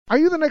Are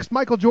you the next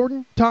Michael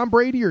Jordan, Tom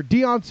Brady, or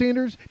Deion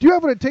Sanders? Do you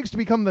have what it takes to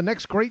become the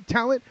next great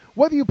talent?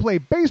 Whether you play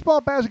baseball,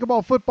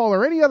 basketball, football,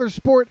 or any other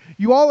sport,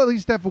 you all at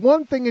least have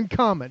one thing in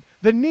common: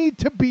 the need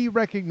to be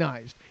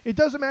recognized. It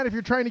doesn't matter if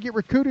you're trying to get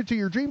recruited to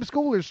your dream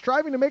school or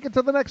striving to make it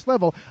to the next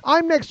level.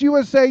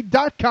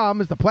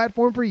 I'mNextUSA.com is the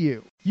platform for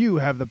you. You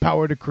have the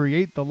power to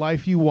create the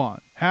life you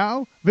want.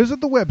 How? Visit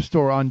the web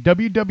store on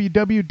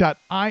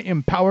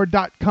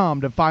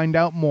www.IEmpower.com to find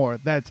out more.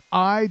 That's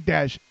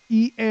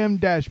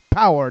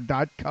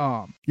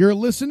I-em-power.com. You're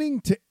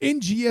listening to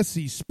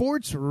NGSC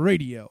Sports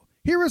Radio.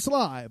 Hear us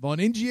live on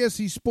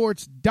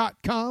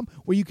NGSCsports.com,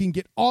 where you can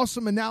get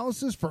awesome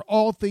analysis for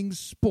all things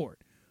sport.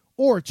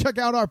 Or check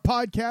out our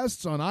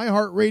podcasts on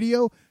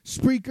iHeartRadio,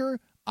 Spreaker,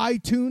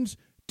 iTunes,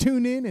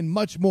 TuneIn, and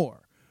much more.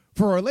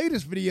 For our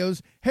latest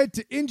videos, head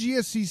to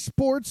NGSC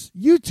Sports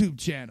YouTube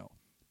channel.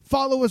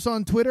 Follow us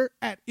on Twitter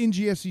at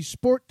NGSC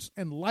Sports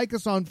and like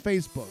us on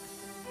Facebook.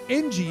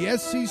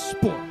 NGSC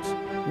Sports.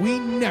 We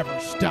never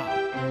stop.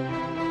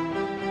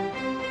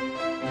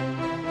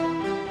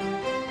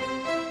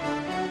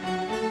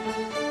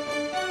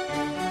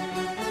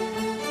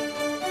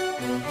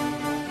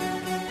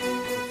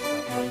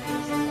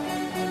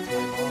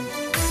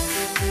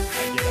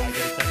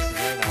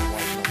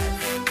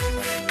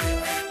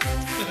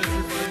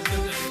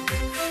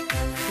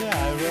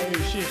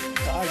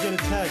 I get a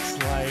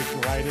text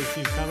like right as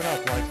he's coming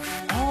up, like,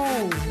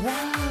 oh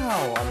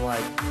wow. I'm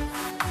like,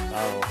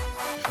 oh,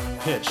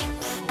 pitch.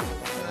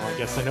 Well, I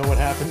guess I know what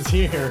happens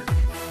here.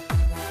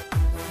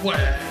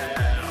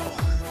 Wow.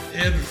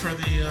 Ed, for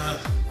the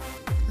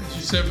as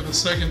you said, for the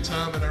second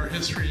time in our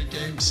history of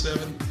Game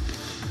 7.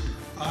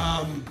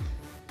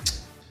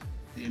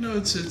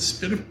 It's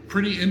been a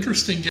pretty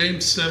interesting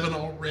Game 7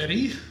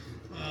 already.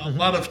 A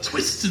lot of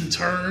twists and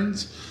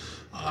turns.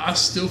 I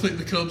still think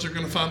the Cubs are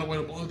going to find a way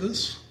to blow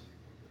this.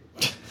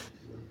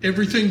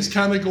 Everything's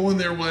kind of going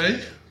their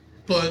way,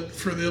 but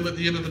for them at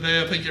the end of the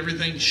day, I think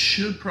everything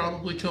should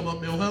probably come up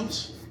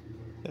Millhouse.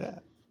 Yeah.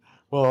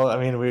 Well, I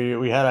mean,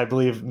 we had, I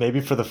believe, maybe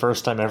for the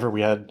first time ever,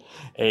 we had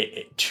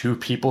two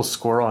people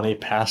score on a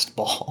passed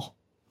ball.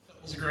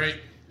 That was great.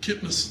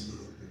 Kipnis,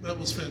 that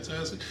was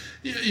fantastic.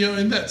 Yeah,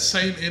 in that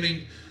same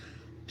inning,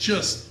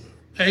 just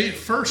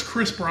first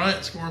Chris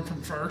Bryant scoring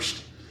from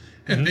first.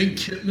 And then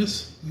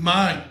Kipnis,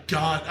 my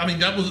God. I mean,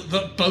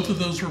 both of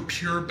those were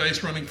pure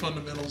base running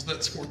fundamentals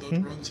that scored those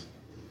runs.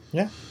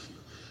 Yeah.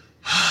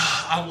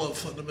 I love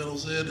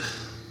fundamentals, Ed.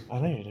 I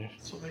know you do.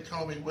 That's what they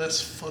call me,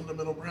 West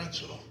Fundamental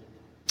Bradshaw.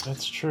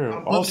 That's true.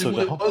 It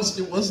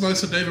was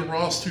nice of David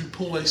Ross to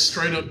pull a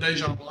straight up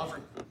Dejan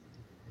Lovren.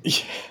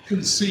 Yeah.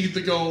 Concede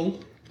the goal,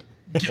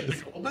 get the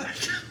goal back.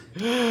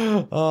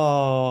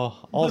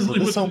 Oh, also,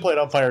 this home plate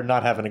umpire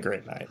not having a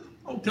great night.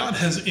 Oh, God,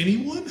 has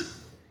anyone?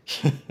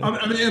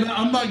 I mean,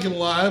 I'm not gonna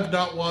lie. I've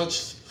not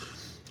watched.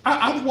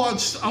 I've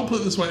watched. I'll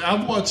put it this way: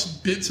 I've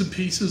watched bits and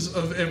pieces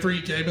of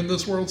every game in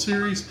this World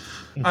Series.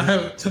 I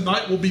have.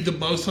 Tonight will be the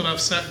most that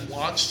I've sat and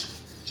watched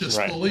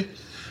just fully,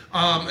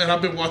 and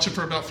I've been watching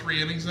for about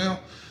 3 innings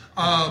now.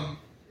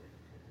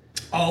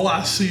 All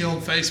I see on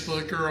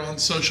Facebook or on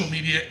social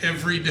media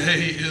every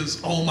day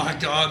is, "Oh my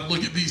God,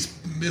 look at these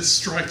missed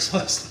strikes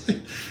last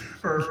night,"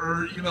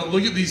 or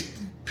look at these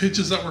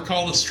pitches that were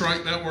called a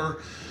strike that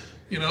were,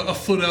 a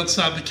foot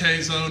outside the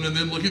K zone, and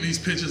then look at these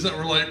pitches that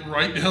were like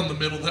right down the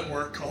middle that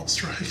weren't called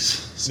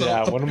strikes. So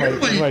yeah, one of my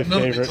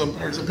none of these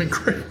umpires have been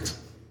great.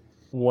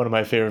 One of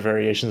my favorite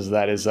variations of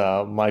that is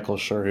Michael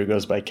Schur, who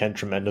goes by Ken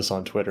Tremendous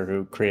on Twitter,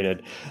 who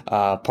created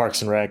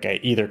Parks and Rec.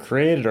 Either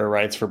created or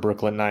writes for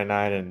Brooklyn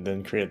Nine-Nine, and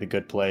then created The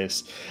Good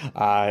Place.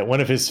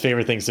 One of his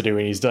favorite things to do,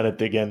 and he's done it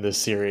again this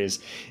series,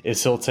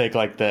 is he'll take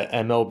like the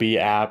MLB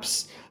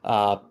apps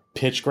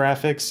pitch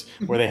graphics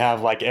where they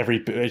have like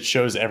it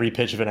shows every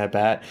pitch of an at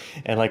bat,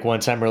 and like one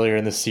time earlier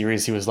in the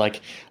series he was like,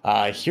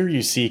 here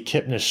you see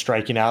Kipnis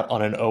striking out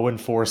on an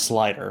 0-4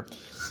 slider.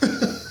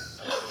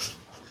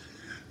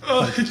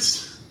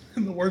 It's,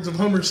 in the words of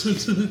Homer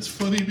Simpson, it's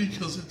funny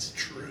because it's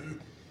true.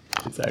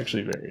 It's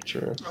actually very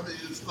true. I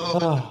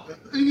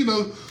mean,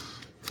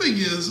 thing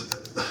is,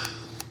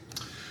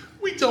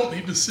 we don't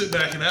need to sit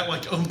back and act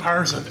like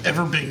umpires have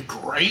ever been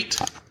great.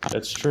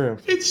 That's true.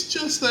 It's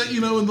just that,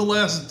 in the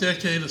last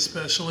decade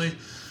especially,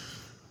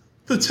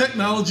 the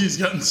technology has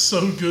gotten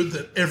so good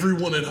that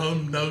everyone at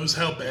home knows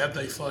how bad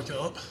they fuck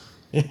up.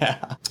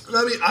 Yeah.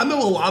 I mean, I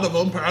know a lot of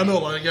umpires. I know a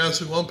lot of guys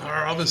who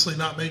umpire, obviously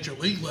not major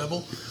league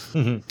level.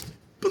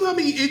 But I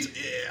mean, it's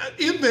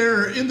in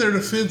their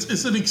defense,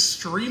 it's an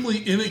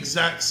extremely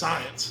inexact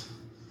science.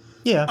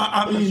 Yeah.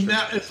 I mean,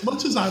 now, as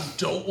much as I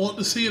don't want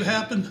to see it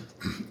happen,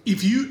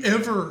 if you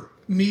ever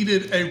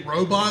needed a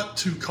robot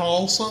to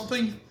call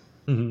something,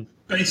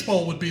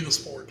 baseball would be the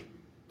sport.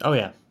 Oh,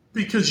 yeah.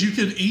 Because you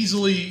could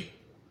easily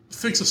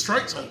fix a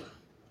strike zone.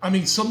 I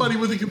mean, somebody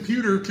with a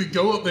computer could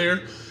go up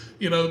there,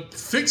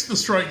 fix the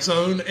strike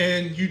zone,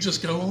 and you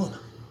just go on.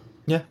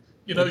 Yeah.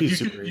 You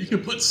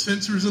could put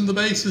sensors in the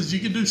bases. You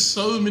can do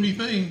so many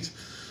things.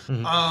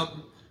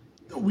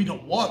 We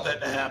don't want that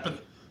to happen.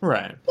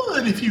 Right.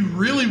 But if you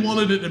really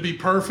wanted it to be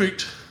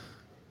perfect,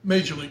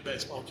 Major League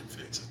Baseball can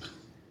fix it.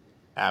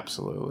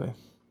 Absolutely.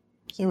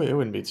 It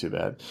wouldn't be too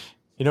bad.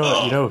 You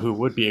know who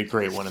would be a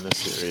great one in this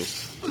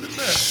series? Look at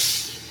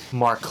that.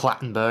 Mark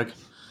Clattenburg.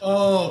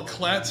 Oh,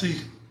 Clatzy.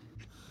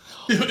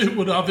 It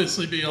would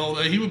obviously be all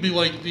that. He would be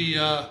like the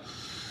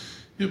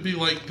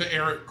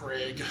Eric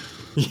Gregg.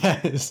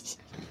 Yes.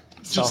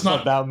 It's Just all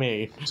not about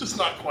me. Just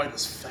not quite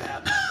as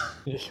fat.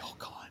 Oh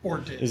God. Or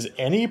dead. Is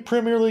any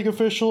Premier League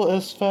official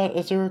as fat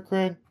as Eric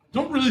Gregg?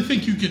 Don't really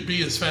think you could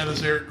be as fat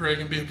as Eric Gregg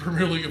and be a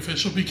Premier League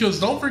official, because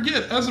don't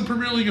forget, as a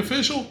Premier League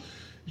official,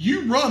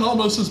 you run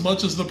almost as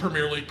much as the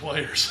Premier League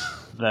players.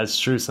 That's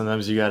true.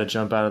 Sometimes you got to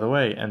jump out of the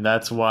way, and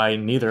that's why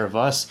neither of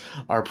us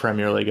are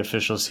Premier League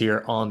officials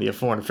here on the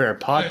Foreign Affair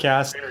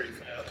podcast. Very bad.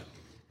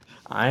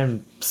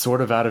 I'm sort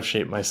of out of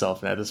shape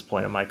myself at this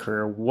point in my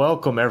career.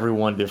 Welcome,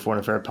 everyone, to the Foreign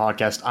Affair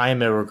podcast. I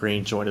am Edward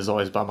Green, joined as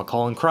always by my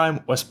call in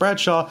crime, Wes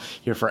Bradshaw,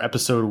 here for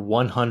episode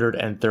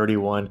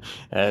 131,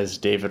 as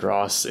David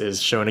Ross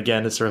is shown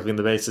again at Circling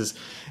the Bases.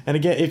 And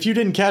again, if you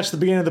didn't catch the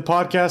beginning of the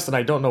podcast, and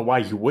I don't know why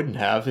you wouldn't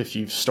have if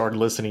you've started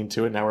listening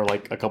to it, now we're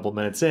like a couple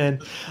minutes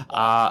in,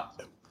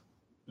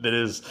 that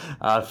is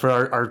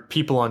for our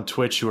people on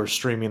Twitch who are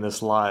streaming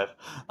this live.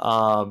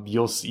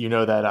 You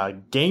know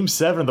that Game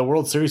 7 of the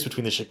World Series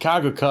between the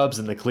Chicago Cubs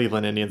and the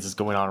Cleveland Indians is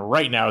going on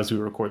right now as we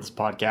record this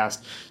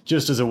podcast,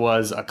 just as it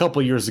was a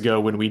couple years ago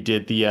when we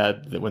did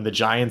when the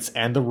Giants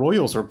and the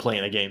Royals were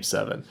playing a Game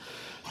 7.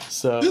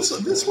 So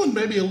this one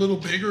may be a little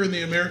bigger in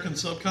the American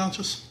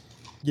subconscious.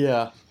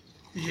 Yeah.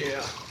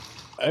 Yeah.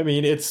 I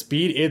mean,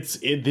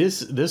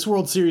 this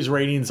World Series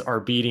ratings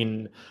are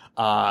beating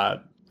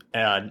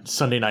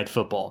Sunday Night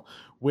Football,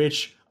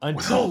 which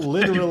until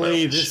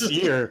literally this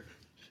year,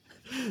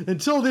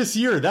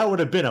 that would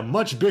have been a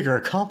much bigger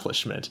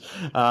accomplishment.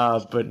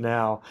 But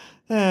now,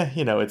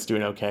 it's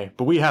doing okay.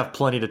 But we have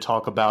plenty to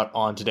talk about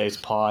on today's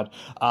pod.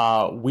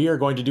 We are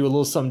going to do a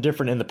little something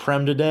different in the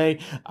Prem today,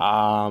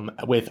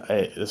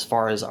 as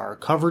far as our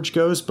coverage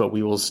goes, but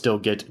we will still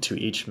get to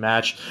each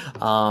match.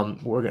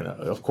 We're going to,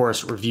 of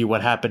course, review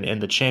what happened in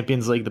the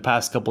Champions League the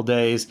past couple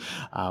days.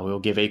 We'll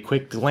give a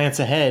quick glance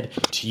ahead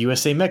to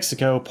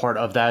USA-Mexico, part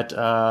of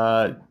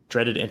that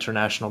dreaded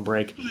international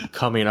break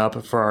coming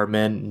up for our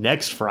men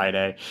next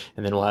Friday,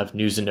 and then we'll have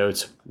news and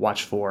notes,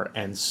 watch for,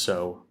 and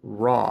so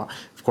raw.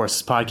 Of course,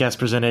 this podcast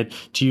presented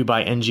to you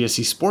by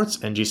NGSC Sports,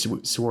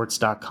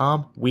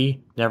 ngsports.com.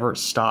 We never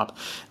stop.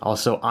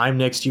 Also, I'm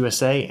Next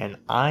USA, and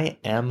I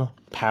am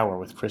Power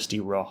with Christy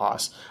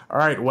Rojas. All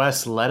right,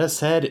 Wes, let us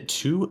head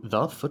to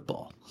the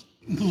football.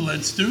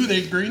 Let's do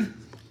it, Green.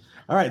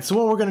 All right, so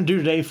what we're going to do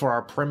today for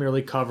our Premier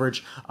League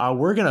coverage,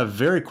 we're going to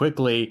very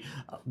quickly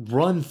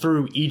run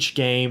through each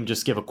game,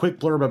 just give a quick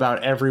blurb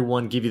about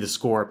everyone, give you the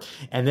score,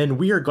 and then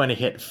we are going to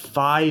hit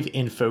 5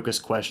 in focus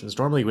questions.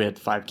 Normally we hit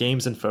 5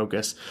 games in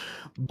focus,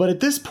 but at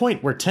this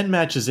point we're 10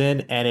 matches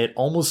in, and it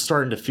almost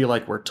starting to feel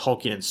like we're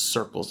talking in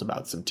circles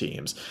about some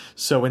teams.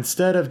 So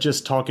instead of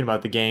just talking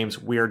about the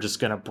games, we are just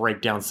going to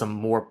break down some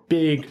more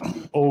big,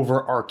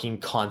 overarching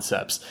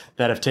concepts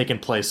that have taken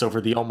place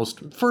over the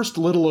almost first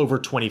little over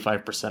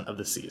 25% of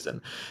the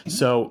season.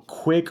 So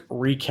quick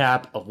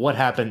recap of what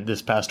happened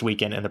this past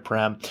weekend in the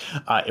Prem.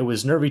 It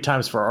was nervy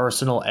times for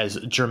Arsenal as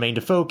Jermaine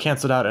Defoe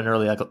canceled out an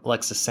early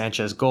Alexis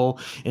Sanchez goal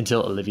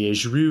until Olivier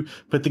Giroud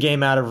put the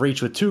game out of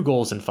reach with 2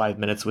 goals in 5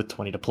 minutes with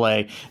 20 to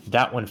play.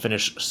 That one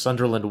finished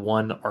Sunderland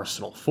 1,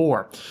 Arsenal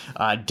 4.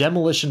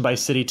 Demolition by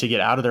City to get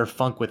out of their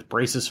funk with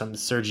braces from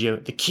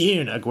Sergio the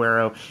Kun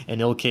Aguero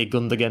and Ilkay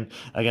Gundogan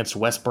against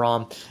West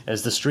Brom.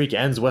 As the streak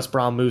ends, West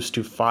Brom moves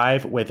to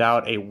 5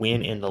 without a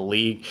win in the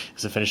league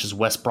as it finishes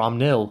West Brom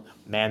 0,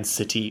 Man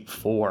City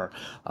 4.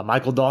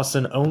 Michael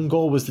Dawson own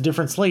goal was the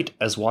difference late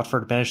as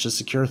Watford managed to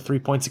secure 3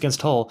 points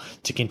against Hull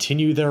to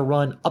continue their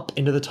run up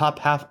into the top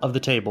half of the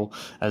table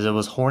as it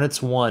was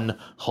Hornets 1,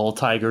 Hull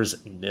Tigers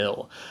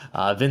 0.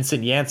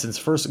 Vincent Janssen's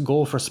first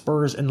goal for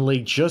Spurs in the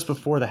league just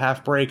before the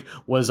half break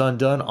was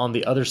undone on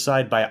the other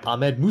side by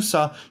Ahmed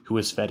Musa, who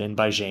was fed in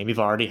by Jamie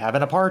Vardy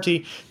having a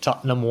party.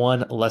 Tottenham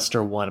 1,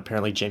 Leicester 1.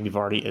 Apparently Jamie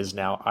Vardy is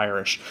now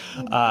Irish.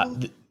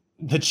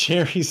 The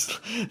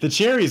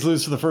Cherries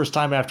lose for the first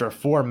time after a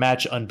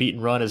 4-match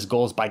unbeaten run as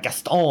goals by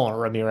Gaston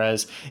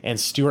Ramirez and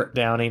Stuart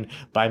Downing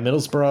by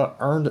Middlesbrough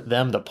earned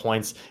them the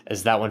points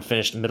as that one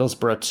finished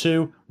Middlesbrough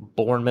 2,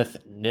 Bournemouth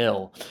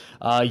 0.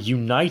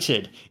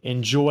 United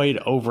enjoyed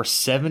over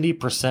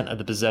 70% of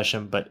the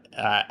possession, but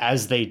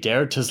as they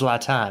dared to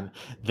Zlatan,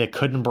 they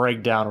couldn't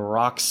break down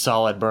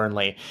rock-solid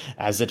Burnley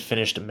as it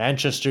finished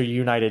Manchester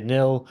United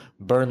 0,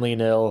 Burnley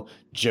 0,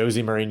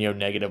 Jose Mourinho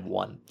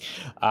 -1.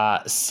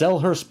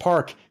 Selhurst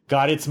Park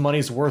got its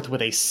money's worth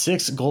with a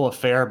 6-goal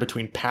affair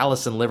between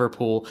Palace and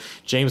Liverpool.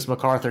 James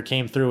MacArthur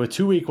came through with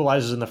 2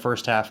 equalizers in the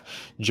first half.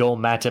 Joel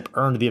Matip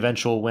earned the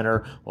eventual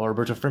winner, while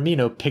Roberto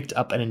Firmino picked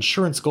up an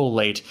insurance goal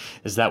late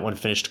as that one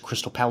finished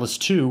Crystal Palace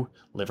 2,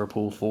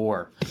 Liverpool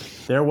 4.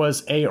 There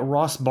was a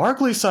Ross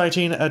Barkley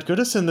sighting at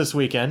Goodison this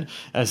weekend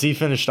as he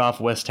finished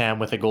off West Ham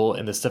with a goal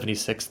in the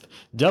 76th,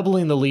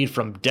 doubling the lead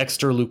from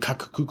Dexter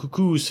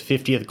Lukaku's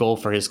 50th goal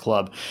for his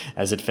club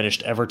as it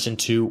finished Everton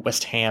 2,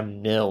 West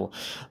Ham 0.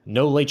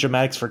 No late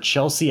dramatics for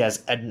Chelsea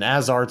as Eden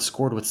Hazard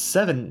scored with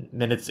 7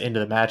 minutes into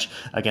the match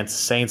against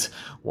the Saints,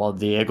 while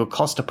Diego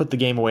Costa put the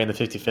game away in the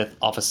 55th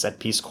off a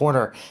set-piece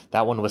corner.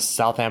 That one was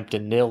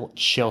Southampton 0,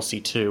 Chelsea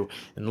 2.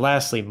 And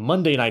lastly,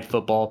 Monday Night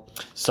Football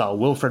saw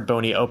Wilfred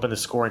Boney open the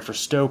scoring for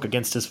Stoke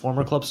against his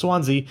former club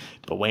Swansea,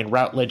 but Wayne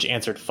Routledge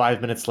answered 5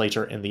 minutes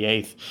later in the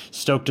 8th.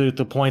 Stoke took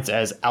the points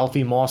as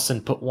Alfie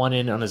Mawson put one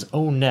in on his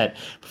own net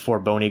before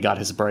Boney got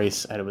his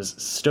brace, and it was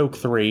Stoke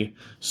 3,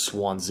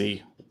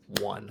 Swansea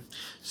 1.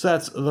 So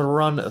that's the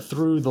run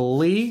through the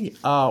league.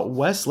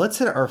 Wes, let's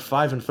hit our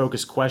 5 in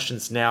focus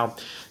questions now.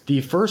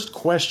 The first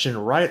question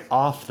right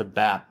off the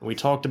bat, we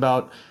talked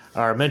about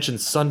or mentioned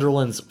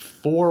Sunderland's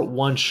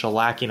 4-1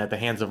 shellacking at the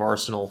hands of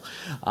Arsenal.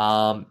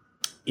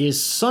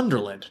 Is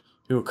Sunderland,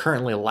 who are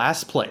currently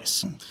last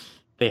place,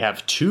 they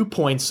have 2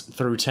 points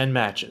through 10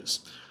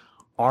 matches.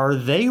 Are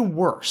they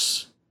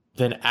worse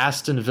than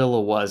Aston Villa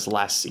was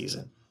last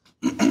season?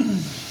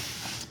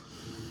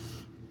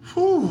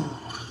 Whew.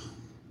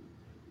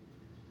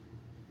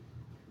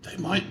 They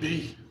might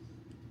be.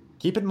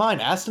 Keep in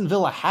mind, Aston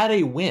Villa had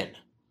a win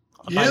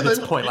by this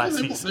point last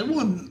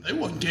season. They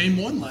won game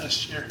 1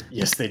 last year.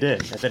 Yes, they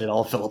did. And then it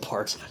all fell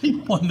apart. They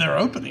won their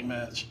opening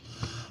match.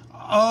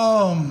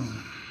 I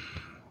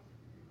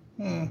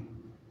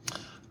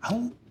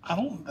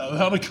don't know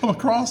how to come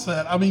across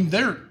that. I mean,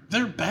 they're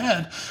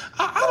bad.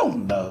 I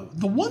don't know.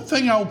 The one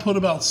thing I will put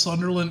about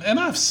Sunderland, and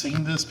I've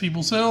seen this,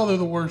 people say, oh, they're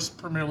the worst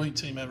Premier League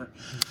team ever.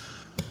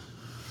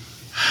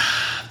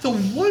 The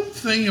one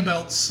thing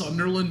about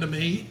Sunderland to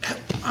me,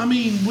 I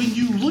mean, when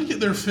you look at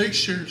their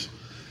fixtures,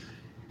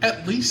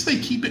 at least they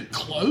keep it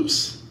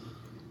close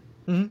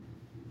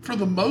for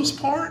the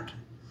most part.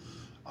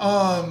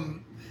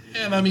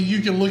 And I mean,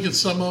 you can look at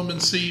some of them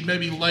and see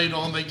maybe late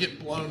on they get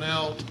blown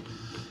out.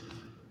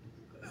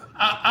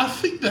 I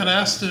think that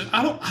I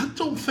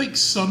don't think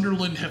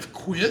Sunderland have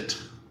quit.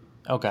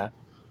 Okay.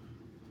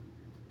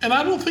 And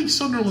I don't think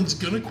Sunderland's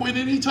going to quit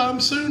anytime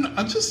soon.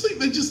 I just think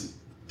they just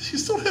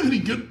don't have any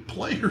good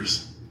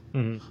players.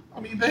 Mm-hmm. I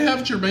mean, they have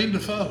Jermaine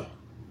Defoe.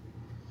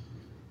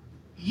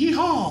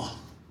 Yeehaw.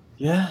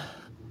 Yeah.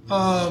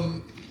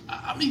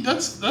 I mean,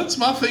 that's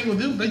my thing with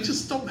them. They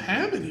just don't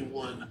have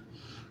anyone.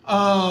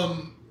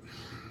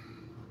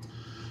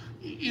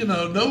 You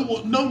know,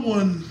 no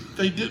one.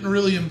 They didn't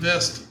really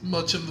invest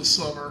much in the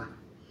summer.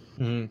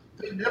 Mm-hmm.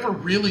 They never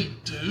really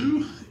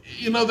do.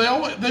 You know,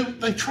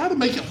 they try to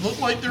make it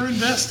look like they're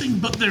investing,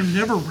 but they're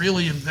never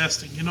really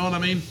investing. You know what I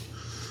mean?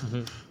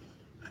 Mm-hmm.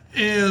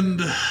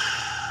 And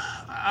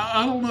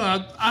I don't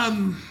know.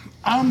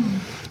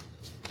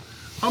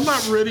 I'm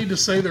not ready to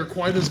say they're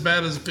quite as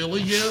bad as Villa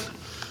yet.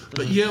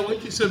 But yeah,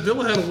 like you said,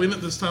 Villa had a win at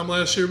this time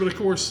last year. But of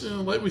course, you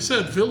know, like we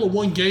said, Villa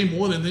won game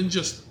 1 and then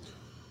just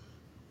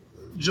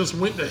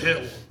went to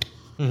hell.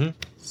 Mm-hmm.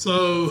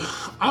 So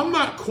I'm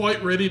not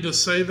quite ready to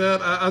say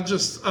that. I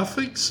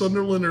think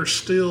Sunderland are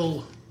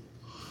still.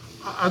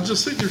 I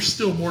just think they're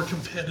still more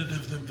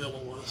competitive than Villa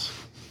was.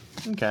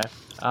 Okay.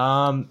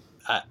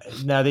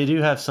 Now they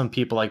do have some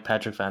people like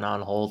Patrick Van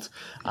Aanholt,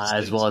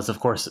 as well as, of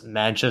course,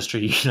 Manchester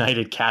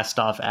United cast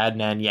off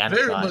Adnan Januzaj.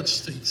 Very much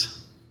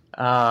stinks.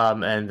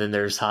 And then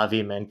there's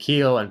Javi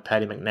Manquillo and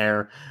Paddy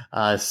McNair.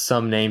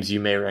 Some names you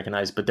may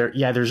recognize, but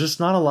there's just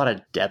not a lot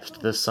of depth to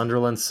the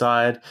Sunderland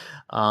side.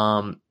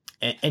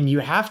 And you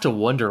have to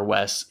wonder,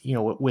 Wes, you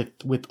know,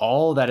 with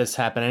all that has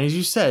happened. And as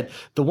you said,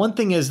 the one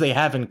thing is they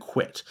haven't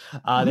quit.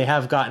 They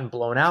have gotten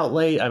blown out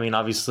late. I mean,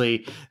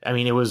 obviously,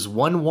 it was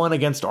 1-1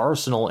 against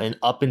Arsenal and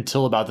up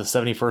until about the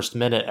 71st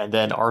minute, and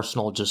then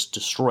Arsenal just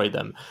destroyed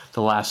them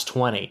the last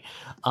 20.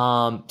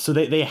 So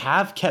they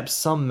have kept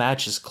some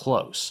matches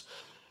close.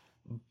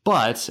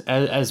 But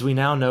as we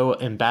now know,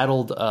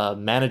 embattled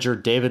manager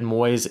David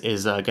Moyes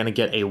is going to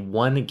get a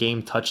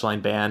 1-game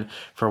touchline ban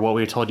for what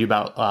we told you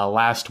about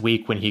last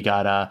week when he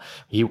got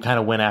he kind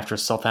of went after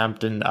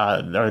Southampton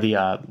or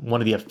the one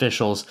of the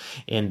officials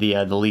in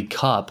the League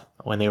Cup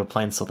when they were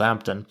playing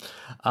Southampton.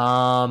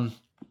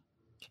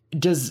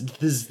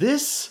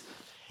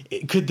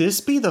 Could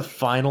this be the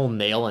final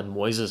nail in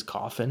Moyes'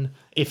 coffin?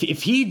 If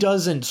he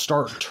doesn't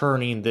start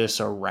turning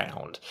this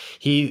around,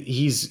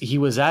 he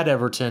was at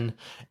Everton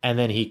and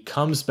then he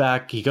comes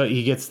back. He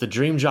gets the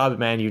dream job at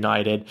Man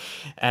United,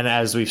 and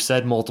as we've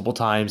said multiple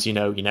times, you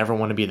know, you never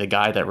want to be the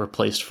guy that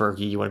replaced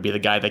Fergie. You want to be the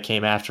guy that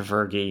came after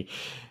Fergie.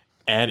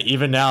 And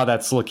even now,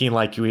 that's looking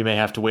like we may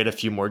have to wait a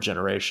few more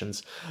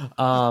generations.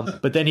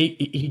 But then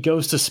he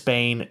goes to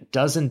Spain,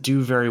 doesn't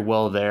do very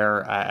well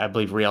there. I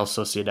believe Real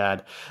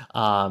Sociedad.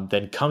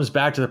 Then comes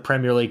back to the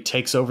Premier League,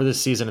 takes over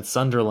this season at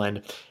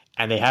Sunderland,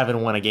 and they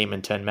haven't won a game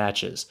in 10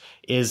 matches.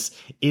 Is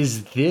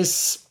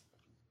this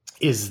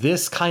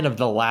kind of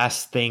the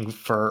last thing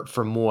for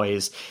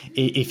Moyes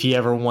if he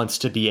ever wants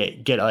to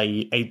get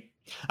a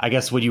I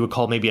guess what you would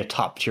call maybe a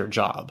top tier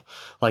job.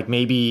 Like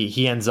maybe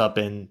he ends up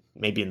in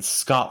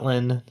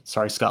Scotland,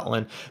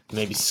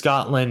 maybe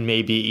Scotland,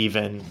 maybe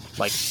even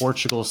like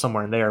Portugal,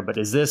 somewhere in there. But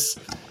is this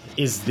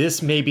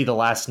maybe the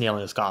last nail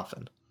in his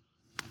coffin?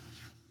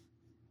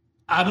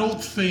 I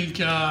don't think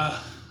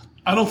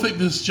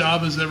this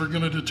job is ever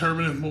going to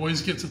determine if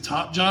Moyes gets a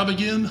top job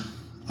again.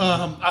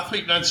 I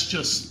think that's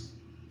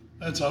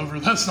over.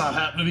 That's not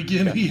happening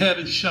again. Yeah. He had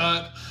his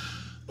shot.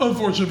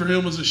 Unfortunately for him,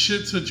 it was a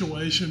shit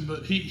situation,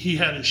 but he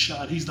had his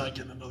shot. He's not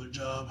getting another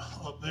job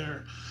up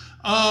there.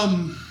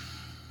 And,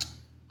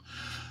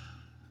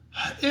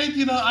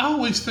 I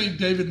always think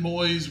David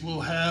Moyes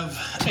will have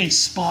a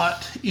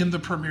spot in the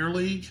Premier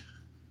League.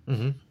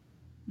 Mm-hmm.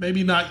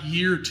 Maybe not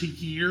year to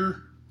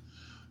year.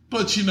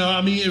 But,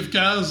 if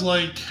guys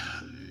like,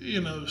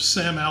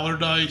 Sam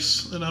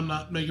Allardyce, and I'm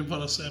not making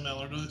fun of Sam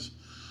Allardyce,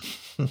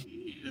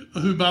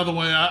 who, by the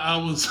way,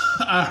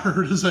 I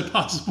heard is a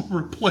possible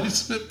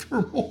replacement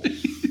for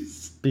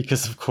Moyes.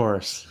 Because of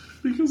course,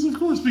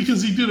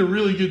 because he did a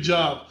really good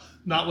job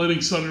not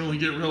letting Sunderland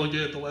get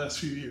relegated the last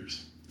few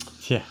years.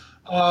 Yeah.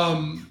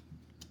 But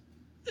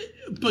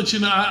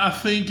I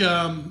think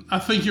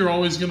you're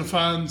always going to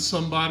find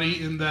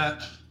somebody in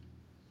that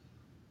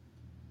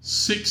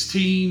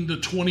 16 to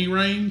 20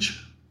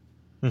 range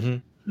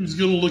who's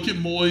going to look at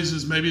Moyes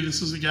as maybe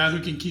this is a guy who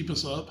can keep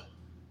us up.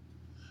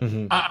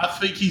 Mm-hmm. I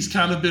think he's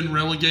kind of been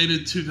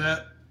relegated to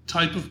that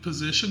type of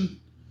position.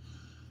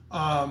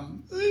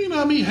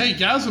 Hey,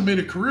 guys have made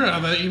a career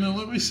out of that.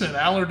 Like we said,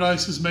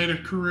 Allardyce has made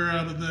a career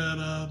out of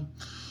that.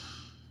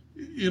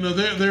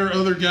 There are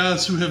other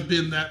guys who have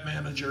been that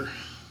manager.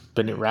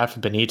 But Rafa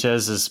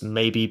Benitez is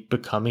maybe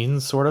becoming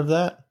sort of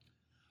that?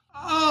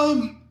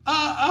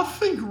 I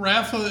think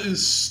Rafa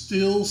is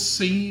still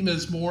seen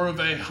as more of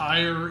a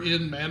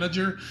higher-end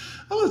manager.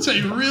 I would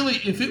say, really,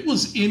 if it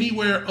was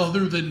anywhere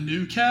other than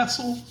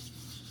Newcastle,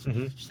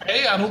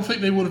 I don't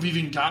think they would have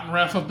even gotten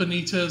Rafa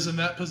Benitez in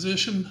that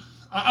position.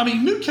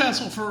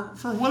 Newcastle, for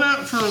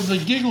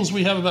the giggles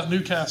we have about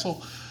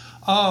Newcastle,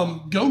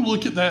 go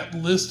look at that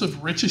list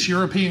of richest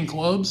European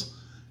clubs.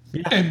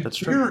 Yeah, and that's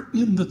true. They're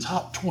in the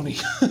top 20.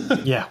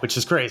 Yeah, which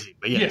is crazy.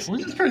 But yes. Yeah,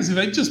 which is crazy.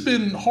 They've just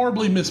been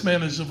horribly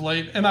mismanaged of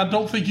late, and I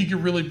don't think you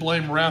can really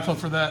blame Rafa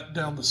for that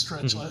down the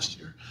stretch last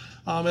year.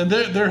 And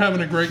they're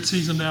having a great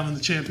season down in the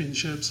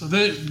championship, so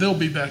they'll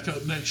be back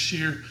up next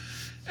year.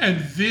 And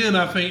then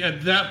I think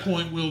at that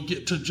point we'll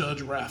get to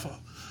judge Rafa.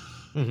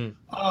 Mm-hmm.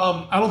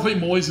 I don't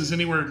think Moyes is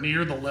anywhere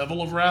near the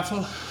level of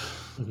Rafa.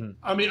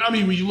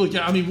 Mm-hmm. When you look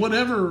at,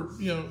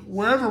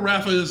 wherever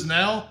Rafa is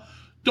now,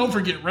 don't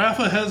forget,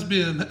 Rafa has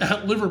been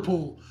at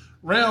Liverpool,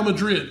 Real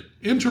Madrid,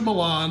 Inter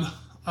Milan,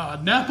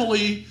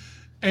 Napoli,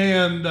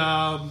 and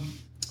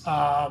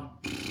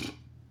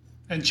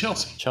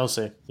Chelsea.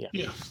 Chelsea, yeah.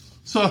 Yeah.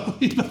 So,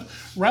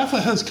 Rafa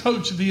has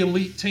coached the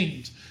elite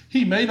teams.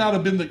 He may not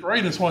have been the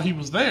greatest while he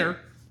was there,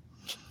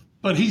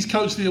 but he's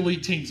coached the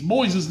elite teams.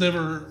 Moyes has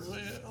never...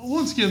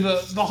 Once again,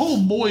 the whole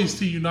Moyes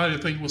to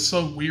United thing was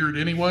so weird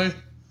anyway.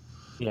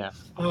 Yeah.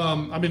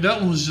 That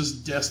one was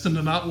just destined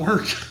to not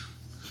work.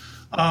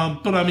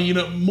 But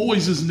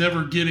Moyes is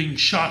never getting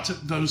shots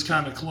at those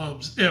kind of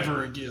clubs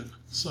ever again.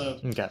 So,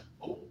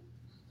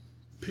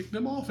 pick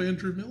them off,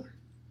 Andrew Miller.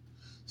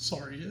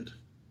 Sorry, Ed.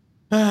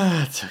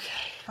 It's okay.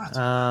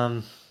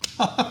 Well.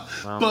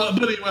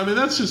 But anyway,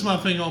 that's just my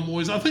thing on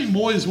Moyes. I think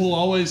Moyes will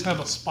always have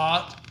a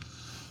spot,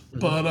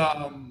 but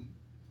I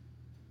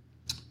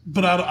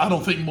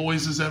don't think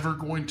Moyes is ever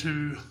going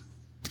to.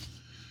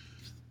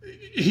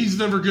 He's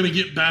never going to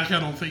get back, I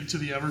don't think, to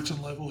the Everton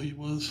level he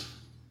was.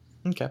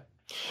 Okay.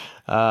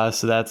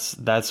 So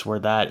that's where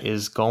that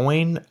is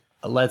going.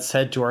 Let's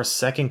head to our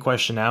second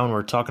question now, and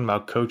we're talking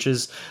about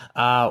coaches.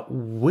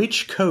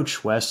 Which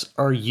coach, Wes,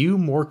 are you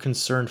more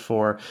concerned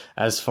for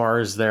as far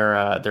as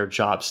their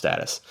job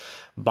status?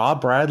 Bob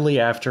Bradley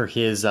after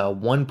his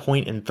 1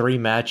 point in 3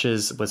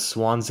 matches with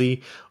Swansea,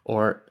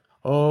 or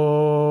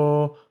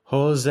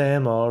Jose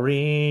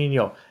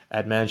Mourinho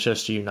at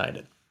Manchester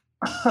United?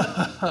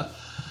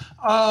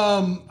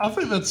 I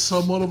think that's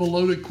somewhat of a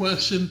loaded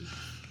question.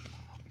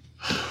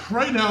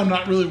 Right now, I'm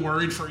not really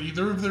worried for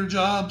either of their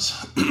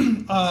jobs.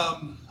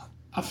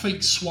 I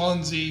think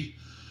Swansea,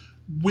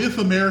 with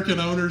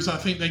American owners, I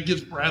think that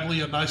gives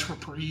Bradley a nice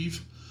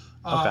reprieve.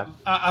 Okay.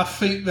 I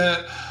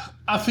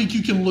think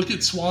you can look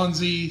at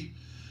Swansea,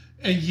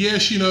 and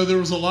yes, there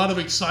was a lot of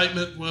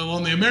excitement. Well,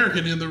 on the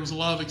American end, there was a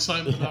lot of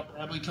excitement about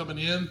Bradley coming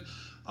in.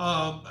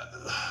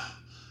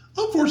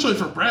 Unfortunately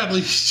for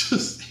Bradley,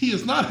 he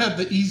has not had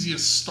the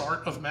easiest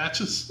start of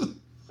matches.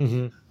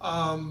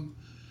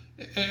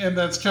 And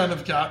that's kind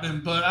of gotten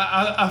him. But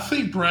I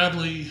think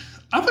Bradley's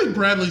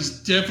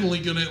definitely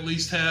going to at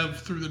least have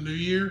through the new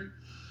year.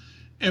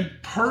 And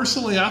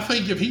personally, I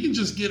think if he can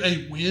just get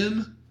a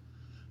win,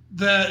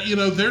 that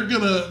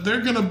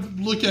they're gonna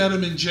look at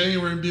him in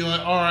January and be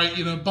like, all right,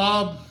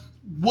 Bob,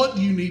 what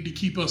do you need to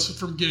keep us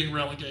from getting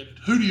relegated?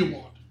 Who do you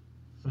want?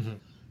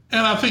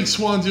 And I think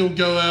Swansea will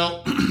go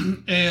out,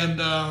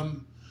 and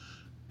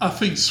I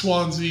think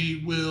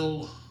Swansea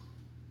will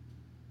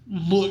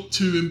look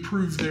to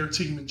improve their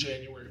team in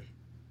January.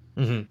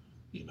 Mm-hmm.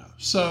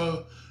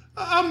 So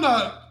I'm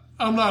not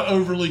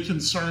overly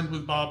concerned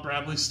with Bob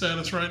Bradley's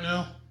status right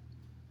now.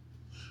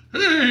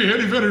 Hey,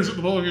 Eddie Vedder's at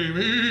the ball game.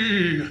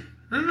 Hey.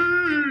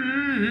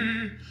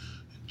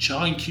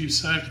 John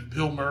Cusack and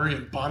Bill Murray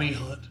and Bonnie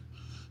Hunt.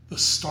 The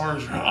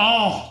stars are...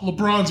 Oh,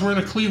 LeBron's wearing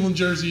a Cleveland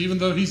jersey, even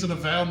though he's an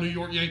avowed New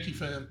York Yankee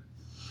fan.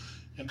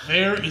 And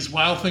there is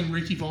Wild Thing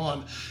Ricky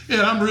Vaughn.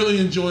 And I'm really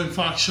enjoying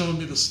Fox showing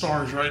me the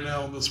stars right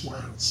now in this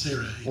World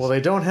Series. Well,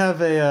 they don't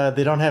have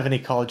any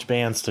college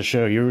bands to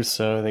show you,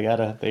 so they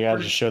gotta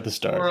just show the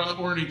stars.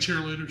 Or any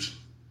cheerleaders.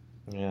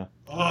 Yeah.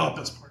 Oh,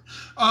 best part.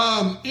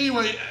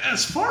 Anyway,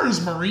 as far as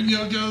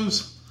Mourinho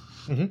goes,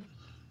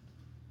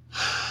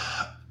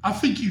 I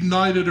think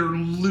United are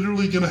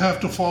literally going to have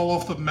to fall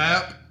off the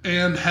map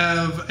and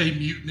have a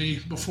mutiny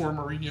before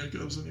Mourinho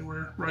goes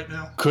anywhere right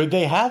now. Could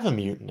they have a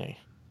mutiny?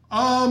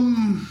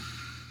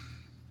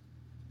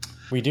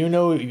 We do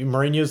know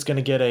Mourinho's going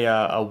to get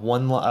a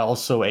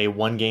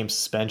one game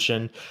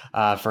suspension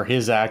for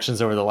his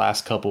actions over the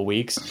last couple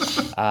weeks.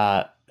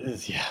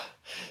 Yeah.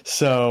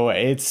 So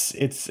it's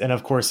and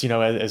of course,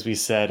 as we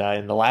said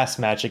in the last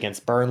match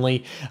against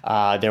Burnley,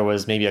 there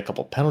was maybe a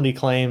couple penalty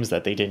claims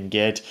that they didn't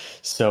get.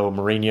 So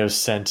Mourinho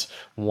sent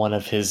one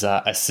of his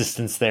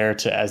assistants there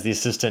to, as the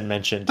assistant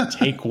mentioned,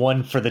 take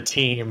one for the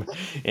team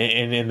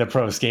in the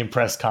post-game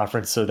press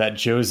conference so that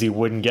Josie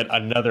wouldn't get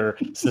another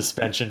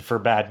suspension for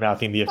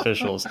bad-mouthing the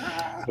officials,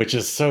 which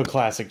is so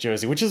classic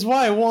Josie, which is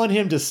why I want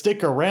him to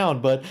stick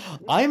around. But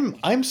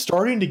I'm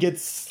starting to get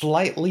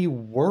slightly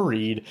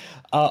worried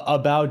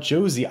about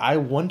Josie. I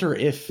wonder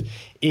if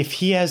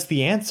he has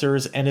the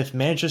answers and if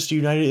Manchester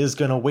United is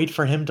going to wait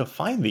for him to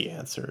find the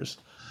answers.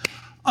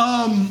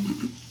 I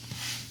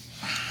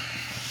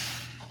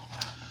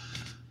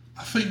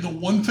think the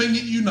one thing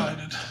at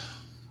United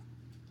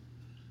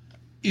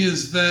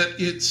is that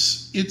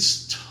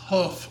it's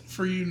tough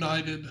for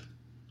United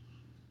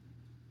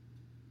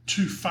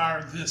to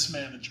fire this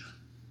manager.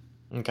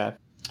 Okay.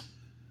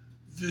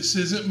 This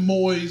isn't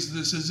Moyes.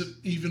 This isn't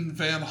even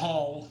Van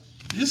Gaal.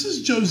 This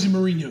is Jose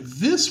Mourinho.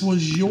 This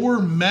was your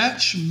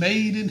match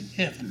made in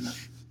heaven.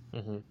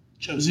 Mm-hmm.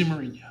 Jose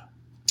Mourinho.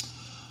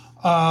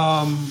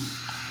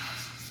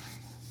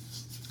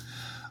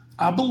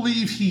 I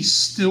believe he's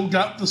still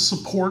got the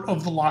support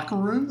of the locker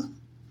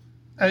room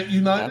at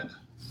United.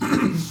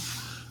 Yep.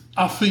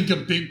 I think a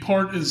big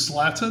part is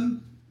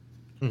Zlatan.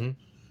 Mm-hmm.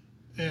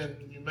 And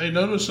you may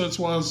notice that's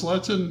why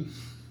Zlatan,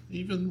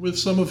 even with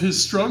some of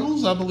his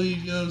struggles, I believe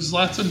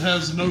Zlatan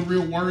has no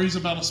real worries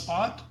about a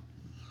spot.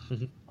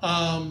 Mm-hmm.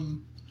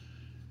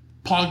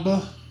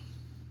 Pogba.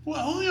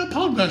 Well, yeah,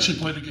 Pogba actually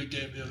played a good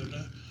game the other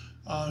day.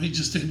 He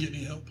just didn't get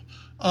any help.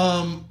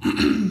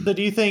 So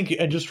do you think,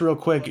 just real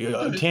quick,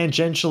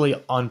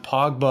 tangentially on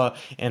Pogba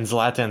and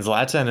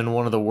Zlatan in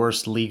one of the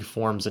worst league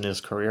forms in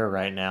his career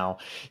right now,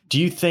 do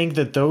you think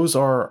that those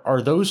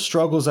are those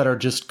struggles that are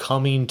just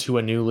coming to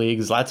a new league?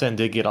 Zlatan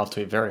did get off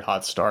to a very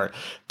hot start.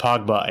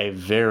 Pogba, a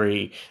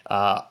very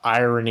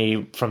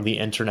irony from the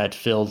internet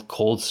filled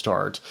cold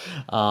start.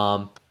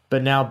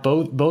 But now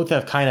both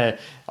have kind of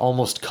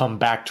almost come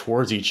back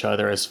towards each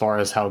other as far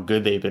as how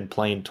good they've been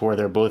playing, to where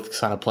they're both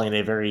kind of playing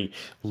a very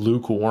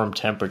lukewarm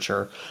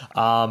temperature.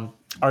 Are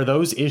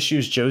those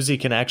issues Josie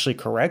can actually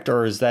correct,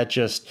 or is that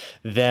just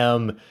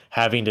them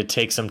having to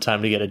take some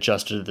time to get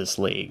adjusted to this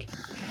league?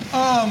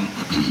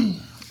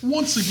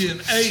 Once again,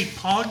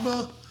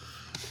 Pogba,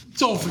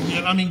 don't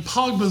forget,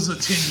 Pogba's a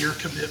 10-year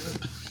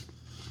commitment.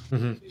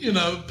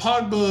 Mm-hmm.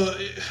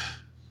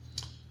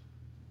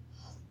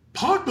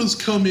 Pogba's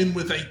come in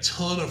with a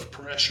ton of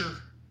pressure.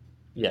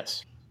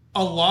 Yes.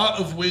 A lot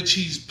of which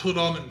he's put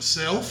on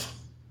himself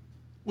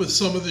with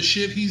some of the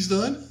shit he's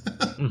done.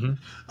 Mm-hmm.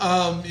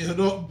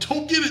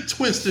 Don't get it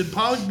twisted.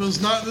 Pogba's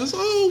not this,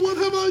 what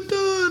have I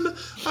done?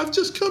 I've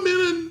just come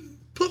in and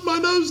put my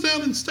nose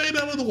down and stayed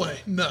out of the way.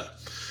 No.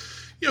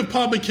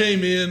 Pogba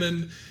came in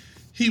and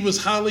he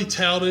was highly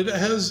touted,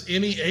 as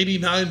any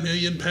 89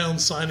 million pound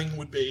signing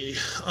would be.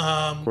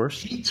 Of course.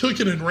 He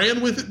took it and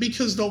ran with it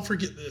because, don't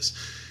forget this,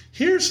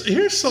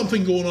 Here's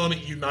something going on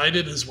at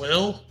United as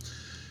well.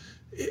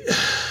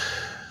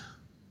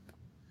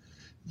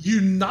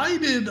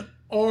 United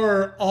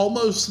are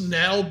almost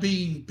now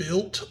being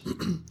built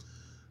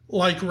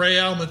like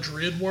Real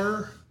Madrid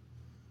were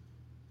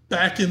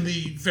back in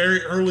the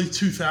very early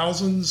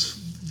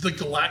 2000s, the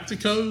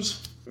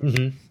Galacticos.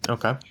 Mm-hmm.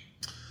 Okay.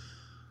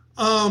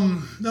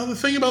 Now the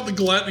thing about the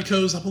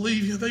Galacticos, I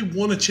believe they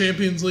won a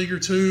Champions League or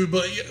two,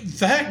 but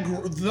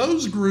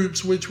those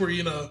groups, which were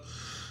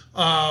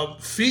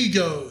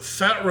Figo,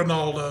 Fat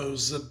Ronaldo,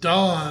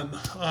 Zidane,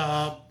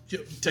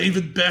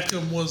 David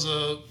Beckham was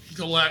a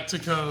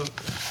Galactico.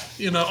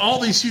 All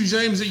these huge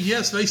names that,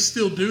 yes, they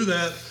still do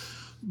that.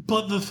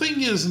 But the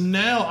thing is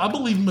now, I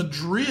believe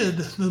Madrid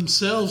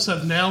themselves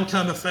have now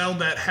kind of found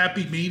that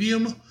happy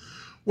medium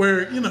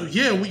where,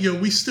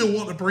 we still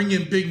want to bring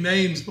in big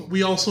names, but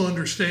we also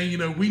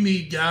understand, we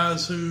need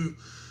guys who,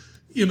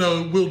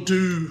 will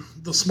do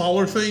the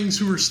smaller things,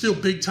 who are still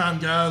big-time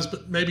guys,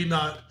 but maybe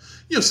not,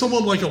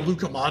 someone like a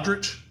Luka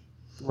Modric.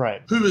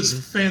 Right. who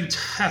is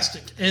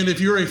fantastic. And if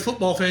you're a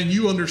football fan,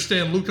 you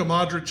understand Luka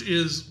Modric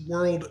is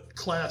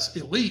world-class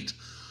elite.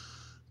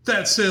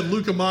 That said,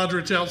 Luka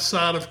Modric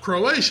outside of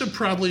Croatia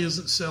probably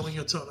isn't selling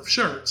a ton of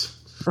shirts.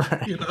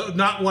 Right. You know,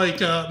 not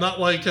like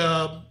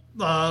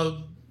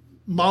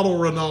model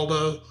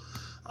Ronaldo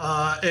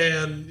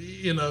and,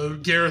 you know,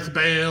 Gareth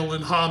Bale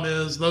and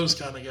James, those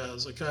kind of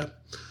guys, okay?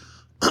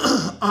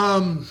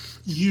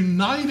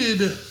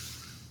 United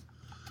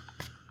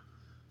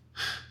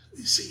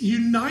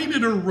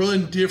are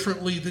run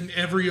differently than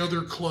every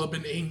other club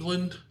in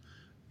England.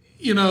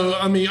 You know,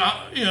 I mean,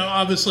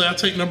 obviously I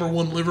take number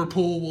one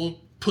Liverpool. We'll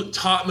put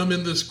Tottenham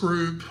in this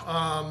group.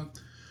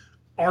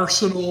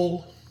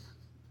 Arsenal.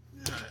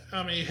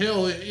 I mean,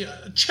 hell,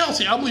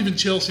 Chelsea. I'm leaving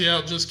Chelsea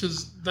out just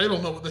because they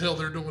don't know what the hell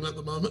they're doing at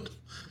the moment.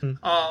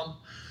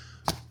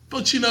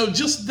 But, you know,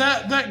 just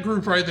that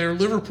group right there,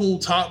 Liverpool,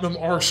 Tottenham,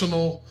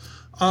 Arsenal,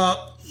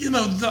 you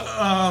know,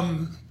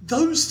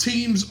 those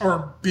teams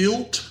are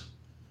built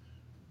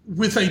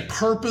with a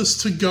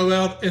purpose to go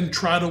out and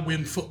try to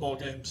win football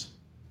games.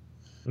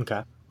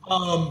 Okay.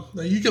 Now,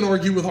 you can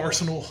argue with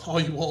Arsenal all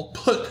you want,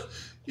 but,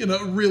 you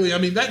know, really, I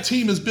mean, that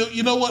team is built.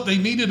 You know what? They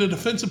needed a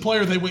defensive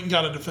player. They went and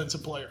got a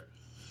defensive player.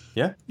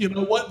 Yeah. You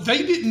know what?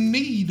 They didn't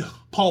need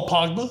Paul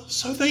Pogba,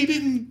 so they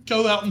didn't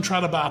go out and try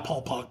to buy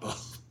Paul Pogba.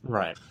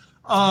 Right.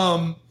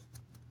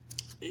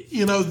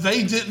 You know,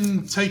 they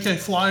didn't take a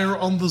flyer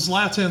on the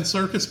Zlatan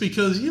circus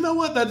because, you know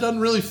what? That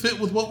doesn't really fit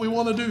with what we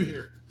want to do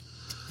here.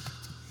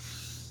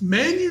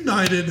 Man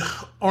United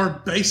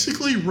are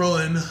basically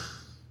run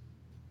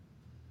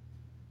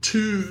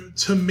to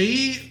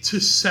me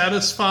to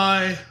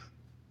satisfy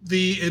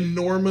the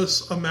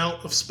enormous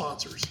amount of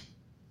sponsors.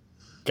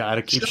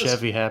 Gotta keep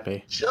Chevy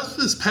happy. Just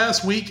this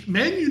past week,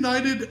 Man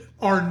United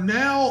are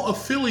now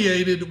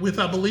affiliated with,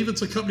 I believe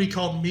it's a company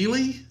called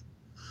Mealy.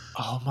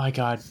 Oh my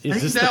God.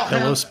 Is this the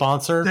pillow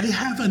sponsor? They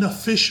have an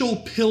official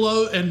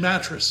pillow and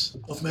mattress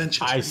of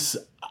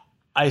Manchester.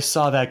 I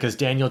saw that because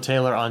Daniel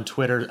Taylor on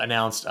Twitter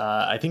announced.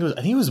 I think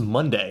it was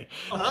Monday,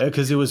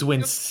 because it was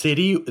when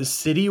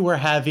City were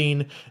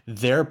having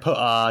their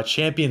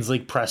Champions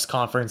League press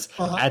conference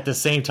at the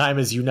same time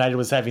as United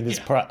was having this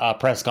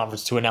press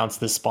conference to announce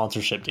this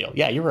sponsorship deal.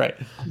 Yeah, you're right.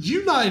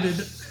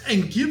 United,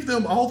 and give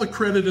them all the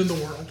credit in the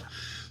world.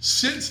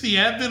 Since the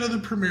advent of the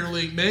Premier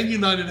League, Man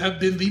United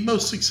have been the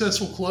most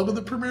successful club in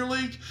the Premier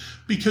League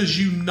because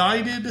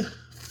United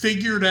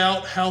figured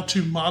out how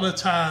to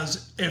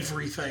monetize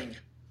everything.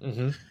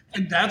 Mm-hmm.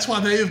 And that's why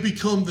they have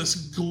become this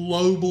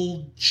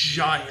global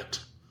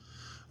giant,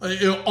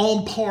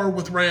 on par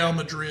with Real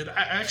Madrid.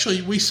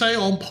 Actually, we say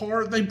on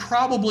par. They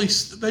probably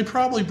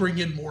bring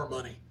in more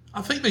money.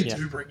 I think they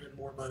do bring in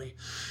more money.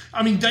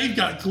 I mean, they've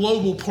got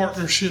global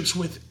partnerships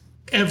with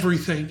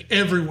everything,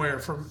 everywhere,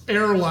 from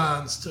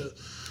airlines to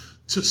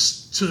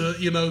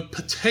you know,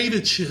 potato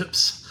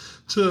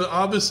chips, to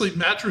obviously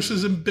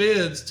mattresses and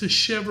beds, to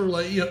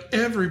Chevrolet. You know,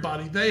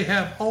 everybody. They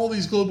have all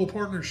these global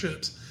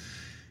partnerships.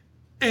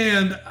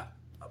 And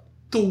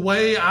the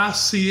way I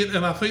see it,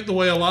 and I think the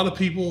way a lot of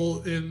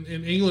people in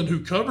England who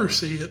cover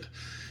see it,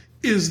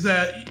 is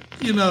that,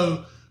 you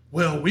know,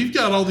 well, we've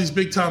got all these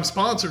big-time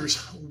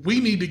sponsors. We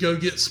need to go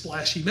get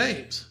splashy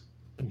names.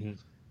 Mm-hmm.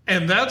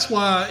 And that's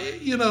why,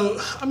 you know,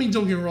 I mean,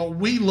 don't get me wrong,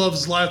 we love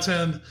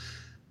Zlatan.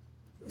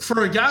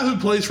 For a guy who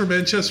plays for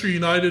Manchester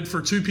United,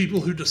 for two people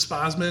who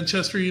despise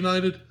Manchester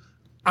United,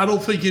 I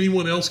don't think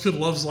anyone else could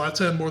love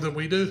Zlatan more than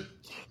we do.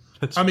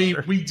 I mean,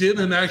 we did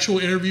an actual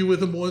interview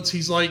with him once.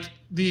 He's like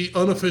the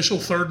unofficial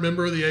third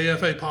member of the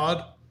AFA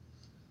pod.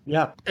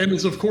 Yeah. And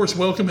is, of course,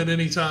 welcome at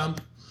any time.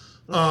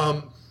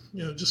 You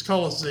know, just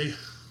call us Z.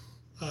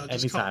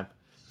 Anytime.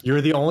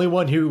 You're the only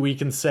one who we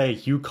can say,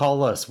 you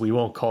call us, we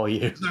won't call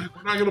you. Exactly.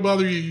 We're not going to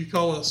bother you. You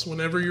call us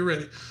whenever you're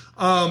ready.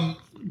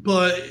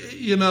 But,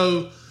 you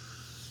know,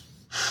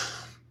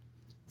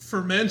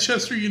 for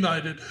Manchester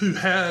United, who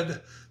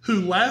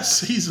last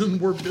season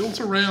were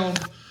built around,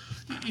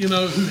 you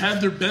know, who had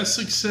their best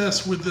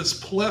success with this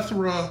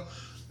plethora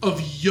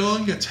of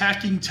young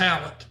attacking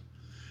talent,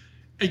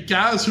 and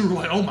guys who were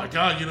like, oh my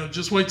God, you know,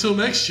 just wait till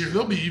next year,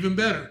 they'll be even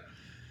better.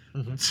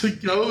 Mm-hmm. To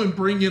go and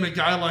bring in a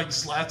guy like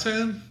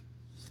Zlatan,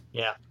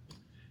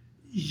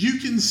 you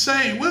can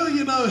say, well,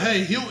 you know,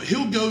 hey,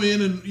 he'll go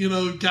in and, you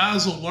know,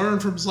 guys will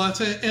learn from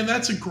Zlatan, and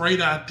that's a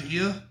great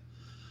idea.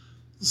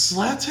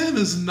 Zlatan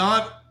is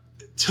not.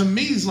 To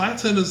me,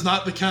 Zlatan is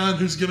not the kind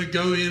who's going to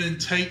go in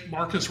and take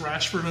Marcus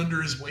Rashford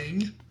under his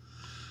wing.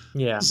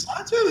 Yeah.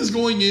 Zlatan is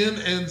going in,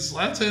 and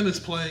Zlatan is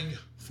playing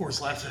for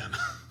Zlatan.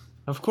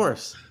 Of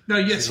course. Now,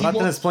 yes,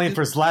 Zlatan is playing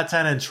for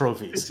Zlatan and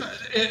trophies.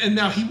 And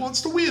now he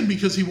wants to win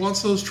because he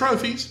wants those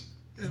trophies.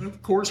 And,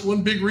 of course,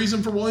 one big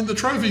reason for wanting the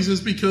trophies is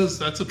because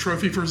that's a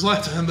trophy for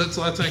Zlatan that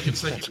Zlatan can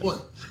say he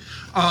won.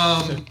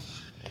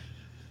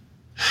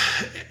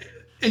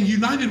 And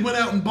United went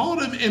out and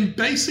bought him and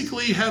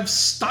basically have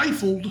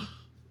stifled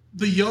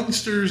the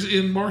youngsters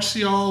in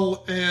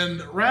Martial and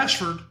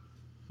Rashford,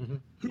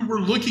 who were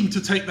looking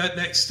to take that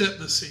next step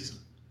this season.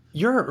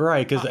 You're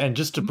right, and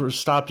just to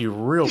stop you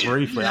real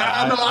briefly.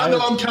 I know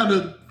I'm kind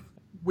of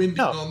winding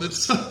on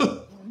this.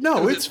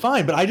 No, it's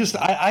fine, but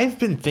I've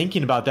been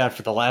thinking about that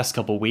for the last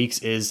couple of weeks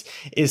is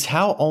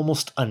how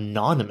almost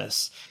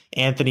anonymous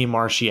Anthony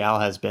Martial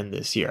has been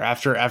this year.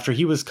 After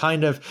he was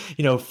kind of,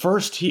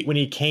 first when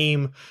he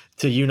came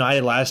to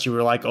United last year, we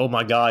were like, oh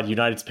my God,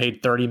 United's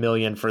paid $30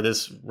 million for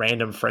this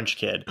random French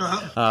kid.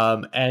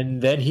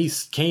 And then he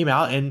came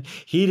out and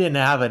he didn't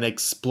have an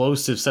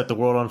explosive set the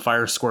world on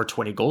fire, score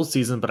 20 goals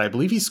season, but I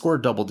believe he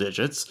scored double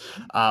digits,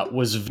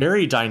 was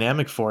very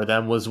dynamic for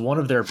them, was one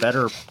of their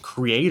better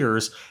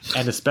creators.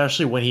 And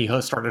especially when he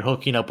started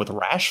hooking up with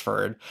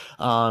Rashford,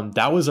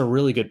 that was a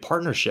really good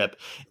partnership.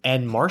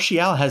 And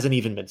Martial hasn't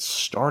even been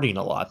starting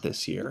a lot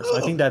this year. So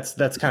I think that's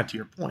kind of to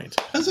your point.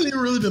 Hasn't even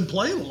really been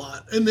playing a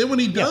lot. And then when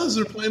he does,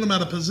 they're playing him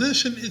out of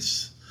position.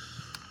 It's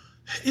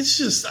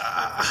just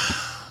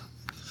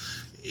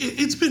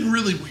it's been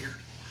really weird.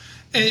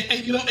 And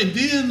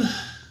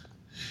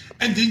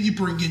then you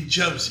bring in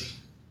Josie.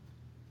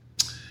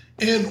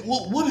 And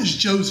what is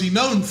Josie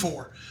known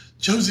for?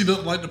 Josie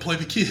doesn't like to play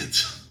the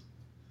kids.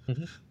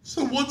 Mm-hmm.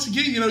 So once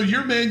again,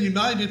 your man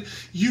United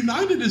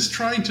is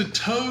trying to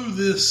toe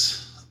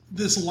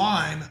this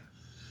line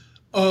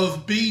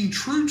of being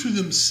true to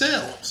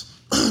themselves,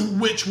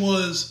 which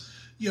was,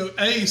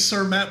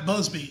 Sir Matt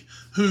Busby,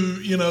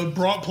 who,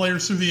 brought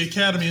players through the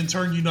academy and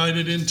turned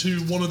United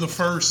into one of the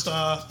first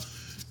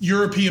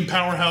European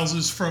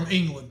powerhouses from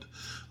England.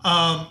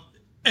 And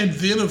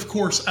then, of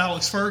course,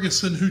 Alex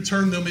Ferguson, who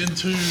turned them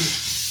into,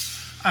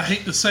 I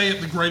hate to say it,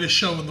 the greatest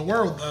show in the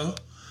world, though.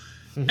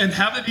 Mm-hmm. And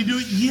how did he do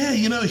it? Yeah,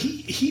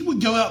 he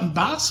would go out and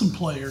buy some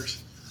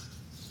players.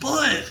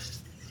 But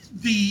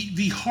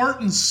the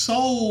heart and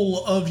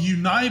soul of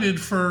United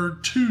for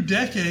 2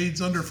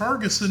 decades under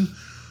Ferguson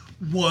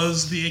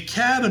was the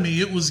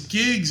academy. It was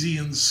Giggsy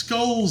and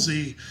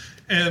Scholesy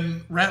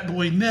and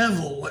Ratboy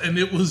Neville, and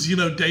it was,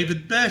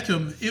 David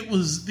Beckham. It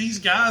was these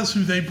guys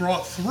who they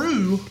brought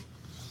through,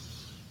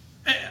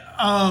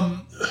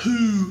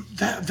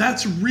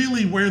 that's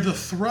really where the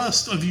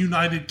thrust of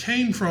United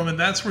came from, and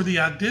that's where the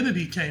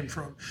identity came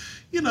from.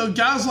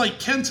 Guys like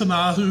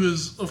Cantona, who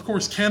is, of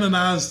course,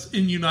 canonized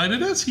in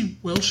United, as he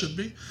well should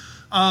be.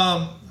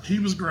 He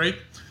was great.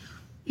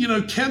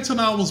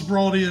 Cantona was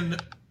brought in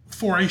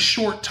for a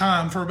short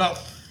time, for about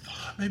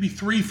maybe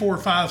 3, 4,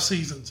 5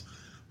 seasons.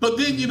 But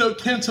then,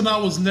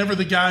 Cantona was never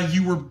the guy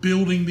you were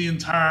building the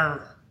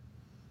entire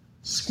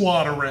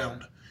squad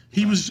around.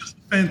 He was just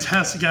a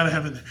fantastic guy to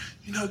have in there.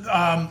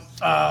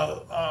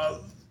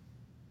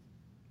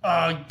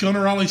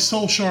 Gunnar Ali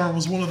Solskjaer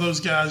was one of those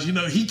guys.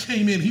 He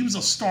came in, he was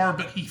a star,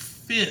 but he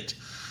fit.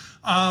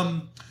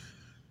 Ruud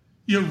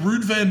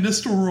van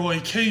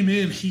Nistelrooy came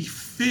in, he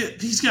fit.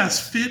 These guys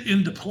fit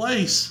into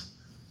place.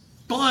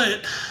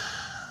 But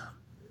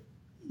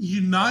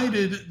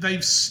United,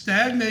 they've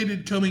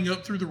stagnated coming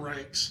up through the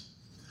ranks.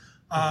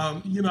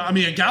 A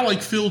guy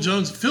like Phil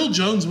Jones. Phil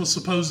Jones was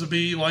supposed to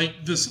be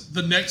like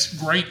the next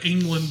great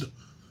England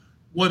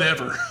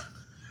whatever.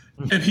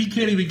 And he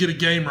can't even get a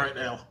game right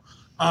now.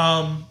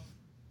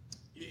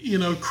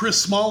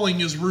 Chris Smalling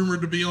is rumored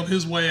to be on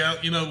his way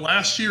out.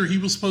 Last year he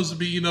was supposed to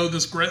be,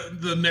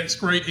 the next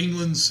great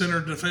England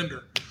center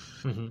defender.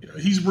 Mm-hmm.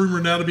 He's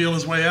rumored now to be on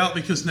his way out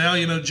because now,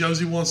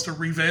 Josie wants to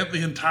revamp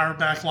the entire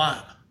back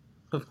line.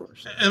 Of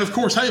course. And of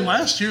course, hey,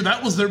 last year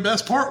that was their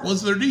best part,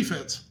 was their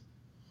defense.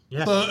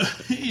 Yeah. But,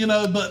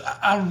 but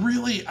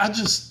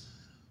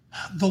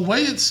the way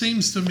it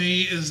seems to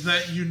me is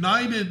that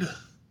United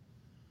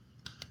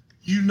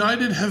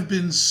have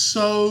been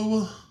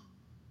so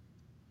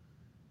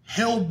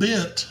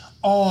hell-bent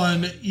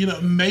on,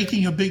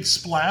 making a big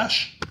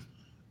splash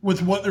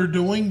with what they're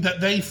doing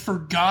that they've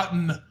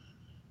forgotten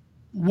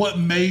what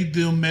made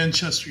them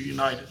Manchester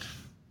United.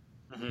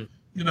 Mm-hmm.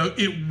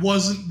 It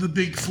wasn't the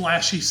big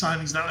flashy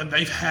signings now, and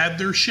they've had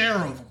their share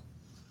of them.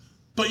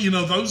 But,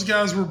 those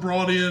guys were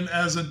brought in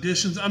as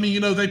additions. I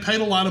mean, they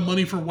paid a lot of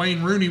money for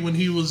Wayne Rooney when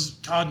he was,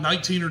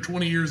 19 or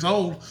 20 years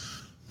old.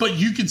 But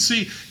you can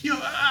see,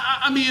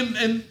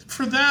 and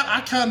for that,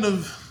 I kind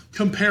of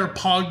compare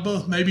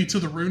Pogba maybe to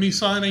the Rooney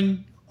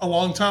signing a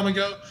long time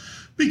ago.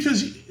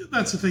 Because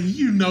that's the thing,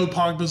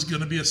 Pogba's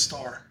going to be a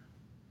star.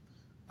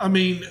 I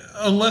mean,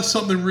 unless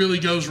something really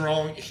goes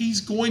wrong,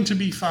 he's going to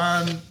be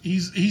fine.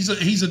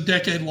 He's a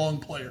decade-long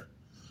player.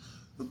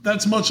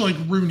 That's much like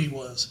Rooney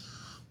was.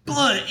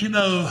 But,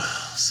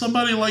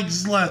 somebody like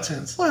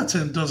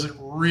Zlatan doesn't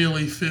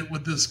really fit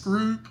with this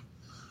group.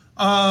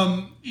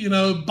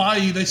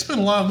 Bailly, they spent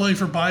a lot of money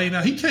for Bailly.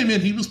 Now, he came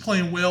in, he was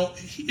playing well.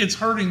 It's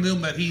hurting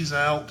them that he's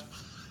out.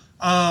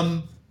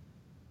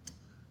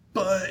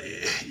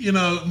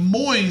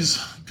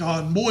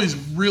 Moyes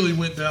really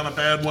went down a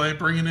bad way,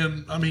 bringing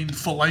in,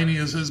 Fellaini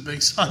is his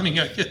big signing,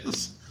 I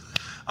guess.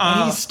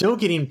 He's still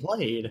getting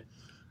played.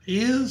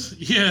 He is?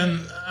 Yeah,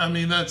 and,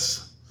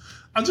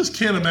 I just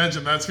can't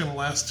imagine that's going to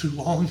last too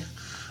long.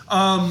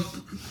 The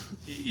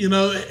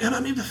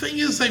thing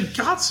is, they've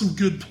got some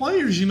good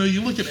players.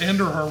 You look at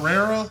Ander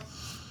Herrera,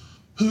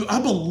 who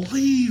I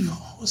believe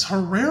was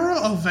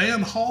Herrera a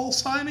Van Hall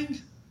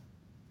signing?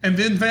 And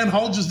then Van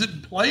Hall just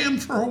didn't play him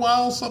for a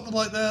while, something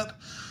like that.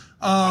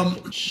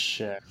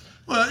 Check.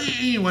 Well,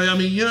 anyway, I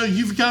mean,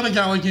 you've got a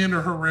guy like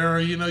Ander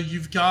Herrera.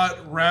 You've got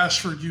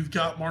Rashford. You've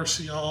got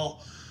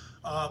Martial.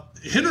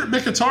 Henrik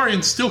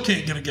Mkhitaryan still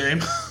can't get a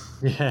game.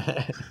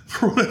 Yeah.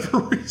 For whatever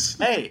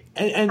reason. Hey,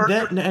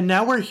 and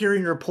now we're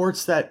hearing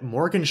reports that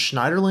Morgan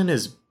Schneiderlin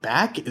is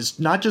back, is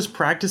not just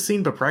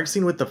practicing, but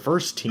practicing with the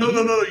first team. No.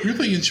 You're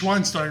thinking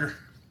Schweinsteiger.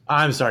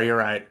 I'm sorry, you're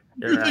right.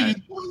 You're right.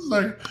 Thinking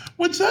Schweinsteiger,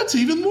 which that's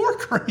even more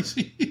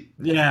crazy.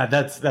 Yeah,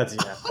 that's That's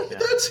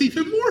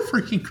even more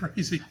freaking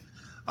crazy.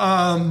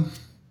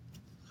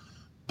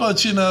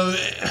 But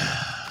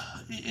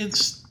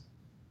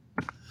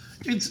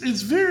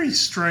it's very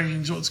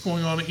strange what's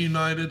going on at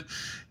United,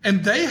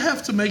 and they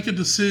have to make a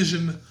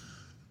decision.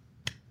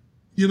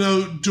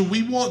 Do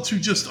we want to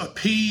just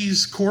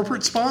appease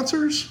corporate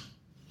sponsors,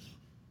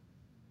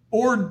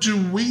 or do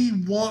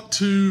we want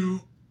to,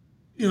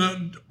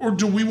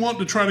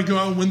 try to go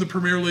out and win the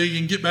Premier League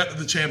and get back to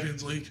the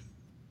Champions League?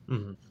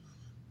 Mm-hmm.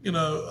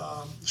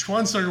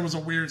 Schweinsteiger was a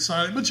weird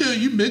signing. But,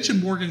 you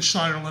mentioned Morgan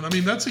Schneiderlin. I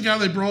mean, that's a guy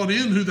they brought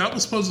in who that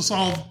was supposed to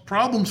solve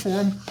problems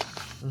for him.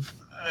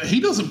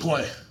 He doesn't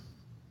play.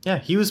 Yeah,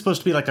 he was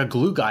supposed to be like a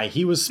glue guy.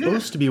 He was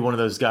supposed to be one of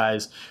those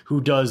guys who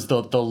does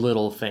the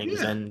little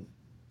things.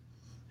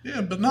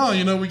 Yeah, but no,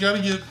 we got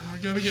to get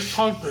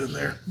Pogba in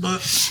there. But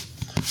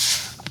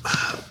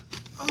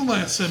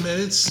like I said,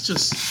 man, it's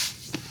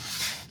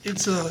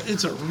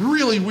a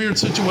really weird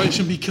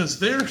situation because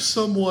they're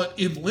somewhat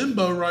in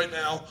limbo right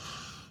now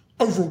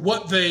over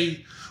what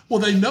they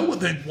know what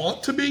they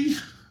want to be.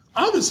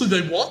 Obviously,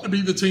 they want to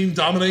be the team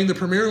dominating the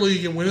Premier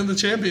League and winning the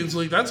Champions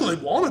League. That's what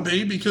they want to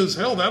be because,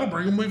 hell, that'll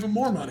bring them even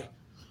more money.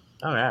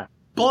 Oh, yeah.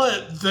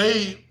 But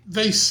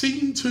they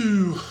seem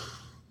to...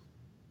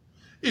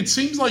 It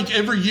seems like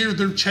every year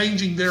they're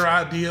changing their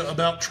idea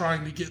about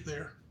trying to get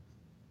there.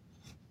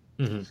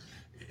 Mm-hmm.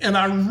 And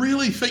I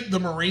really think the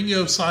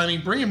Mourinho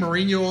signing, bringing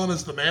Mourinho on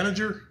as the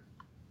manager,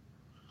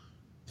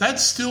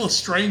 that's still a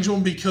strange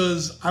one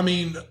because, I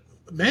mean...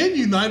 Man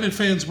United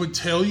fans would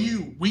tell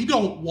you we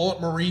don't want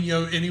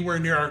Mourinho anywhere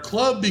near our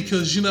club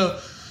because these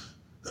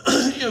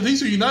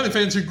are United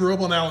fans who grew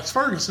up on Alex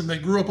Ferguson. They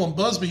grew up on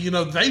Busby.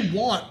 They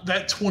want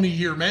that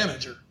 20-year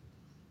manager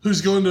who's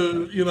going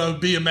to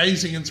be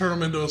amazing and turn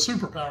them into a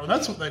superpower.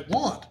 That's what they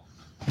want.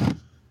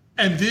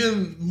 And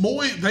then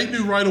they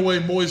knew right away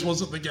Moyes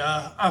wasn't the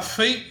guy. I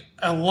think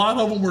a lot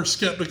of them were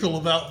skeptical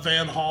about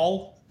Van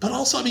Gaal, but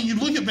also I mean you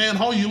look at Van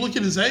Gaal, you look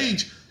at his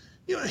age.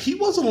 He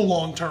wasn't a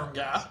long-term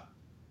guy.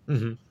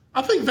 Mm-hmm.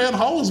 I think Van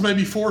Gaal was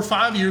maybe 4 or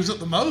 5 years at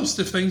the most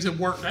if things had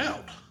worked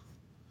out.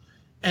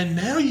 And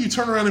now you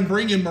turn around and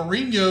bring in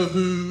Mourinho,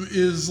 who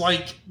is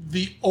like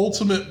the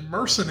ultimate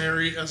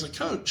mercenary as a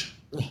coach.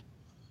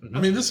 Mm-hmm.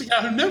 I mean, this is a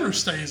guy who never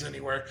stays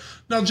anywhere.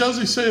 Now,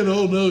 Josie said,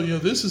 oh, no,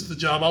 this is the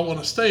job I want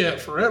to stay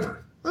at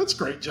forever. That's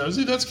great,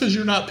 Josie. That's because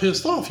you're not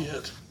pissed off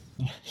yet.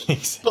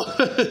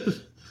 But,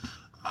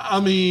 I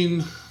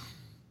mean...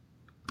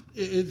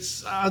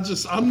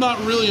 I'm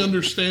not really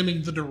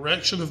understanding the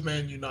direction of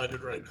Man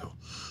United right now,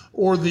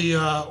 or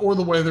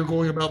the way they're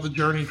going about the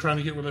journey, trying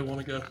to get where they want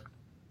to go.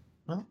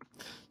 Well,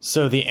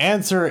 so the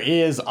answer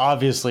is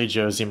obviously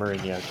Jose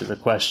Mourinho to the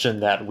question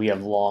that we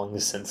have long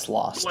since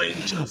lost.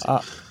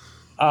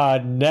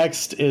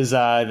 Next is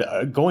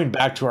going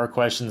back to our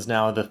questions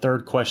now. The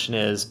third question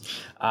is,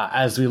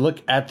 as we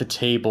look at the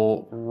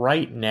table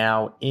right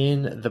now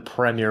in the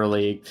Premier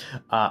League,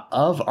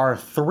 of our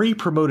 3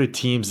 promoted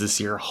teams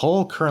this year,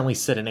 Hull currently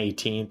sit in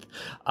 18th,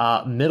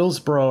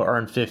 Middlesbrough are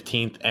in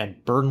 15th,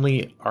 and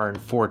Burnley are in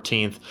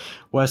 14th.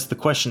 Wes, the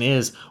question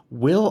is,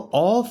 will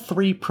all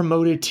 3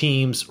 promoted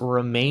teams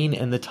remain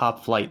in the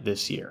top flight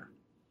this year?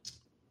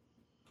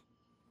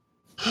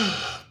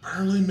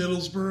 Burnley,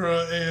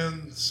 Middlesbrough,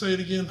 and say it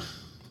again.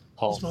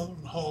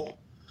 Hull.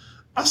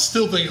 I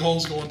still think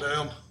Hull's going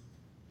down.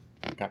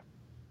 Okay.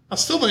 I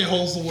still think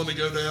Hull's the one to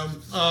go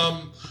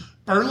down.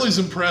 Burnley's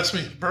impressed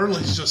me.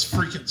 Burnley's just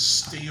freaking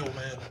steel,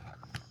 man.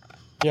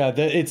 Yeah,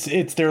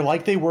 they're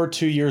like they were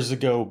 2 years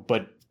ago,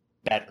 but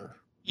better.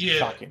 Yeah,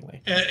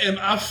 shockingly. And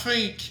I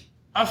think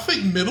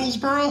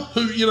Middlesbrough,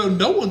 who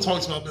no one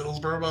talks about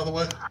Middlesbrough, by the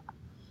way.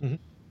 Mm-hmm.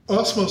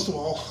 Us most of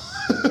all.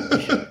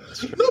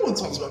 No one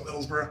talks about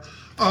Middlesbrough.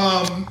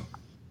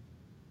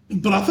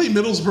 But I think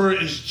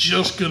Middlesbrough is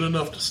just good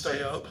enough to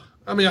stay up.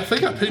 I mean, I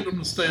think I picked them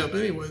to stay up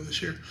anyway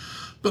this year.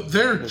 But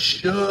they're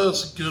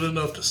just good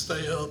enough to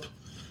stay up.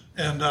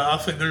 And I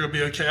think they're going to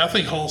be okay. I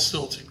think Hull's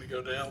still a team to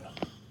go down.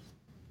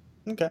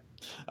 Okay.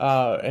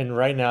 And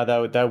right now,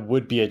 that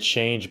would be a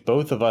change.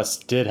 Both of us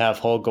did have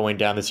Hull going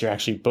down this year.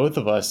 Actually, both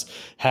of us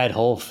had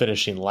Hull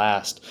finishing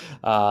last,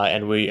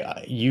 and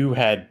you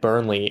had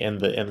Burnley in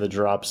the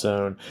drop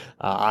zone.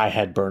 I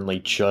had Burnley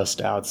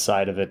just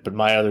outside of it, but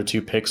my other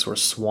 2 picks were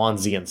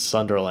Swansea and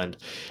Sunderland,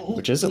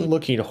 which isn't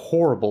looking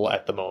horrible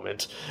at the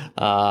moment.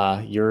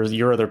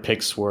 Your other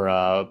picks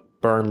were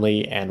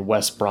Burnley, and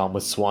West Brom,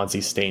 with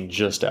Swansea staying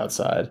just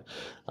outside.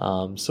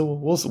 So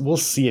we'll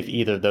see if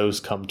either of those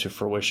come to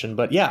fruition.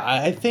 But yeah,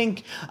 I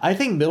think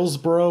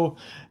Middlesbrough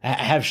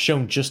have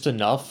shown just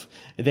enough.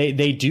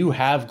 They do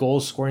have goal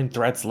scoring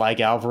threats like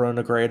Alvaro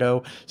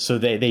Negredo, so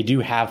they do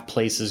have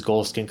places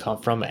goals can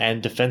come from,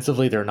 and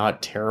defensively they're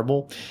not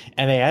terrible,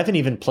 and they haven't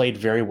even played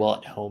very well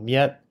at home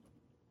yet.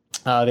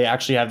 They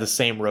actually have the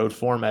same road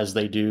form as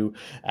they do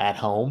at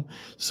home.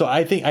 So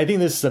I think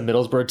this is a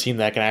Middlesbrough team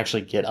that can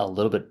actually get a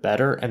little bit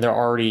better, and they're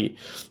already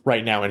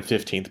right now in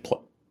 15th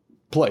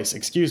place.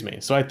 Excuse me.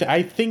 So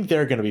I think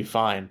they're going to be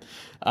fine.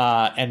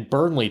 And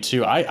Burnley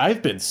too.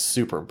 I've been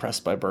super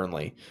impressed by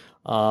Burnley.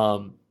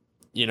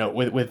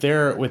 With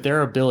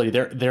their ability,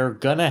 they're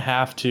gonna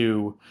have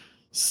to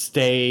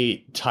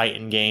stay tight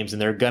in games,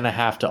 and they're gonna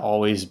have to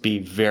always be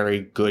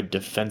very good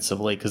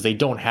defensively because they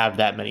don't have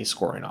that many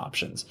scoring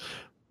options.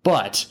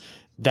 But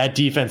that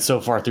defense so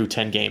far through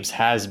 10 games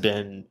has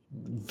been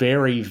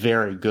very,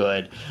 very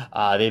good.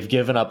 They've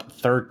given up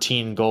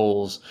 13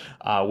 goals,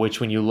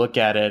 which when you look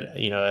at it,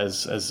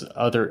 as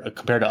other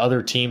compared to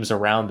other teams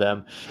around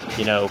them,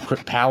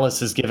 Palace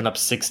has given up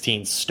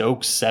 16,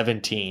 Stoke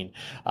 17,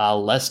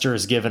 Leicester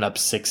has given up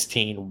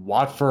 16,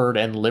 Watford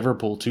and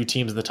Liverpool, two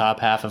teams in the top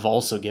half, have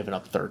also given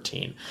up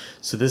 13.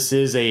 So this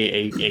is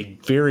a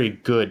very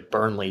good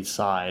Burnley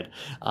side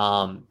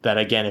that,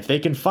 again, if they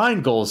can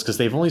find goals, because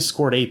they've only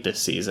scored 8 this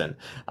season,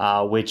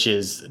 which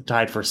is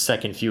tied for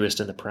second fewest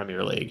in the Premier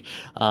League.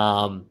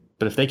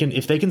 But if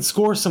they can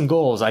score some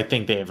goals, I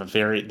think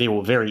they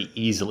will very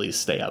easily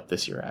stay up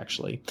this year,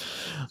 actually.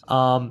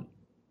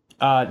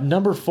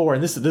 Number 4,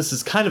 and this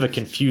is kind of a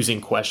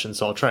confusing question,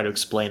 so I'll try to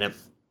explain it.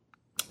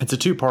 It's a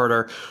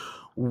two-parter.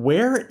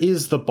 Where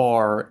is the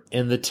bar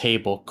in the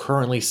table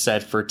currently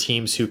set for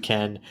teams who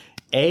can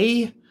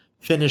A,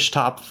 finish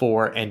top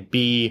 4, and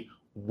B,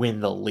 win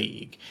the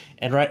league?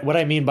 And what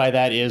I mean by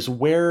that is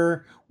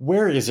where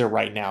is it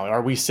right now?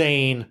 Are we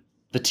saying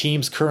the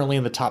teams currently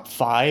in the top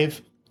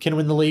 5 can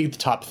win the league, the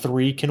top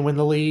 3 can win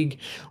the league,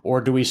 or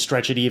do we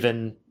stretch it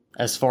even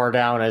as far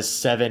down as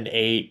 7,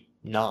 8,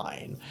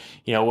 9?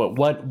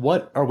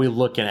 What are we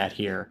looking at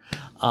here?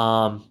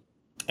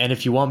 And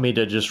if you want me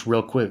to just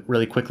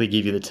really quickly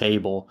give you the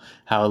table,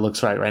 how it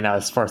looks right now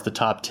as far as the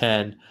top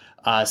 10,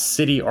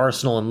 City,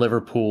 Arsenal, and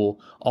Liverpool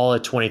all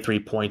at 23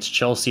 points,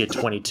 Chelsea at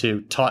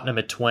 22, Tottenham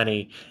at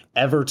 20,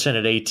 Everton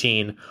at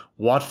 18,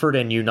 Watford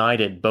and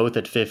United both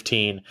at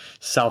 15,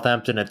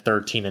 Southampton at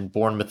 13, and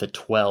Bournemouth at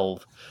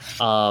 12.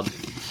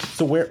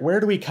 So where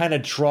do we kind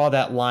of draw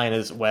that line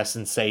as Wes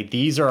and say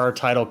these are our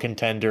title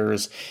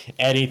contenders?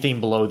 Anything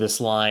below this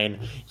line,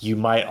 you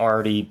might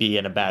already be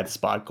in a bad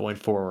spot going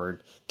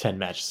forward 10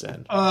 matches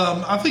in.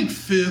 I think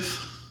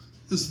 5th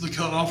is the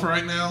cutoff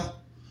right now.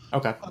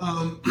 Okay.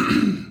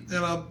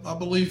 And I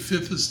believe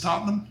 5th is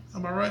Tottenham.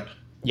 Am I right?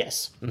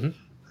 Yes. Mm-hmm.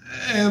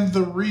 And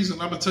the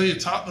reason, I'm going to tell you,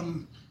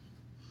 Tottenham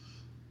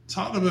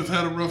have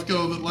had a rough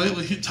go of it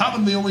lately.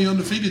 Tottenham, the only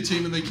undefeated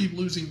team, and they keep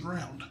losing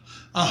ground.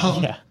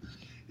 Yeah.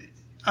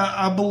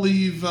 I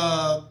believe,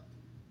 I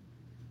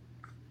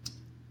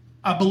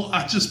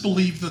just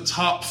believe the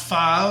top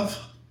 5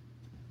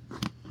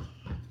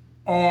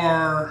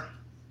 are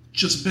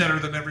just better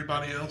than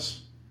everybody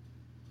else.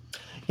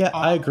 Yeah,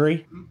 I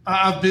agree.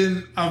 I've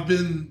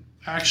been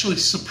actually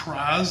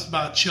surprised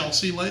by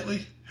Chelsea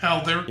lately, how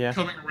they're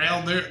coming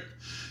around there.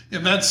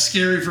 And that's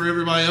scary for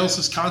everybody else,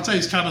 as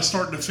Conte's kind of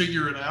starting to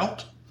figure it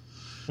out.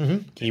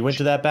 Mm-hmm. He went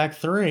to that back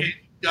 3.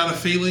 Got a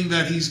feeling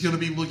that he's going to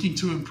be looking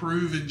to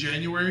improve in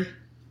January.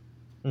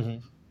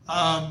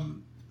 Mm-hmm.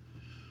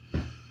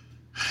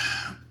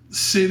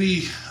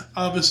 City,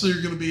 obviously,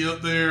 are going to be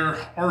up there.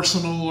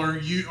 Arsenal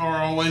are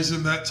always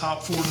in that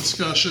top 4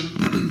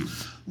 discussion.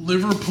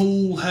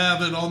 Liverpool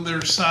have it on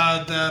their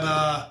side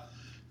that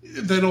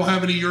they don't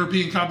have any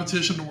European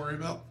competition to worry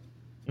about.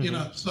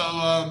 Mm-hmm.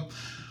 So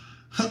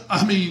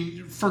I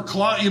mean, for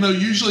Klopp,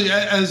 usually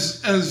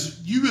as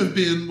you have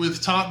been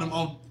with Tottenham,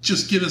 I'll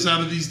just get us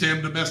out of these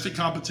damn domestic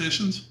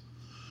competitions.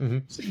 Mm-hmm.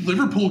 See,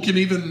 Liverpool can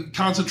even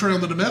concentrate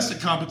on the domestic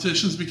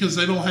competitions because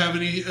they don't have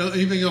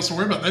anything else to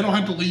worry about. They don't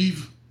have to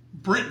leave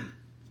Britain,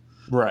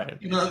 right?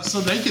 So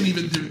they can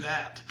even do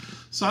that.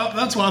 So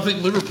that's why I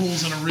think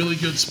Liverpool's in a really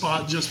good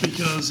spot, just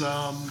because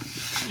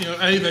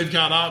A, they've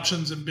got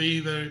options, and B,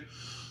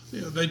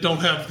 they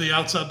don't have the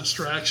outside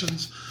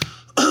distractions.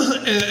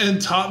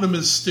 And Tottenham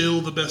is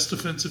still the best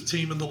defensive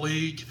team in the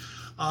league.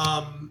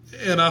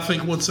 And I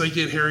think once they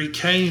get Harry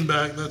Kane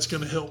back, that's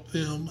going to help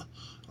them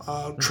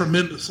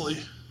tremendously.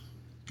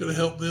 Going to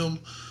help them.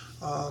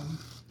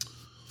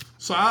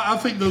 So I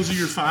think those are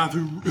your 5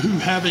 who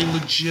have a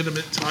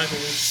legitimate title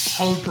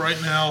hope right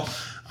now.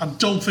 I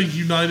don't think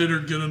United are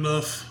good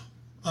enough.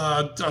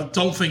 I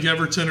don't think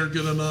Everton are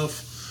good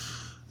enough.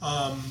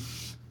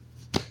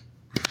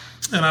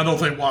 And I don't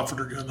think Watford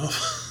are good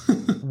enough.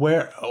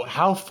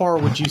 How far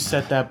would you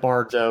set that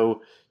bar,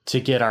 though, to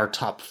get our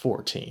top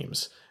 4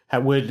 teams?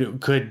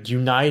 Could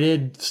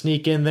United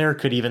sneak in there?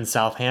 Could even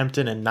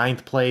Southampton in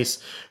ninth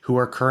place, who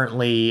are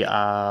currently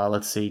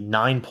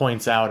 9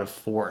 points out of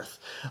fourth?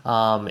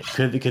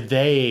 Could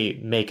they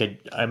make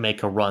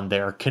a run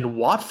there? Can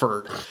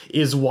Watford?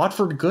 Is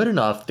Watford good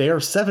enough? They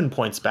are 7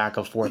 points back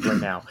of fourth right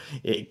now.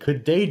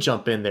 Could they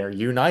jump in there?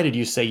 United,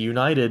 you say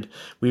United.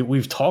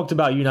 We've talked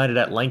about United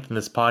at length in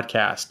this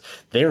podcast.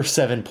 They're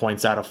 7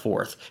 points out of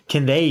fourth.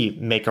 Can they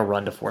make a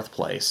run to fourth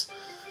place?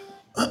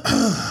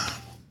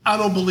 I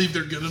don't believe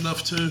they're good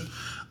enough to.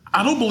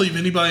 I don't believe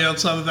anybody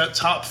outside of that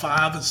top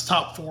five is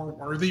top four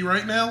worthy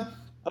right now.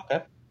 Okay.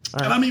 All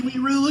right. And I mean, when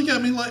you really look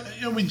at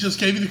it, we just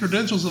gave you the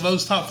credentials of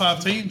those top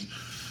five teams.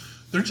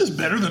 They're just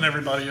better than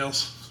everybody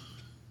else.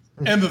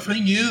 And the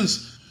thing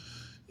is,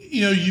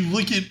 you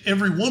look at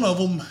every one of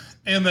them,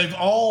 and they've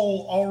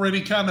all already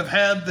kind of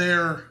had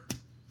their,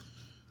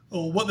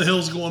 what the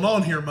hell's going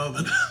on here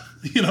moment.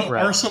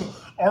 Right.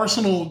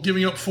 Arsenal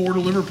giving up 4 to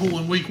Liverpool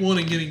in week 1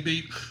 and getting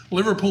beat.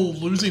 Liverpool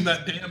losing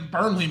that damn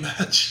Burnley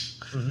match.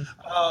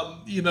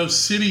 Mm-hmm.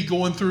 City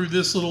going through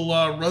this little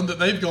run that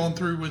they've gone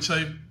through, which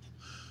they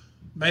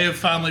may have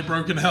finally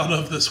broken out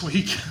of this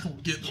week. We'll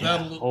get to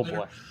that a little later.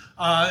 Boy.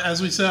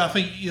 As we said, I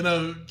think,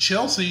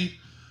 Chelsea,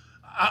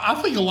 I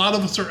think a lot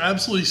of us are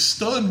absolutely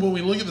stunned when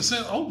we look at the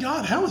set. Oh,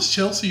 God, how is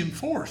Chelsea in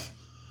fourth?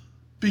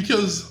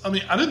 Because, I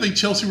didn't think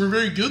Chelsea were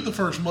very good the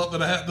first month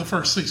and a half, the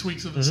first 6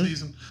 weeks of the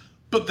season.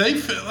 But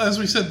as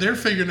we said, they're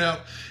figuring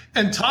out.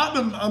 And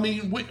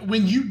Tottenham,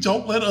 when you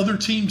don't let other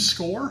teams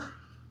score,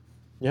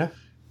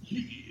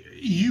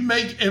 you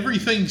make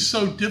everything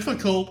so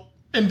difficult.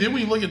 And then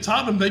when you look at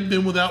Tottenham, they've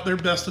been without their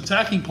best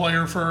attacking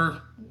player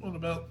for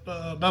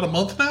about a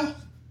month now,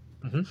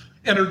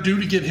 and are due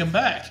to get him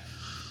back.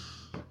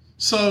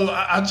 So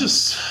I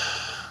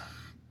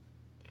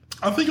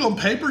think on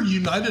paper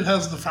United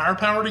has the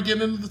firepower to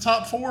get into the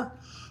top 4.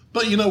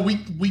 But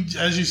we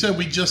as you said,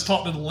 we just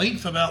talked at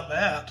length about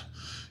that.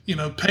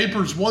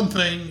 Paper's one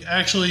thing.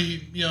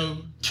 Actually,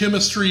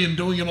 chemistry and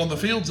doing it on the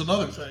field's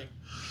another thing.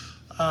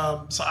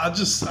 So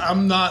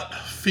I'm not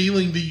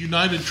feeling the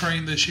United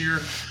train this year.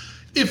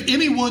 If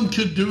anyone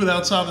could do it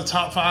outside the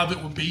top 5,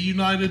 it would be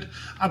United.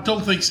 I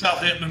don't think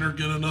Southampton are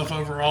good enough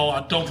overall.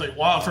 I don't think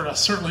Watford. I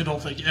certainly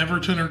don't think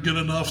Everton are good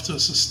enough to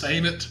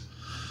sustain it.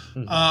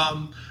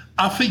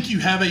 I think you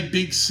have a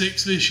big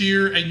 6 this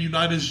year, and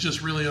United's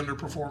just really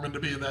underperforming to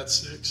be in that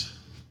 6.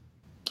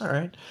 All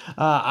right.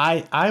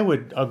 I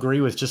would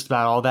agree with just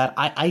about all that.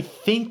 I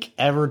think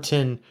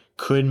Everton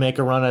could make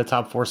a run at a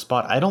top 4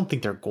 spot. I don't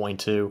think they're going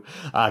to,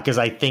 because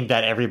I think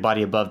that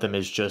everybody above them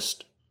is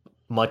just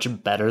much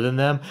better than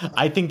them.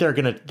 I think they're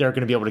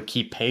gonna be able to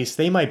keep pace.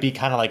 They might be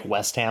kind of like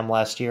West Ham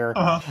last year,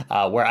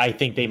 where I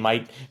think they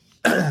might,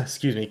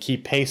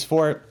 keep pace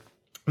for it.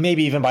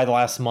 Maybe even by the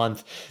last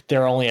month,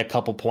 they're only a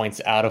couple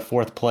points out of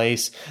 4th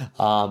place,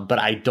 but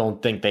I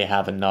don't think they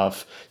have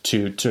enough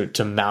to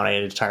mount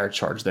an entire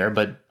charge there.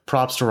 But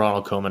props to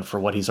Ronald Koeman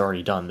for what he's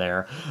already done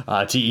there,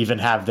 to even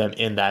have them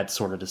in that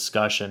sort of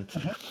discussion.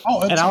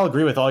 And I'll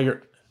agree with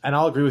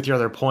your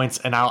other points,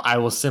 and I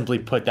will simply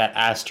put that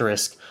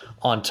asterisk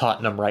on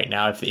Tottenham right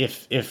now.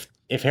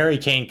 If Harry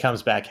Kane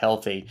comes back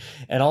healthy,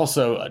 and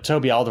also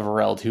Toby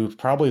Alderweireld, who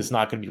probably is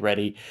not going to be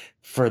ready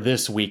for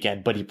this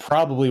weekend, but he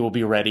probably will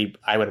be ready,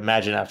 I would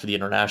imagine, after the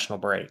international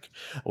break,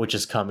 which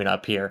is coming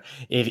up here.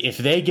 If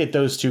they get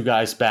those 2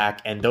 guys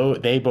back, and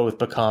they both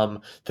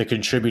become the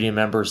contributing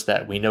members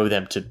that we know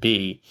them to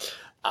be,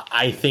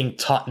 I think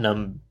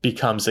Tottenham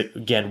becomes,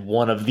 again,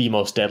 one of the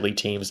most deadly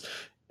teams,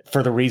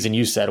 for the reason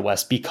you said,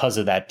 Wes, because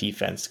of that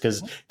defense,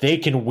 because they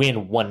can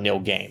win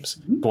 1-0 games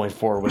going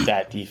forward with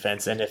that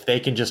defense. And if they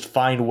can just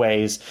find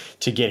ways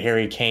to get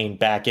Harry Kane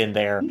back in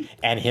there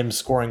and him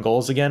scoring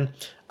goals again,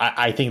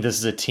 I think this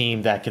is a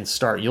team that can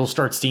you'll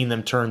start seeing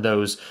them turn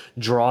those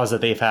draws that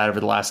they've had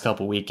over the last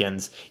couple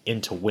weekends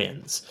into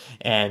wins.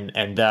 And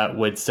that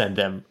would send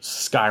them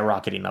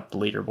skyrocketing up the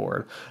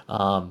leaderboard.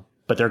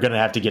 But they're going to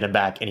have to get him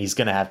back, and he's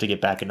going to have to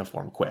get back into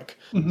form quick.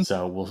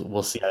 So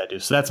we'll see how they do.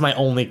 So that's my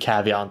only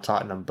caveat on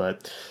Tottenham,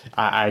 but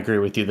I agree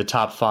with you. The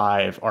top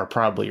 5 are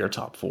probably your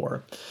top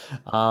 4.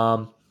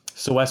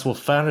 So Wes, we'll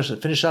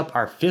finish up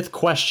our 5th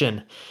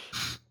question.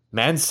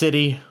 Man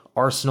City,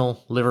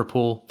 Arsenal,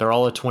 Liverpool, they're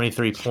all at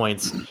 23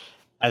 points.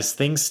 As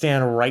things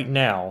stand right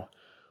now,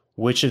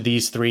 which of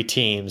these 3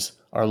 teams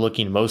are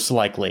looking most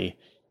likely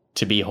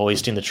to be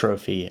hoisting the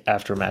trophy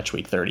after match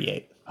week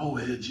 38? Oh,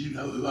 Ed, you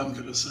know who I'm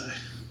going to say.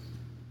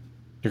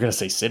 You're going to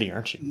say City,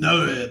 aren't you?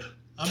 No, Ed.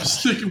 I'm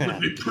sticking with my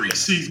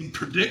preseason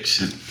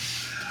prediction.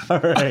 All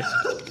right.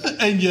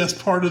 And yes,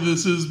 part of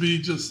this is me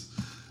just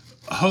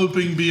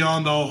hoping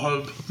beyond all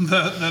hope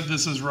that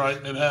this is right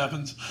and it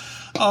happens.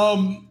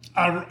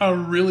 I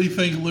really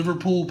think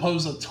Liverpool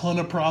pose a ton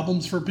of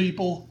problems for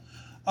people.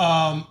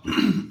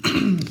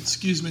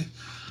 Excuse me.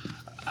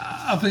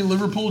 I think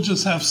Liverpool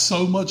just have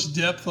so much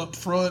depth up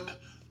front.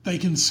 They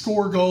can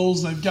score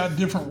goals. They've got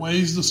different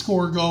ways to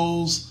score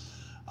goals.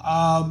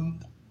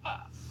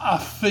 I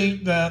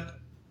think that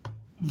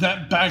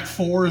back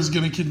 4 is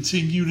going to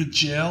continue to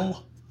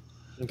gel.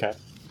 Okay.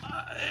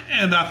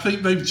 And I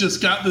think they've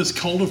just got this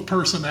cult of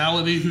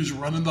personality who's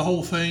running the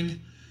whole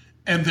thing.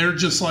 And they're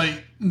just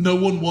like, no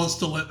one wants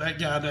to let that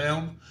guy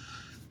down.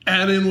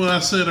 Add in what I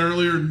said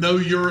earlier, no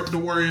Europe to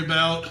worry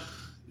about.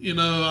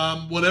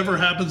 Whatever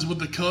happens with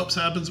the Cups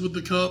happens with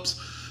the Cups.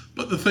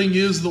 But the thing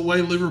is, the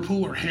way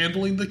Liverpool are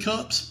handling the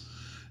Cups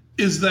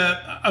is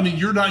that,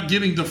 you're not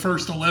getting the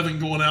first 11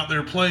 going out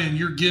there playing.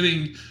 You're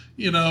getting,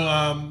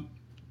 the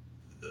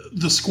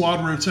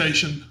squad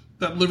rotation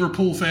that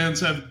Liverpool fans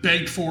have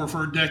begged for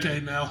a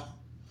decade now.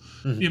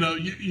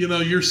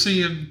 Mm-hmm. You're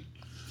seeing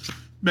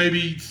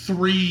maybe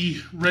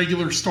 3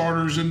 regular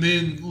starters, and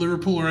then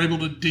Liverpool are able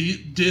to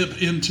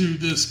dip into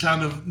this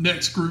kind of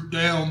next group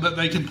down that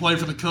they can play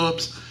for the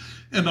Cups.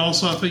 And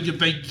also, I think if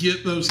they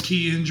get those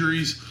key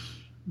injuries,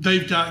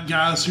 they've got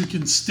guys who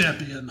can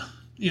step in.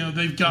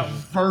 They've got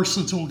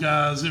versatile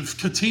guys. If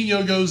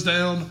Coutinho goes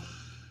down,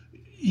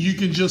 you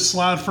can just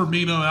slide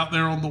Firmino out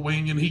there on the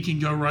wing and he can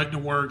go right to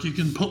work. You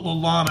can put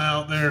Lallana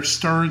out there.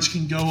 Sturridge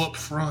can go up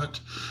front.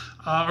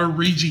 Or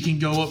Origi can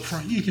go up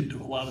front. You can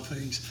do a lot of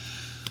things.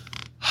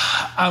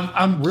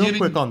 I'm real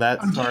quick on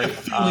that. I'm sorry, getting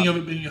a feeling of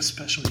it being a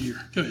special year.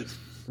 Go ahead.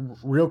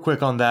 Real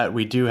quick on that,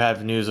 we do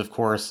have news, of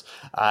course,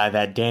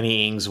 that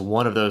Danny Ings,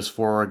 one of those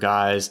 4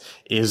 guys,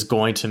 is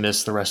going to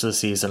miss the rest of the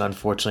season.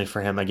 Unfortunately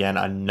for him, again,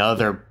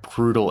 another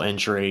brutal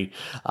injury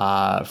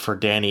for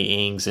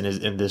Danny Ings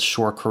in this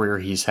short career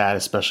he's had,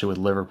 especially with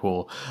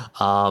Liverpool.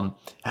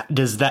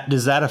 Does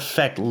that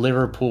affect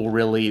Liverpool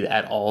really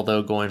at all,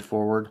 though, going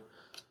forward?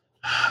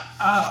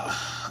 A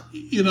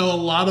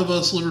lot of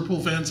us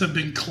Liverpool fans have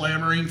been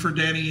clamoring for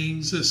Danny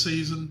Ings this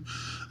season.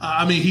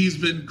 He's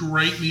been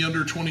great in the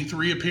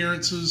under-23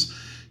 appearances.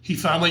 He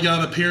finally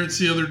got an appearance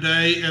the other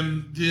day,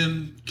 and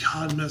then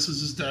God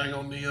messes his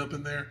daggone knee up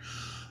in there.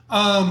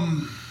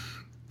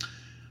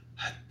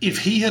 If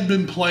he had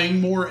been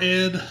playing more,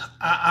 Ed,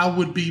 I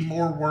would be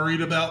more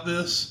worried about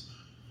this.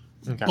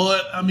 Okay.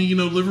 But,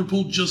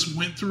 Liverpool just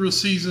went through a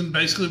season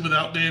basically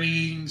without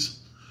Danny Ings.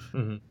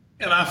 Mm-hmm.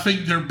 And I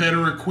think they're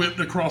better equipped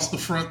across the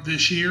front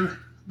this year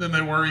than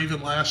they were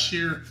even last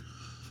year.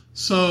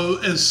 So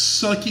as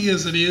sucky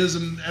as it is,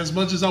 and as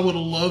much as I would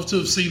have loved to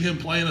have seen him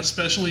playing,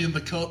 especially in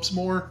the Cups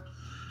more,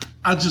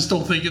 I just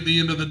don't think at the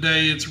end of the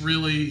day it's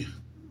really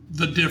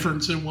the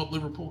difference in what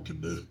Liverpool can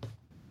do.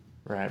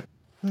 Right.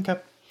 Okay.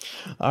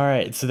 All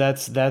right. So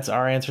that's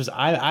our answers.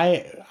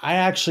 I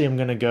actually am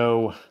going to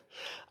go.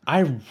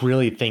 I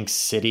really think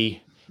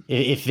City.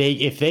 If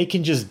they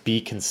can just be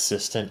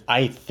consistent,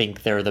 I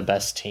think they're the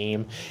best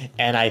team,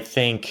 and I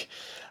think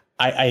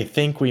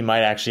we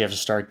might actually have to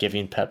start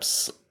giving Pep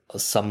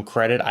some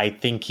credit. I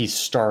think he's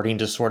starting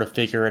to sort of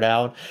figure it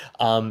out.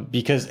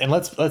 Because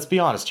let's be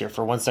honest here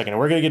for 1 second.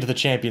 We're gonna get to the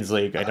Champions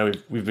League. I know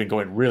we've been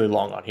going really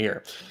long on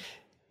here.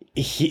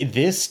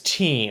 This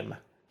team,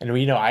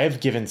 and I have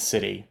given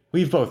City.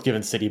 We've both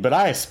given City, but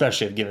I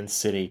especially have given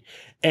City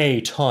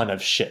a ton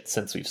of shit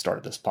since we've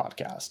started this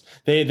podcast.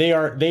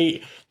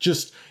 They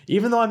just,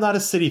 even though I'm not a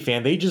City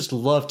fan, they just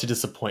love to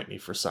disappoint me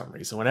for some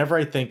reason. Whenever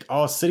I think,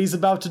 oh, City's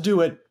about to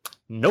do it,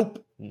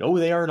 nope, no,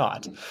 they are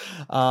not.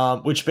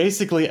 Which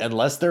basically,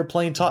 unless they're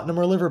playing Tottenham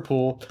or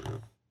Liverpool,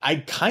 I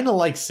kind of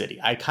like City.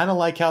 I kind of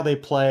like how they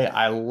play.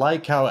 I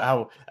like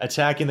how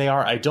attacking they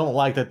are. I don't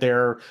like that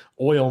they're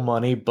oil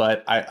money,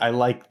 but I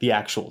like the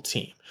actual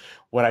team.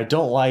 What I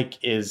don't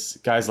like is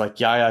guys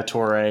like Yaya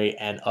Toure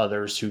and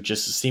others who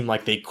just seem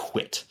like they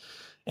quit.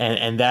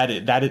 And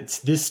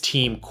this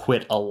team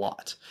quit a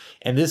lot.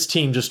 And this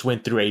team just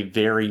went through a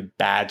very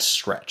bad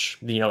stretch.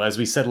 As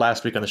we said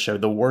last week on the show,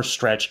 the worst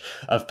stretch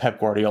of Pep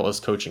Guardiola's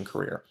coaching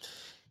career.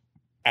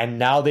 And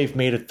now they've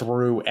made it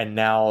through, and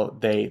now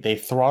they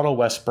throttle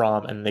West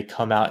Brom and they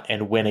come out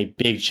and win a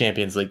big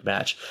Champions League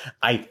match.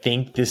 I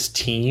think this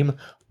team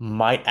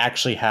might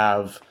actually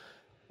have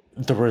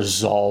the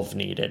resolve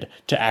needed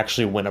to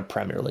actually win a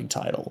Premier League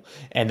title.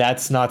 And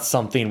that's not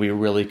something we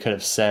really could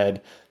have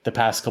said the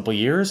past couple of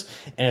years.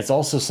 And it's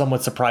also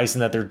somewhat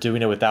surprising that they're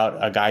doing it without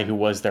a guy who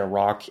was their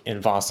rock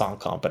in Vincent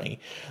Kompany.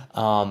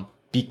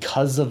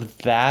 Because of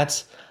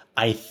that,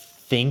 I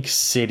think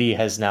City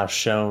has now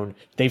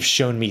they've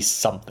shown me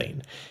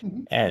something.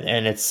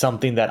 And it's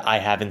something that I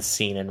haven't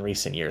seen in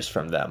recent years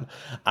from them.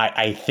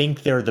 I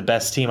think they're the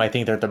best team. I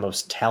think they're the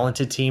most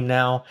talented team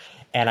now.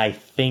 And I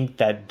think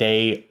that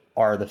they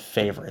are the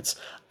favorites.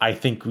 I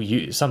think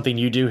something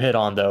you do hit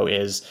on, though,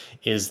 is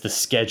the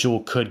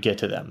schedule could get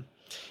to them.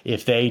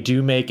 If they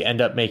do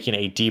end up making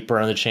a deep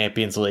run in the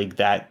Champions League,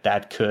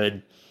 that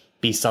could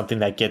be something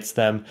that gets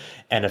them.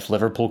 And if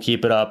Liverpool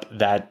keep it up,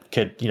 that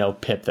could,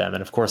 pip them.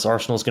 And of course,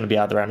 Arsenal's going to be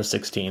out the round of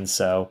 16.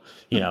 So,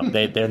 they're not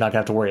going to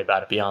have to worry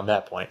about it beyond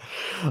that point.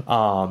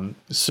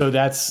 So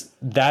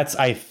that's,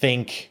 I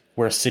think,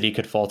 where City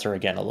could falter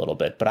again a little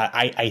bit. But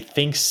I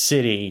think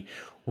City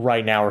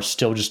right now are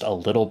still just a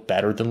little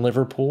better than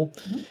Liverpool.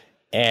 Mm-hmm.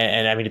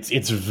 And I mean,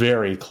 it's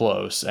very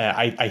close.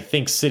 I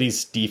think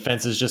City's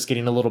defense is just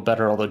getting a little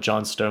better, although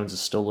John Stones is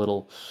still a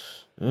little.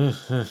 But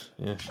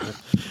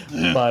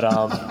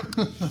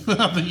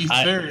I think he's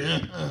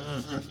fair.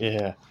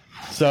 Yeah.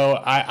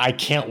 So I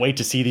can't wait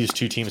to see these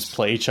two teams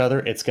play each other.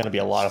 It's going to be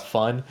a lot of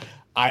fun.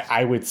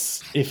 I would,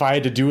 if I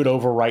had to do it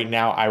over right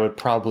now, I would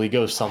probably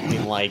go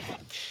something like,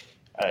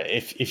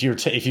 if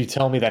you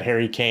tell me that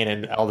Harry Kane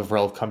and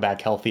Alderweireld have come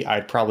back healthy,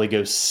 I'd probably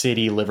go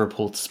City,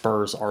 Liverpool,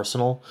 Spurs,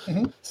 Arsenal.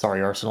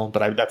 Sorry, Arsenal,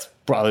 but that's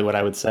probably what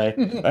I would say.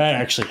 I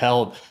actually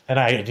held, and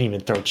I didn't even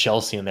throw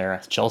Chelsea in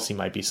there. Chelsea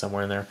might be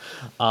somewhere in there.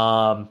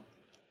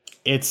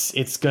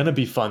 It's gonna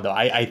be fun though.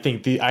 I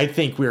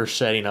think we are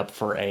setting up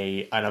for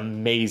an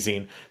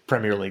amazing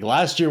Premier League.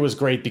 Last year was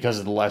great because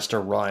of the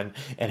Leicester run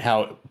and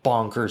how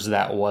bonkers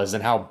that was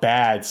and how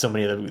bad so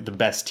many of the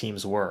best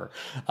teams were.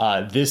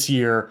 This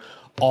year,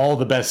 all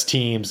the best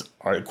teams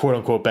are quote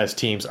unquote best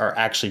teams are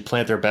actually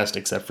playing their best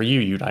except for you,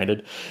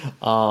 United.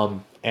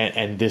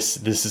 And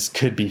this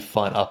could be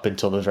fun up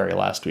until the very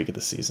last week of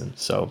the season.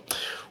 So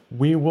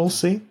we will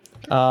see.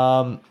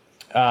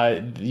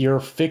 Your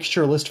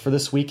fixture list for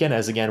this weekend,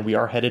 as again, we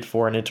are headed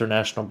for an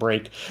international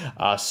break,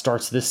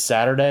 starts this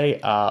Saturday.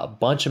 A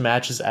bunch of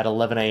matches at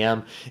 11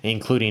 a.m.,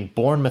 including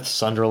Bournemouth,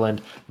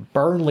 Sunderland,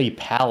 Burnley,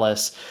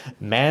 Palace,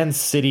 Man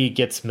City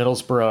gets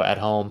Middlesbrough at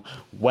home,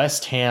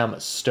 West Ham,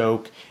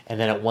 Stoke, and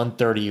then at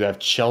 1:30 you have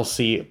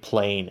Chelsea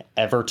playing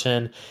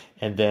Everton.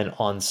 And then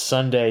on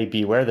Sunday,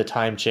 beware the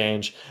time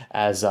change,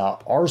 as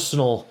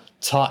Arsenal,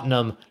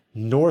 Tottenham,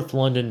 North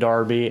London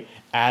derby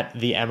at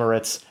the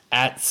Emirates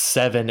at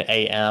 7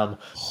 a.m.,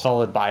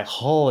 followed by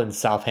Hull and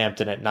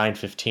Southampton at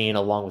 9:15,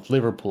 along with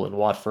Liverpool and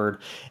Watford.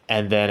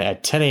 And then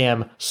at 10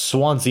 a.m.,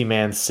 Swansea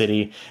Man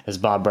City, as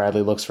Bob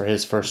Bradley looks for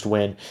his first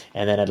win.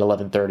 And then at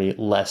 11:30,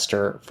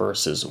 Leicester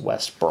versus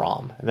West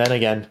Brom. And then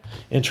again,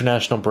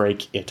 international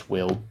break it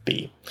will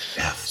be.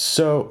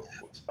 So,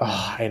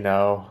 I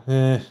know.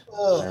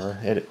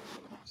 Whatever.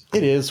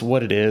 It is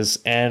what it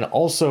is, and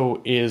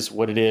also is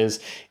what it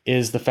is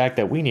the fact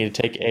that we need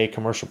to take a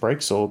commercial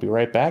break, so we'll be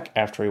right back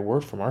after a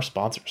word from our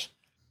sponsors.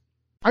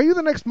 Are you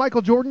the next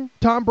Michael Jordan,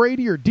 Tom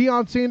Brady, or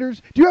Deion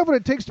Sanders? Do you have what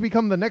it takes to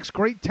become the next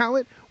great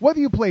talent? Whether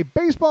you play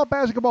baseball,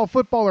 basketball,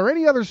 football, or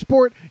any other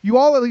sport, you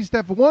all at least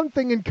have one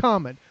thing in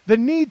common: the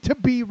need to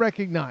be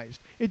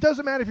recognized. It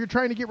doesn't matter if you're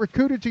trying to get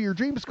recruited to your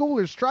dream school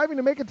or striving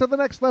to make it to the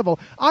next level.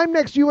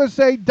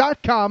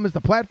 I'mNextUSA.com is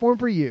the platform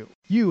for you.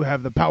 You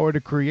have the power to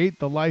create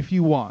the life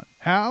you want.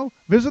 How?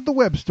 Visit the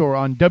web store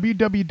on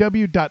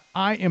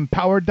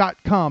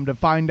www.IEmpower.com to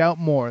find out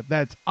more.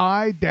 That's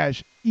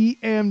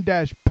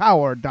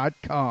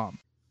I-em-power.com.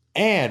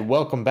 And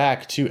welcome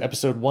back to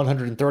episode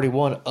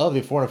 131 of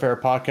the Foreign Affair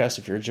Podcast.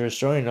 If you're just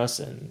joining us,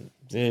 and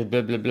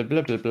blah, blah, blah,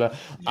 blah, blah, blah.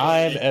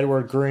 I'm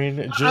Edward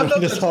Green. I know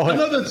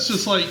that's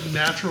just like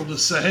natural to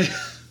say.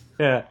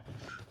 Yeah.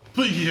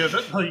 But yeah,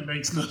 that like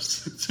makes no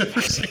sense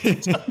every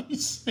single time you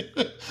say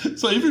it.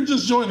 So if you're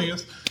just joining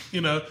us,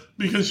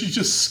 because you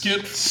just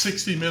skipped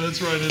 60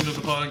 minutes right into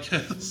the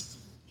podcast.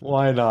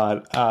 Why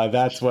not?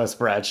 That's Wes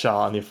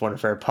Bradshaw on the Foreign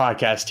Affair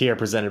Podcast here,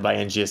 presented by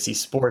NGSC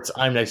Sports.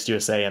 I'm Next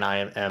USA, and I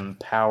am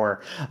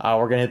Empower.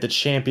 We're going to hit the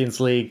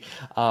Champions League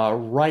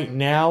right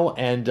now,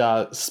 and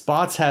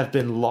spots have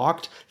been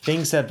locked.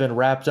 Things have been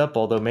wrapped up,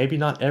 although maybe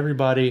not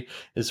everybody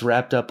is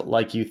wrapped up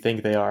like you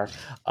think they are.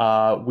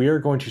 We are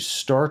going to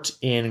start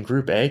in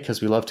Group A,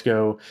 because we love to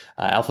go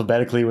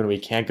alphabetically when we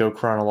can't go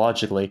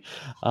chronologically.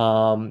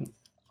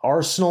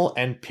 Arsenal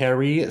and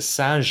Paris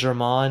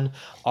Saint-Germain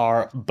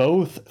are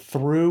both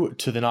through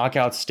to the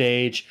knockout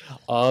stage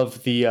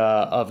of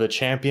the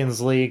Champions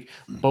League.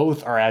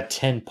 Both are at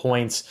 10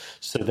 points,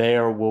 so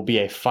there will be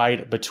a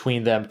fight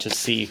between them to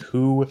see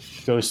who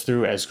goes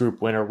through as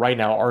group winner. Right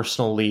now,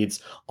 Arsenal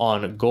leads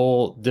on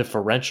goal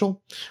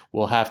differential.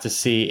 We'll have to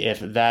see if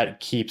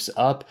that keeps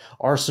up.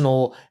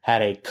 Arsenal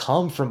had a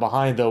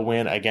come-from-behind, though,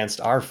 win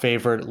against our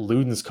favorite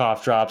Luden's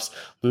Cough Drops.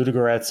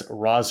 Ludogorets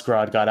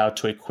Razgrad got out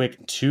to a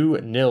quick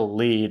 2-0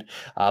 lead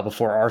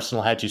before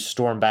Arsenal had to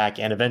storm back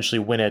and eventually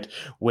win it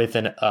with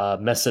an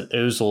Mesut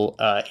Ozil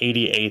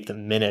 88th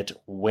minute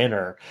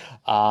winner.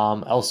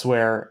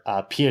 Elsewhere,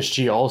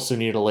 PSG also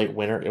needed a late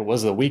winner. It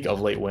was the week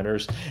of late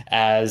winners,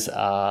 as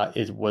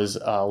it was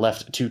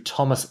left to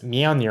Thomas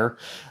Meunier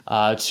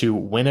to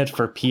win it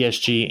for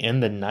PSG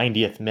in the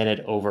 90th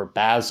minute over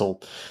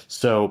Basel.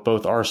 So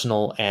both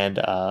Arsenal and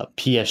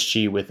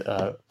PSG with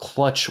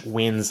clutch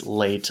wins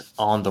late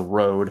on the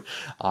road.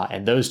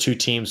 And those two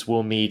teams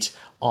will meet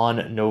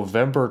on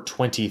November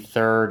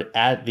 23rd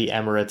at the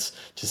Emirates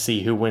to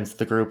see who wins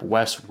the group.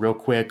 Wes, real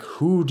quick,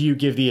 who do you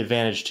give the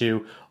advantage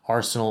to,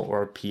 Arsenal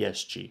or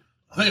PSG?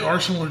 I think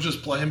Arsenal are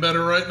just playing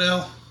better right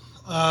now.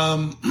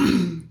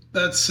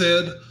 That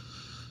said,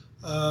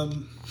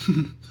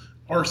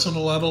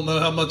 Arsenal, I don't know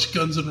how much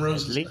Guns N'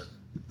 Roses.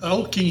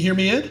 Oh, can you hear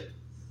me, Ed?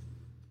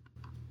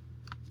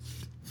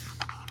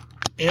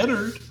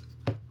 Eddard.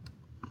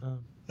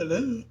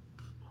 Hello.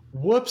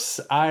 Whoops,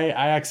 I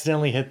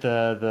accidentally hit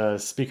the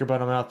speaker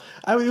button on my mouth.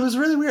 It was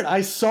really weird.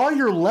 I saw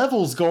your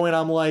levels going.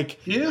 I'm like...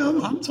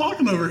 Yeah, I'm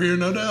talking over here,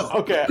 no doubt.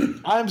 Okay,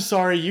 I'm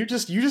sorry. You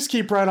just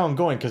keep right on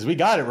going, because we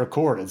got it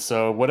recorded.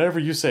 So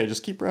whatever you say,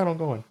 just keep right on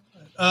going.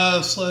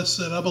 So I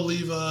said, I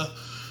believe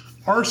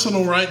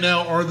Arsenal right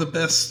now are the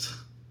best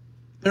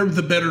they're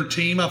the better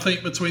team, I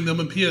think, between them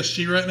and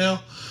PSG right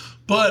now.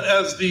 But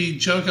as the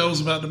joke I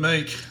was about to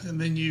make,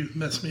 and then you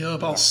messed me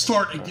up, I'll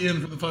start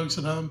again for the folks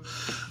at home.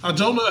 I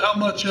don't know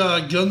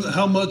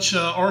how much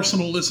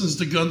Arsenal listens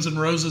to Guns N'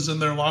 Roses in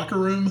their locker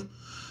room,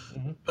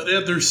 but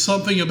Ed, there's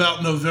something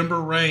about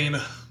November Rain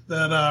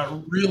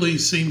that really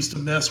seems to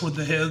mess with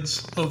the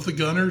heads of the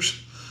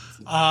Gunners.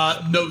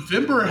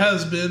 November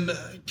has been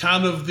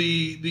kind of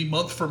the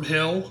month from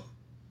hell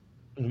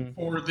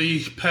for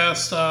the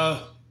past,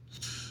 the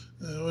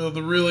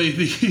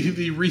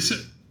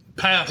recent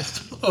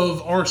past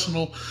of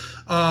Arsenal.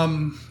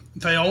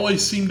 They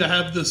always seem to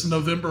have this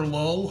November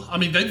lull. I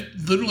mean, they've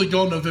literally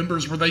gone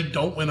Novembers where they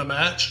don't win a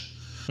match.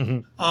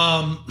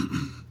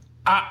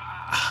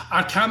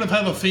 I kind of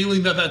have a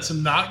feeling that that's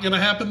not going to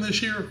happen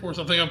this year. Of course,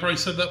 I think I probably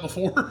said that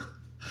before.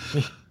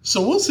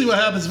 So we'll see what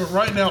happens. But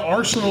right now,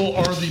 Arsenal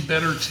are the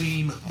better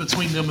team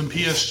between them and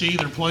PSG.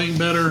 They're playing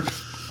better.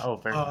 Oh,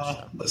 very much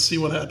so. Let's see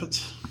what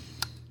happens.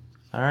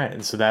 All right,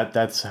 and so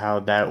that's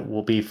how that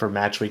will be for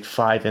match week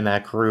 5 in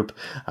that group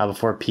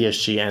before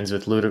PSG ends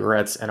with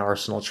Ludogorets and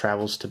Arsenal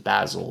travels to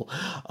Basel.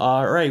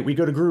 All right, we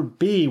go to Group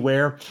B,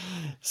 where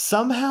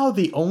somehow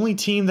the only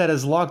team that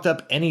has locked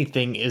up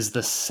anything is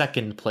the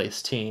second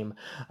place team.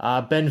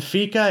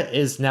 Benfica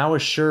is now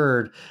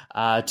assured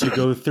to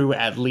go through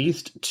at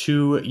least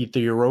the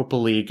Europa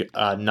League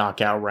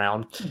knockout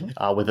round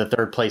with a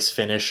third place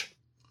finish.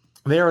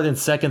 They are then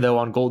second, though,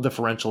 on goal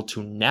differential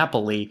to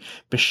Napoli.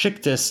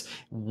 Besiktas,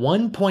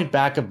 1 point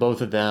back of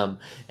both of them.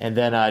 And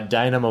then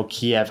Dynamo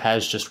Kiev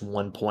has just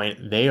 1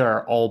 point. They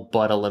are all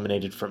but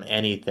eliminated from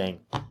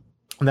anything.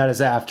 And that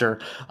is after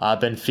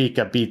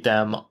Benfica beat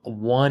them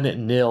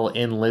 1-0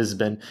 in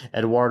Lisbon.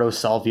 Eduardo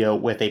Salvio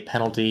with a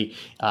penalty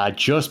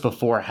just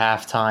before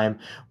halftime,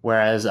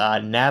 whereas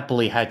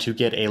Napoli had to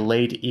get a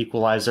late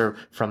equalizer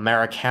from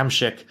Marek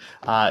Hamšík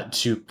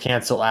to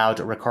cancel out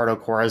Ricardo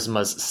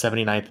Quaresma's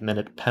 79th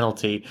minute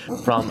penalty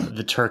from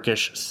the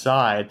Turkish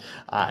side.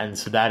 And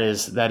so that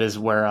is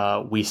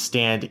where we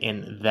stand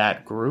in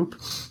that group.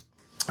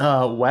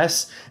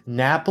 Wes,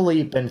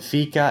 Napoli,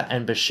 Benfica,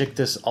 and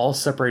Besiktas all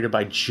separated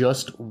by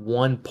just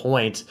 1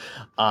 point.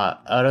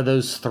 Out of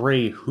those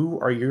three, who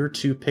are your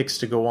two picks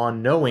to go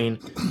on, knowing,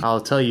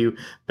 I'll tell you,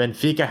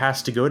 Benfica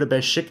has to go to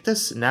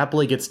Besiktas,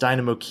 Napoli gets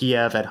Dynamo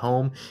Kiev at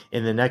home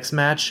in the next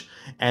match,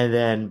 and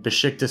then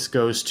Besiktas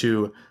goes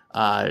to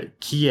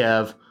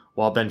Kiev,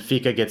 while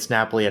Benfica gets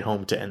Napoli at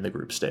home to end the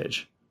group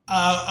stage.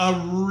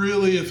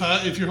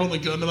 If you're holding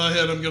a gun to my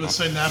head, I'm going to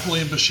say Napoli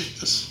and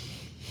Besiktas.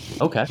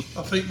 Okay.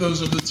 I think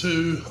those are the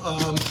two.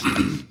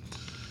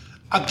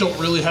 I don't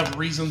really have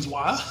reasons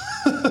why.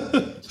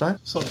 Sorry?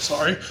 So I'm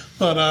sorry.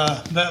 But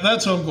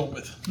that's what I'm going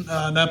with.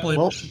 Napoli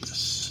and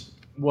Besiktas.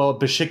 Well,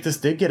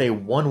 Besiktas did get a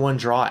 1-1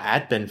 draw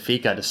at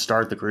Benfica to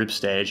start the group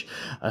stage.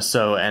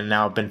 And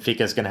now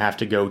Benfica is going to have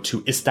to go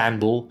to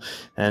Istanbul.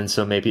 And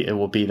so maybe it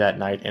will be that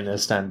night in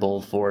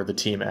Istanbul for the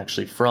team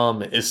actually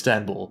from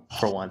Istanbul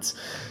for once.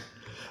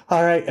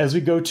 All right, as we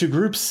go to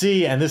Group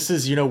C, and this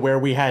is, where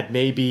we had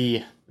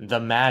maybe the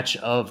match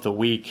of the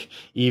week,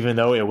 even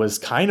though it was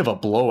kind of a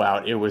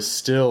blowout, it was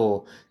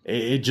still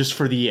just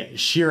for the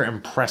sheer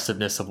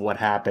impressiveness of what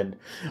happened.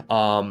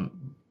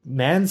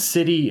 Man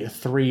City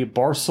 3,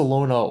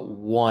 Barcelona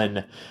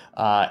 1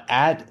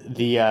 at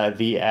the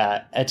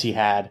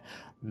Etihad.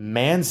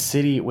 Man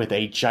City with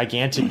a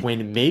gigantic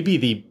win,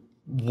 maybe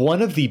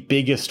one of the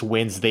biggest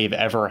wins they've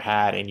ever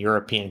had in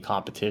European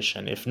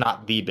competition, if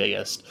not the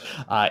biggest.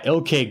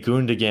 Ilkay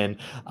Gundogan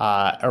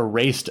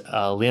erased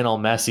Lionel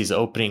Messi's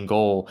opening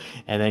goal,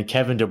 and then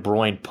Kevin De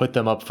Bruyne put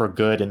them up for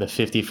good in the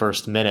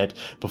 51st minute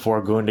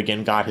before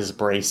Gundogan got his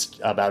brace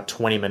about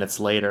 20 minutes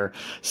later.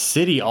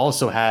 City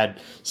also had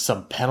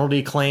some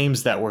penalty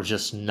claims that were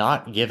just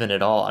not given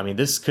at all. I mean,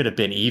 this could have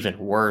been even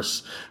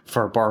worse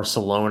for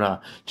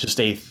Barcelona.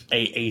 Just a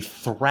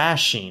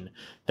thrashing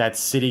that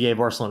City gave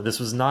Barcelona. This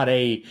was not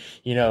they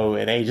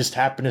just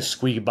happened to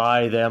squeak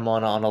by them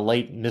on a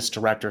late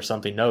misdirect or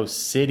something. No,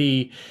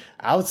 City,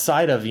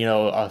 outside of,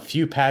 a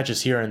few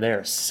patches here and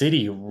there,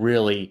 City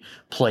really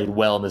played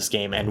well in this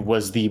game and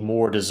was the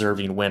more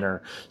deserving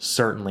winner,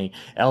 certainly.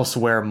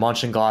 Elsewhere,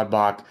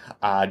 Mönchengladbach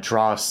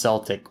draws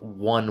Celtic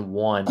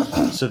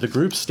 1-1. So the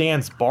group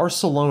stands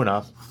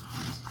Barcelona,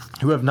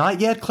 who have not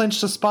yet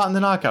clinched a spot in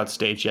the knockout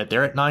stage yet.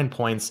 They're at 9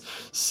 points.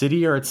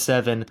 City are at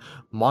 7.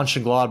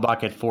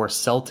 Mönchengladbach at 4.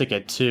 Celtic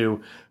at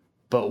 2.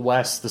 But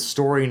Wes, the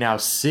story now,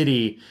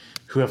 City,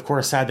 who of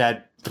course had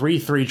that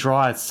 3-3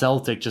 draw at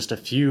Celtic just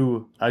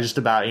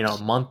about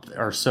a month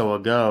or so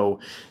ago.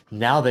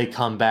 Now they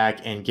come back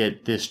and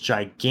get this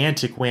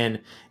gigantic win.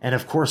 And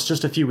of course,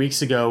 just a few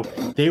weeks ago,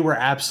 they were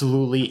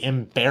absolutely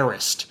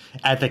embarrassed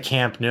at the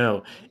Camp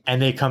Nou.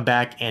 And they come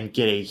back and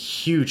get a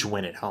huge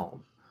win at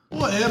home.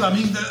 Well, Ed, I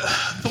mean,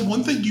 the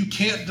one thing you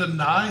can't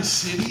deny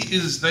City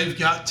is they've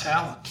got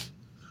talent.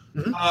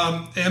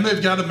 Mm-hmm. And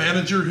they've got a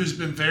manager who's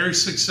been very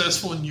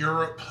successful in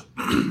Europe.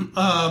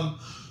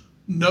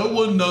 No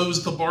one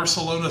knows the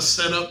Barcelona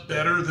setup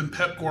better than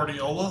Pep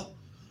Guardiola.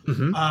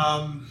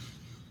 Mm-hmm.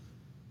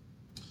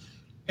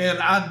 And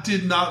I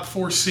did not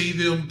foresee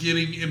them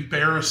getting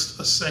embarrassed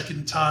a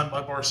second time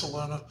by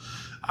Barcelona.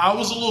 I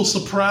was a little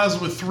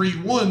surprised with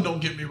 3-1, don't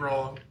get me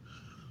wrong.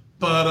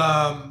 But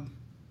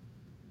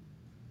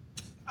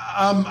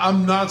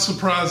I'm not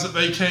surprised that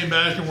they came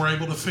back and were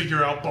able to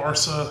figure out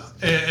Barca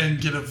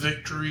and get a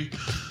victory.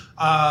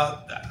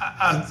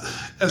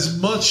 As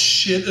much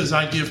shit as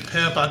I give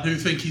Pep, I do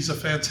think he's a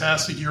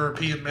fantastic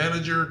European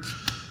manager.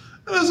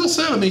 And as I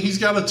said, I mean, he's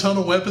got a ton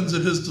of weapons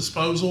at his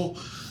disposal.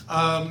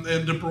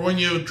 And De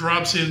Bruyne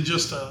drops in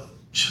just a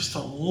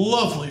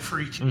lovely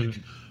free kick.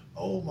 Mm.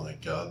 Oh my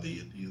God, the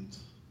Indians!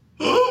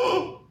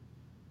 Oh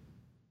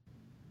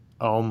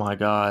my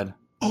God!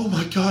 Oh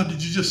my God!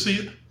 Did you just see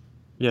it?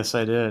 Yes,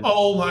 I did.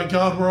 Oh my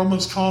God, we're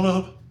almost caught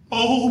up.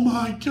 Oh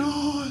my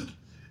God!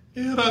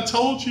 Ed, I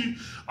told you.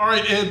 All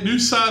right, Ed, new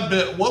side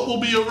bet. What will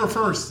be over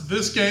first,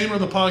 this game or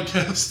the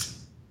podcast?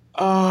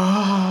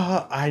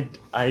 I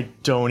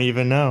don't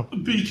even know.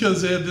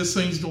 Because Ed, this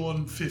thing's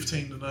going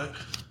 15 tonight.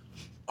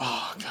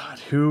 Oh God,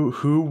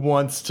 who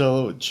wants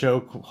to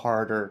choke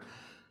harder?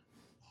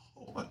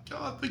 Oh my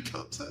God, the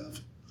Cubs have.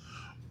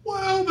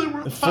 Wow, they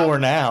were up for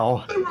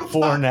now. They were up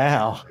for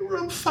now. They were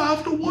up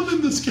 5-1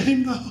 in this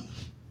game, though.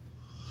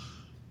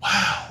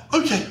 Wow.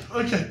 Okay.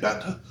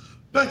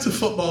 Back to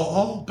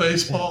football.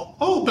 Baseball.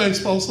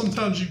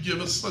 Sometimes you give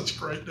us such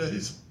great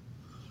days,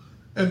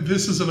 and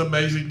this is an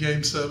amazing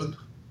Game 7.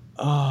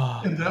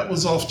 Oh. And that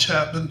was off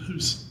Chapman,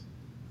 who's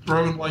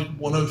throwing like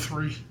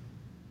 103.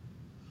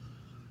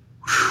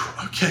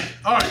 Whew, okay.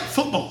 All right.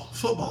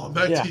 Football.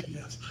 Back to you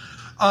guys.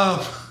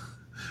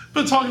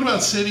 But talking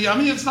about City, I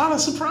mean, it's not a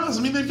surprise.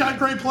 I mean, they've got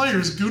great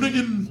players.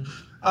 Gundogan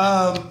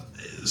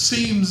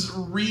seems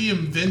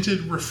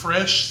reinvented,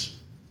 refreshed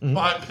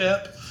by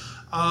Pep.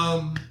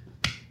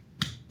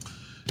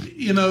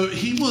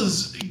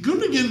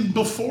 Gundogan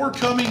before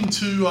coming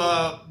to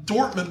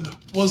Dortmund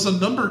was a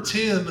number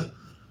 10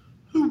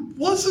 who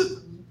wasn't,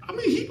 I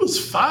mean, he was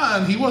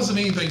fine. He wasn't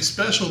anything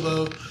special,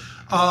 though.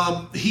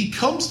 He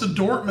comes to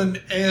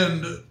Dortmund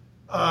and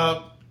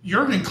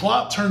Jurgen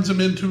Klopp turns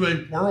him into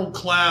a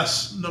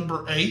world-class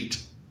number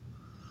 8,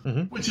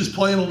 which is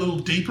playing a little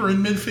deeper in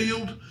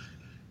midfield.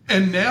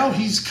 And now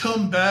he's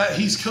come back.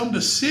 He's come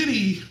to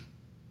City,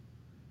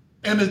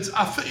 and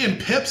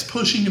Pep's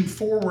pushing him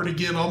forward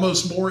again,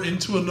 almost more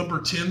into a number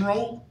 10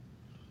 role.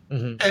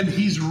 And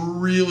he's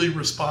really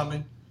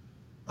responding.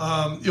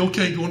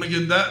 Ilkay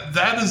Gundogan,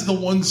 that is the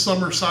one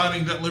summer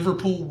signing that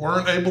Liverpool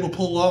weren't able to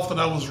pull off that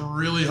I was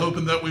really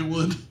hoping that we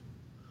would.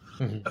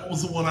 That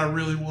was the one I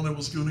really wanted,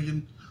 was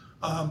Gundogan.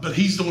 But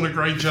he's doing a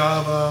great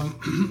job.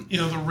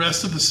 The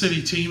rest of the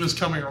City team is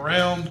coming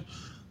around.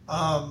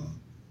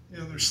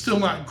 They're still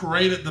not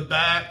great at the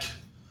back.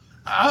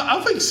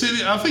 I think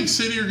City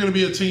are going to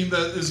be a team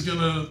that is going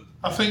to.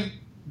 I think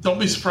don't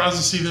be surprised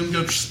to see them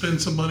go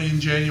spend some money in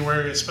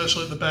January,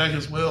 especially at the back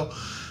as well.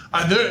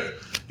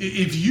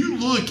 If you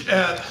look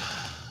at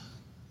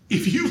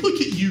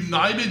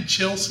United,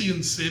 Chelsea,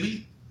 and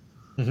City,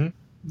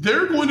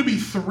 there are going to be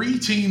 3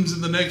 teams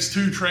in the next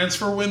 2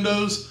 transfer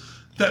windows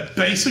that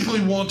basically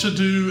want to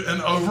do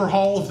an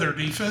overhaul of their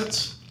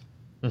defense.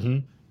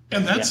 And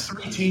that's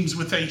 3 teams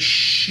with a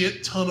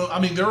shit ton of. I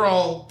mean, they're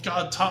all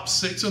top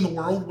 6 in the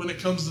world when it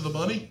comes to the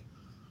money.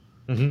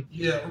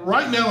 Yeah,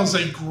 right now is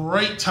a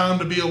great time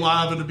to be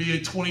alive and to be a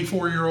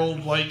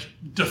 24-year-old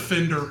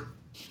defender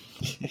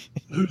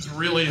who's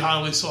really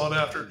highly sought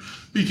after,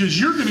 because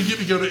you're going to get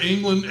to go to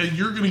England and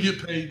you're going to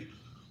get paid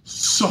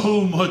so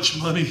much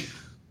money.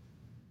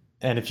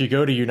 And if you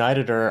go to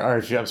United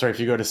if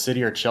you go to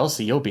City or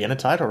Chelsea, you'll be in a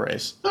title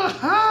race. So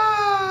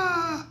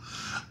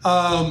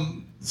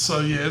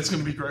yeah, it's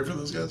going to be great for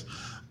those guys.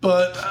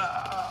 But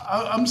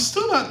I'm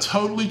still not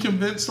totally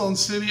convinced on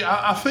City.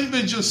 I think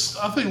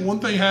one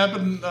thing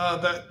happened,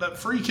 that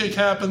free kick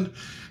happened,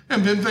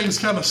 and then things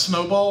kind of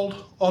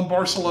snowballed on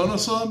Barcelona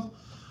some.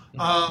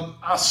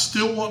 I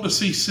still want to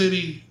see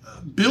City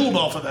build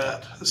off of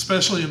that,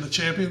 especially in the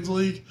Champions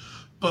League.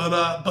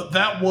 But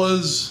that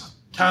was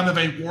kind of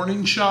a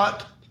warning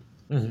shot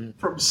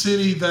from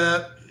City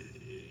that,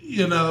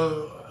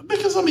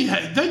 because, I mean,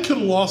 hey, they could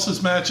have lost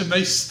this match and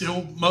they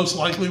still most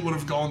likely would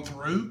have gone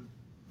through.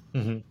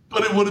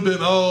 But it would have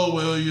been,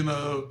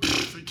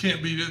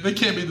 they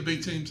can't be the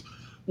big teams.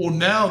 Well,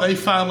 now they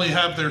finally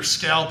have their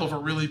scalp of a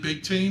really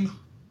big team.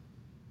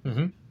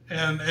 And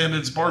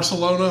it's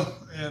Barcelona,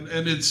 and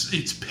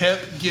it's Pep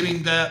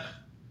getting that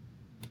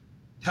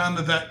kind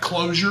of that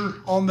closure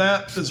on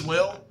that as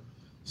well.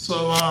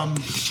 So I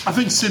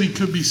think City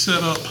could be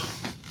set up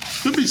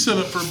for a big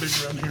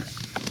run here.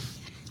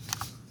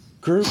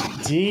 Group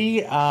D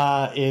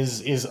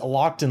is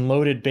locked and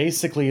loaded,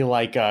 basically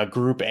like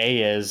Group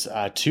A is.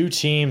 2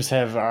 teams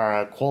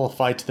have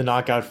qualified to the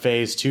knockout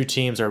phase. 2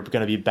 teams are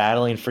going to be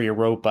battling for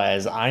Europa,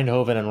 as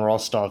Eindhoven and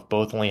Rostov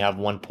both only have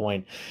 1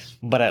 point.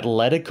 But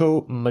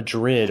Atletico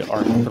Madrid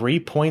are 3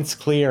 points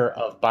clear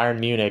of Bayern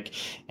Munich,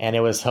 and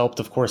it was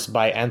helped, of course,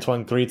 by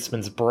Antoine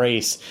Griezmann's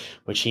brace,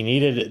 which he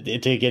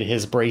needed to get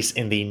his brace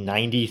in the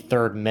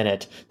 93rd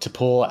minute to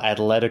pull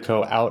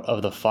Atletico out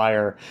of the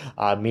fire.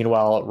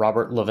 Meanwhile,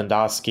 Robert Lewandowski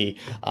Lewandowski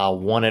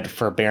won it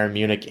for Bayern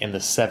Munich in the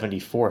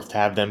 74th to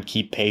have them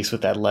keep pace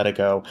with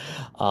Atletico.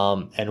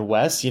 And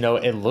Wes,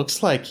 it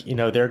looks like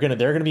they're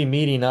gonna be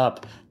meeting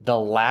up the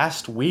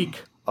last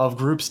week of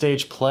group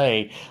stage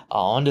play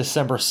on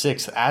December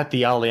 6th at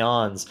the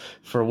Allianz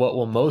for what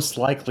will most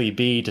likely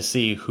be to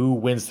see who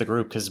wins the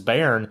group, because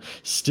Bayern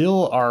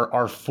still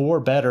are 4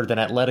 better than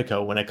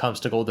Atletico when it comes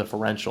to goal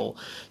differential.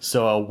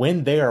 So a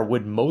win there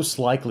would most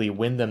likely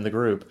win them the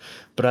group.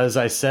 But as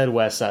I said,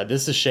 Wes,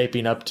 this is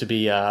shaping up to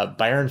be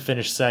Bayern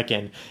finished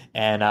second,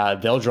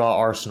 and they'll draw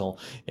Arsenal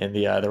in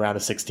the round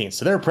of 16.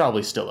 So they're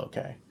probably still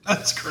okay.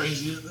 That's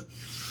crazy, isn't it?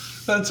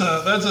 That's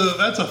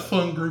a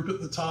fun group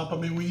at the top. I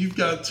mean, when you've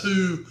got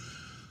 2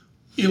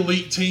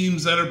 elite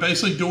teams that are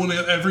basically doing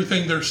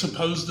everything they're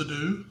supposed to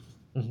do,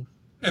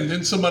 and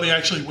then somebody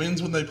actually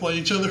wins when they play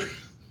each other.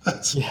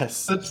 That's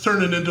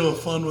turning into a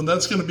fun one.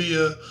 That's gonna be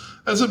a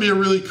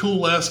really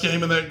cool last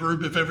game in that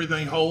group if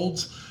everything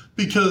holds,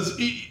 because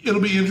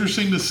it'll be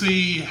interesting to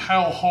see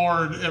how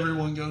hard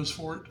everyone goes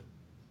for it.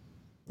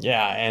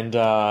 Yeah, and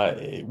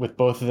with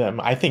both of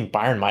them, I think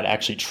Bayern might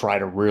actually try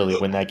to really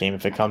win that game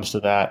if it comes to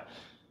that.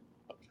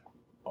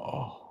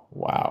 Oh,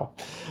 wow.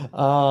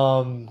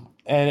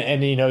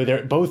 And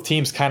they're both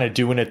teams kind of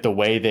doing it the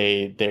way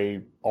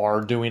they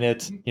are doing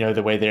it,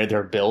 the way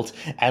they're built.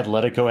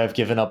 Atletico have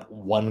given up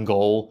 1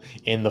 goal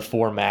in the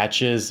 4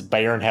 matches.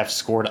 Bayern have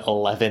scored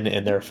 11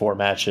 in their 4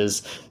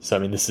 matches. So I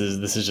mean, this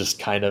is just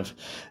kind of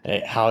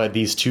how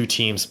these 2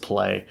 teams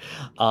play.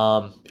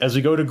 As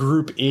we go to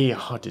Group E,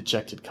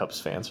 dejected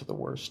Cubs fans are the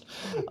worst.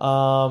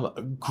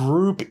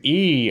 Group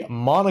E,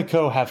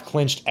 Monaco have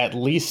clinched at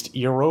least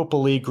Europa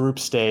League group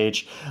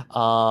stage.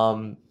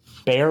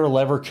 Bayer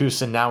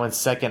Leverkusen now in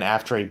second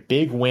after a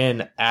big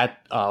win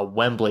at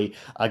Wembley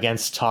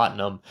against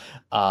Tottenham.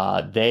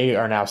 They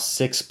are now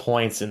 6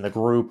 points in the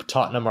group.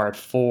 Tottenham are at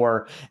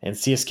 4, and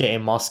CSKA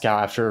Moscow,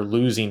 after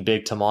losing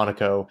big to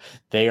Monaco,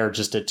 they are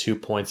just at 2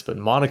 points. But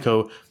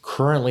Monaco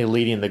currently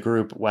leading the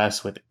group,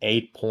 West, with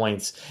 8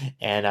 points.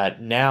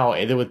 And now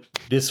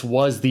this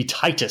was the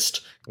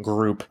tightest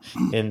group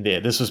in there.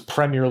 This was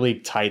Premier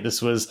League tight.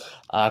 This was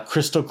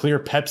crystal clear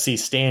Pepsi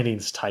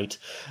standings tight.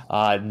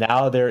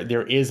 Now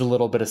there is a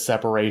little bit of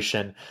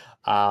separation.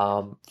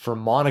 For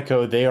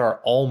Monaco, they are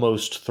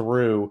almost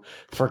through.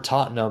 For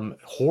Tottenham,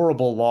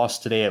 horrible loss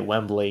today at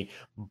Wembley,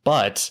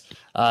 but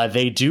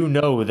they do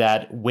know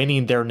that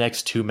winning their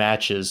next 2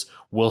 matches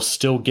will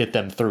still get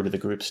them through to the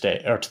group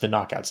stage, or to the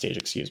knockout stage,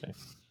 excuse me.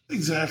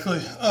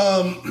 Exactly.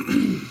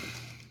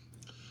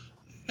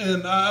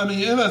 And I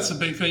mean, that's the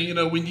big thing,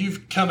 when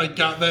you've kind of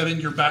got that in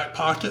your back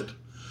pocket,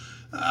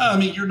 I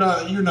mean, you're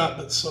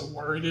not so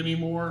worried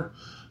anymore.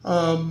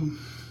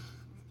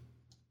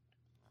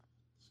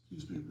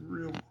 Excuse me,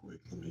 real quick.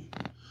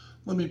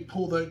 Let me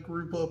pull that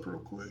group up real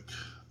quick.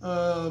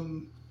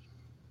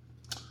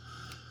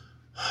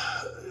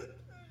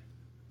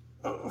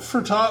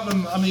 For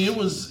Tottenham, I mean, it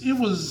was a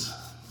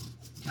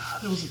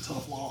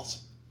tough loss.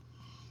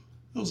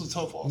 It was a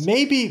tough loss.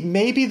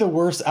 Maybe the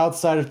worst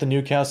outside of the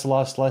Newcastle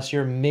loss last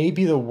year.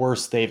 Maybe the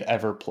worst they've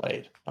ever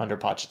played under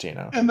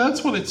Pochettino. And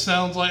that's what it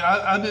sounds like.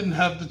 I didn't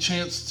have the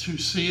chance to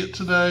see it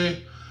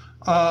today,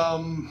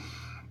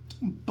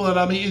 but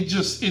I mean, it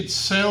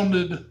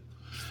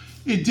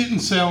didn't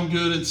sound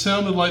good. It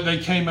sounded like they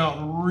came out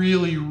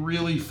really,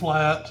 really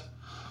flat.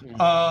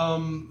 I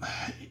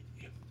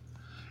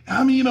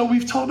mean,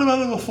 we've talked about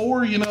it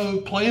before.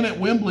 Playing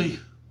at Wembley,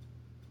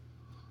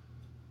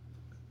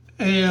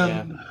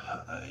 and.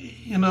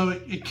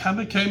 It kind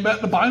of came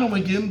back to bite them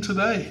again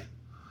today.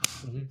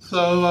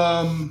 So,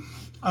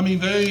 I mean,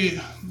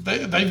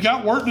 they've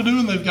got work to do,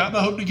 and they've got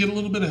to hope to get a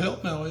little bit of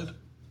help now, Ed.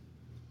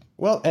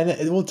 Well,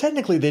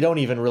 technically, they don't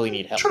even really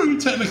need help. True,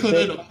 technically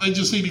they don't. They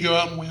just need to go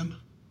out and win.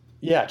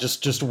 Yeah,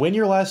 just win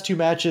your last 2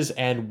 matches,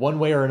 and one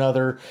way or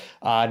another,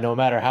 no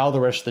matter how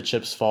the rest of the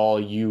chips fall,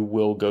 you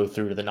will go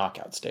through to the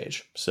knockout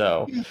stage.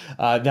 So,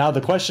 now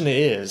the question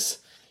is,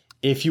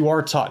 if you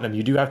are Tottenham,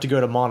 you do have to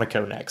go to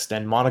Monaco next,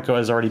 and Monaco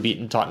has already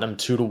beaten Tottenham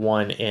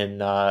 2-1 in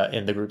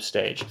the group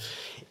stage.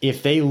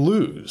 If they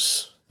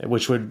lose,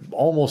 which would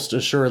almost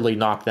assuredly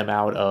knock them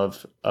out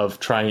of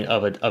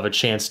a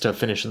chance to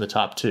finish in the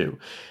top 2,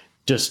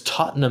 does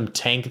Tottenham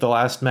tank the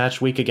last match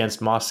week against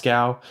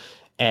Moscow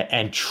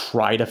and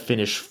try to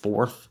finish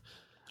 4th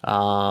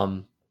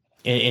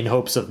in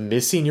hopes of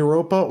missing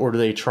Europa, or do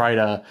they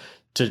try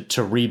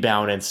to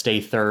rebound and stay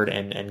 3rd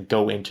and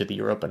go into the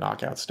Europa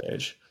knockout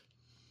stage?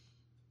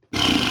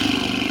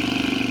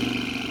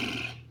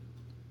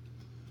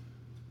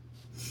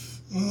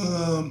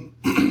 I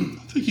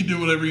think you do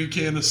whatever you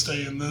can to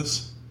stay in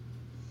this.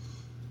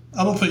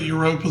 I don't think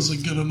Europa's a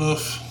good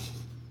enough.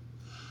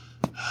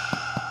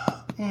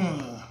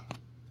 I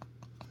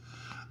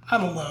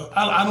don't know.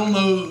 I don't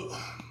know.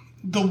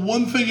 The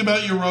one thing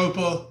about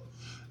Europa,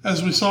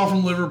 as we saw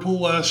from Liverpool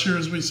last year,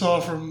 as we saw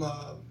from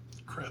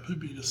who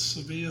beat us?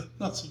 Sevilla?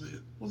 Not Sevilla.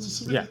 Was it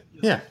Sevilla?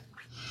 Yeah.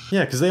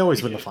 Yeah, because they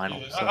always win the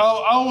final. Yeah. So.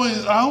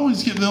 I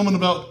always get them and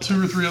about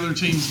 2 or 3 other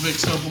teams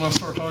mixed up when I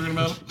start talking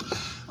about them.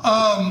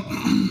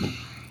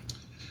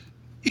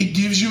 it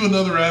gives you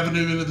another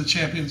avenue into the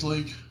Champions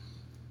League.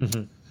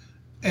 Mm-hmm.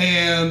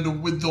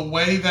 And with the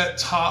way that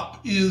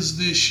top is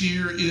this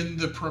year in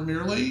the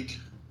Premier League,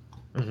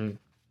 Mm-hmm.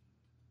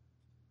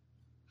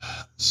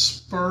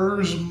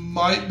 Spurs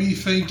might be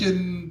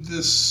thinking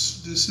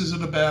this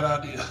isn't a bad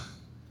idea.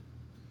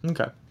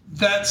 Okay.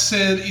 That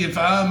said, here's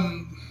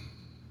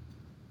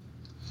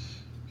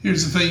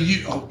the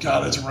thing, oh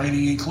God, it's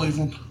raining in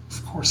Cleveland.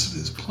 Of course it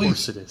is. Please, Of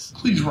course it is.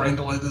 Please rain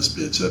delay this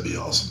bitch. That'd be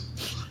awesome.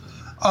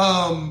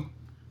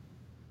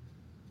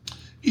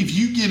 If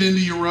you get into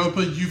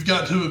Europa, you've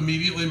got to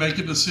immediately make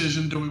a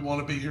decision: do we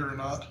want to be here or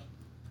not?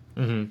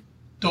 Mm-hmm.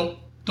 Don't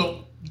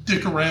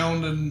dick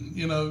around and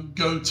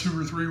go 2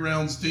 or 3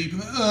 rounds deep. We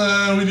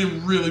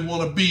didn't really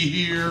want to be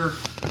here.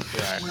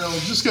 Right. Well,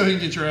 just go ahead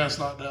and get your ass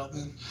knocked out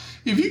then.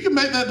 If you can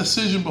make that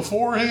decision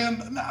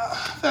beforehand,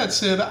 that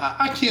said,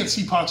 I can't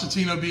see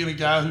Pochettino being a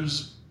guy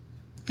who's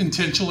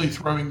intentionally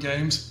throwing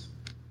games.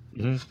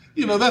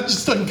 Mm-hmm. That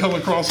just doesn't come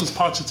across as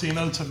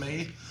Pochettino to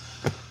me.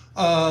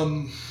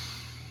 I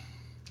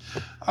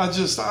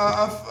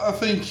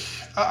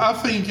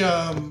think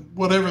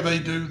whatever they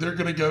do, they're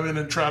going to go in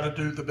and try to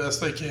do the best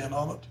they can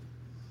on it.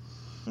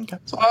 Okay.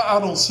 So I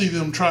don't see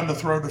them trying to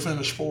throw to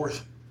finish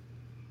 4th.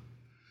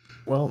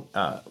 Well,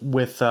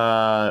 with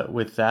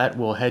that,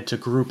 we'll head to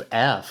Group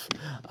F,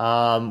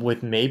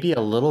 with maybe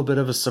a little bit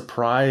of a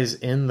surprise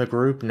in the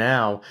group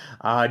now.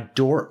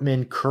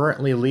 Dortmund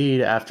currently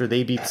lead after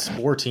they beat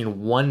Sporting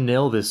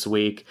 1-0 this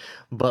week,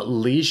 but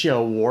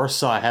Legia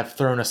Warsaw have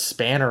thrown a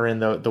spanner in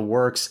the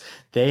works.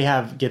 They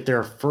get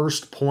their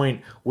first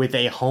point with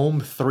a home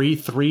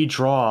 3-3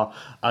 draw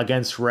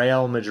against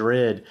Real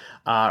Madrid.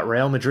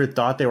 Real Madrid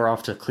thought they were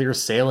off to clear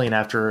sailing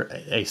after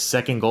a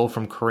second goal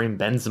from Karim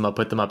Benzema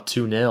put them up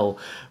 2-0.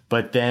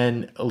 But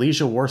then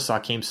Legia Warsaw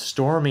came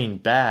storming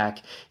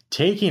back,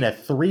 taking a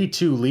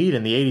 3-2 lead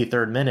in the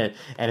 83rd minute.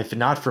 And if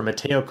not for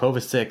Mateo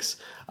Kovacic's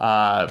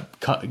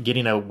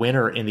getting a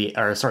winner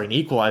an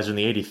equalizer in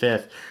the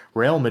 85th,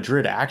 Real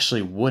Madrid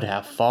actually would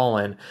have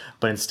fallen,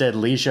 but instead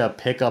Legia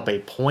pick up a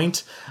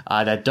point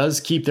that does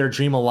keep their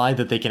dream alive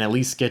that they can at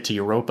least get to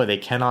Europa. They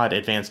cannot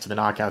advance to the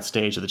knockout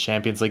stage of the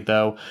Champions League,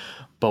 though.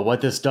 But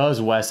what this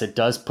does, Wes, it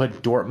does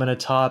put Dortmund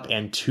atop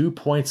and 2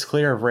 points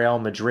clear of Real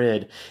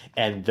Madrid,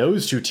 and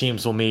those two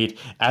teams will meet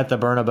at the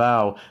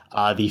Bernabeu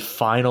the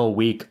final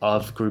week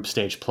of group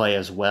stage play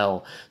as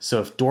well.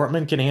 So if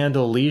Dortmund can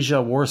handle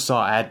Legia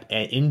Warsaw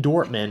in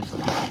Dortmund,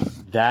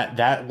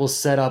 that will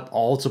set up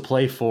all to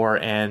play for.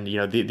 And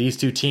these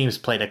two teams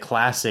played a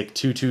classic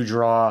 2-2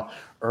 draw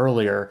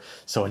earlier,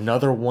 so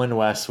another one,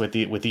 West, with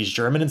these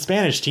German and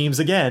Spanish teams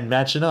again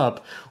matching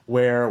up,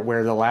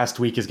 where the last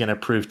week is going to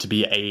prove to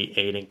be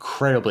an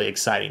incredibly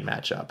exciting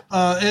matchup.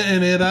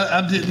 And Ed,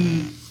 I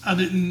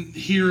didn't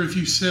hear if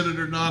you said it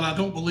or not. I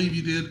don't believe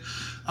you did.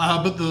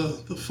 But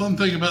the fun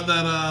thing about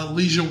that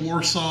Legia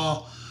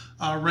Warsaw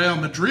Real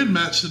Madrid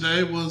match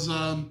today was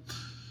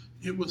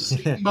it was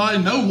seen by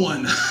no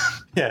one.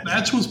 Yeah.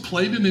 Match was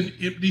played in an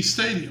empty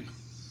stadium.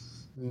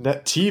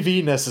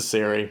 TV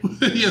necessary.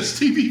 Yes,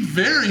 TV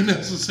very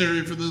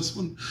necessary for this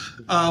one.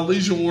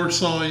 Legia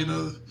Warsaw,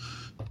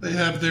 they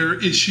have their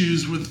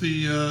issues with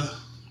the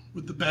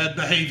bad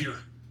behavior.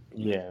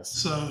 Yes.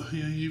 So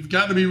you've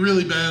got to be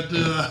really bad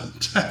to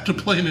have to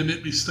play in an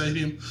empty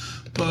stadium.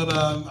 But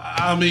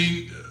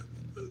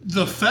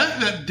the fact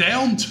that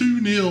down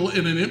 2-0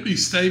 in an empty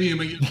stadium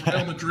against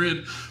Real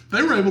Madrid,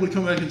 they were able to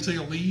come back and take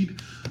a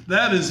lead.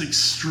 That is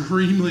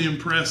extremely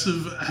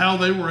impressive. How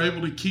they were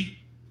able to keep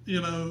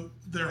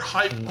their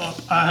hype up,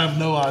 I have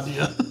no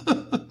idea.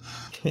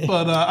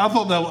 But I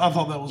thought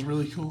that was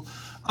really cool.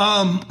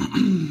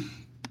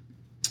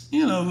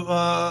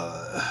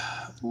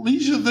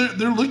 Legia,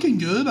 they're looking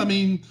good.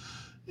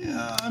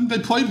 They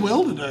played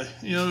well today.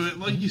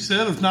 Like you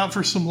said, if not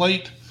for some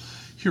late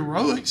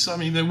heroics,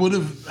 they would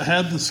have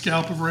had the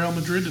scalp of Real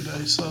Madrid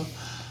today. So,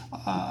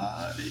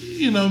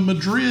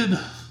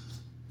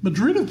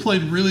 Madrid have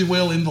played really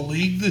well in the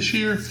league this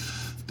year.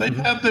 They've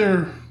had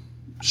their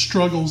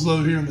struggles,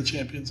 though, here in the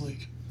Champions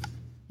League.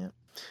 Yeah.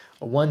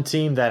 One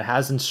team that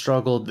hasn't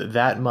struggled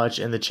that much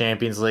in the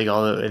Champions League,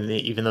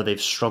 even though they've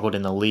struggled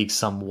in the league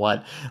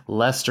somewhat,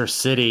 Leicester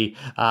City,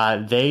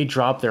 they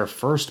dropped their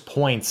first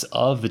points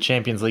of the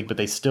Champions League, but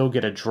they still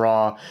get a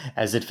draw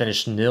as it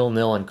finished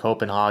 0-0 in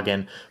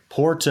Copenhagen.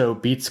 Porto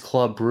beats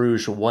Club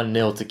Brugge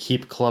 1-0 to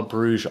keep Club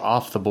Brugge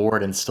off the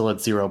board and still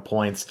at 0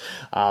 points.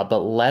 But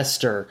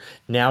Leicester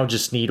now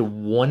just need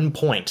 1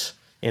 point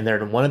in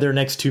one of their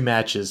next 2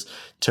 matches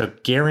to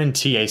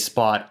guarantee a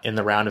spot in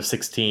the round of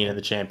 16 in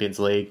the Champions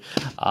League.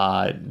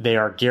 They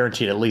are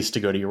guaranteed at least to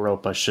go to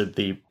Europa should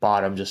the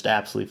bottom just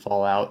absolutely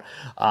fall out.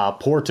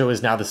 Porto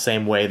is now the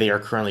same way. They are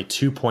currently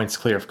 2 points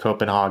clear of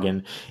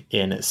Copenhagen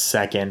in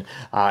second,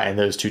 and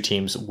those two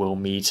teams will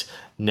meet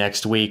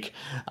next week,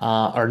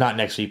 or not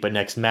next week, but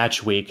next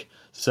match week.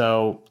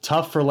 So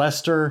tough for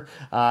Leicester.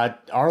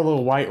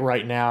 Arlo White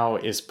right now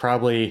is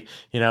probably,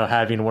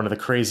 having one of the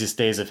craziest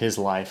days of his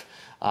life.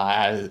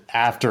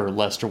 after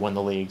Leicester won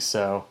the league.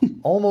 So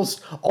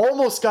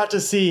almost got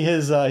to see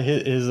his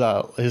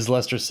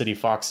Leicester City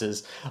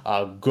Foxes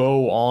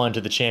go on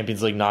to the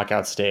Champions League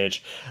knockout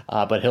stage,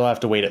 but he'll have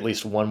to wait at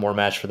least one more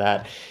match for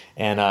that,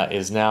 and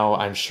is now,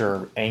 I'm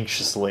sure,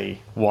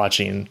 anxiously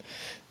watching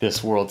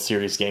this World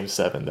Series Game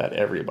 7 that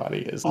everybody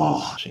is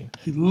watching.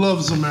 He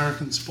loves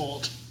American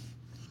sport.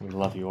 We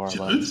love you,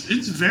 Arlo.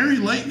 It's very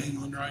late in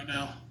England right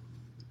now.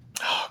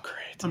 Oh,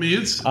 great. I mean,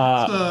 it's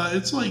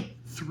like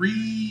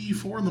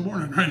 3-4 in the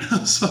morning right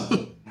now.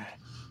 So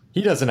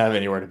he doesn't have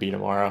anywhere to be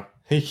tomorrow.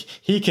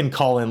 He can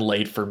call in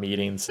late for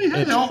meetings.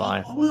 It's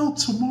fine. Well,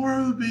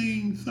 tomorrow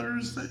being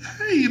Thursday,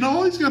 hey,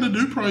 all he's got to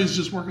do probably is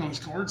just work on his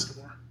cards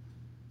tomorrow.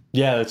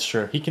 Yeah, that's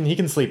true. He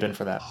can sleep in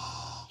for that.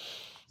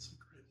 That's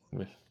a great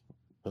one.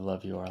 We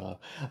love you, Arlo.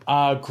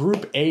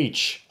 Group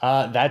H,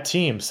 that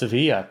team,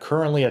 Sevilla,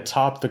 currently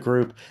atop the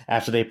group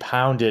after they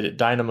pounded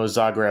Dynamo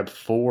Zagreb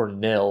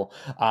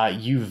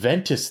 4-0.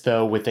 Juventus,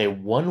 though, with a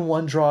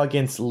 1-1 draw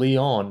against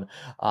Lyon,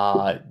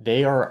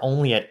 they are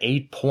only at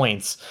 8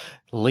 points.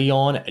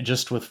 Lyon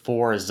just with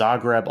 4.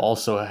 Zagreb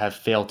also have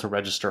failed to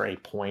register a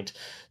point.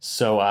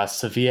 So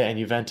Sevilla and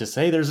Juventus.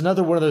 Hey, there's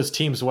another one of those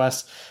teams,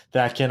 Wes,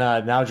 that can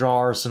now draw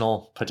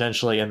Arsenal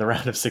potentially in the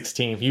round of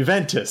 16.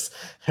 Juventus,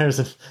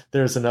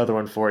 there's another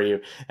one for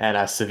you.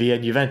 And Sevilla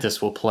and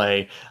Juventus will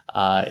play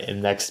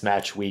in next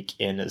match week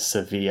in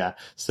Sevilla.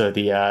 So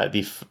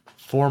the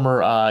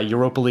former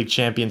Europa League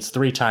champions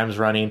 3 times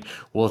running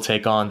will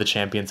take on the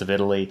champions of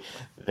Italy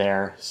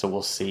there. So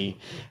we'll see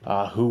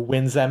who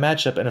wins that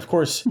matchup. And of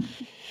course,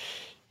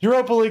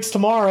 Europa League's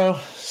tomorrow.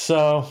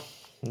 So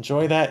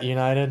enjoy that,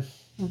 United.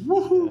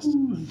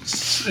 Woohoo!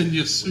 Yes. And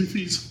yes,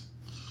 Sufis.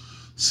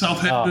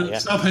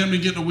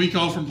 Southampton getting a week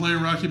off from playing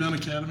Rocky Mount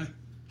Academy.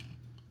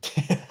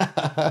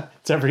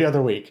 It's every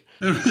other week.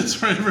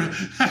 It's right.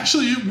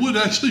 Actually, it would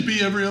actually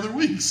be every other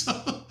week.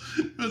 So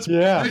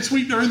next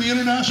week during the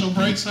international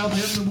break,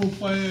 Southampton will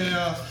play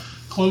a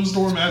closed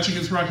door match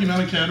against Rocky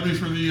Mount Academy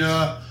for the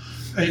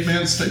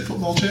 8-man state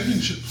football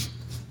championship.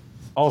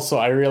 Also,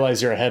 I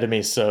realize you're ahead of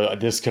me, so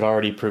this could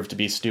already prove to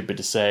be stupid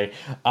to say.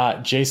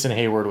 Jason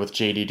Hayward with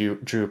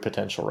JD Drew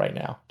potential right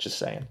now. Just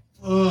saying.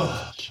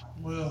 Well,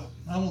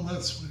 not on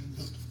that swing,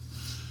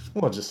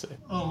 but we'll just say.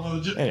 Oh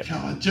no, anyway.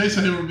 God,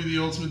 Jason Hayward would be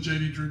the ultimate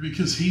JD Drew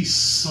because he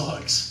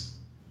sucks.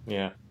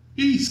 Yeah.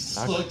 He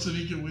sucks and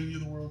he can win you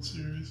the World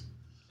Series.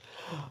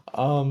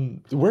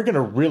 We're going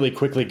to really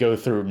quickly go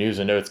through news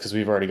and notes because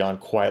we've already gone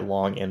quite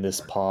long in this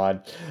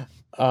pod.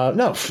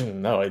 No,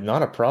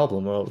 not a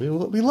problem.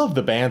 We love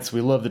the bants.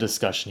 We love the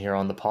discussion here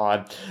on the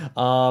pod.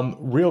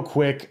 Real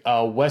quick,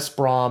 West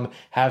Brom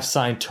have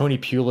signed Tony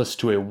Pulis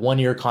to a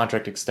 1-year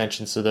contract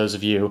extension. So those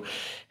of you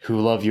who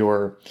love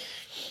your,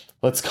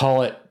 let's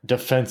call it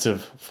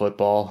defensive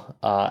football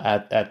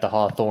at the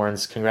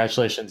Hawthorns,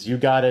 congratulations. You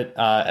got it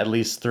at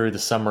least through the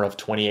summer of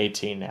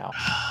 2018 now.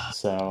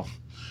 So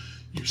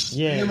you're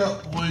staying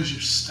up, boys.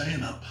 You're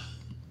staying up.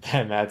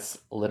 And that's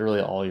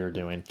literally all you're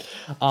doing.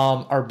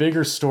 Our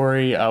bigger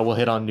story, we'll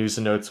hit on news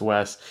and notes,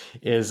 Wes,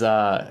 is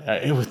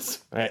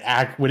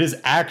what is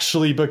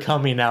actually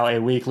becoming now a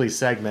weekly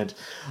segment.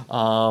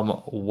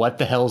 What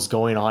the hell's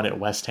going on at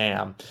West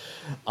Ham?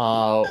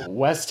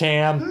 West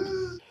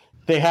Ham,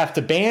 they have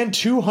to ban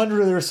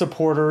 200 of their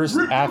supporters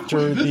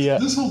after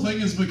this whole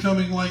thing is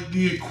becoming like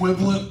the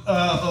equivalent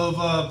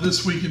of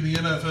This Week in the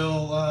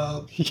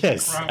NFL.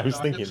 Yes, I was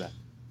thinking that.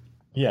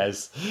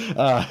 Yes.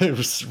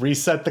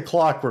 Reset the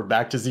clock. We're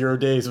back to 0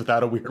 days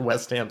without a weird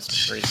West Ham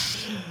story.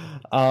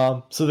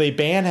 So they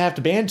have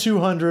to ban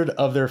 200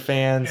 of their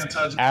fans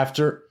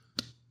after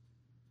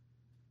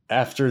the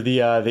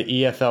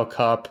EFL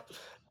Cup,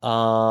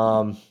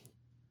 the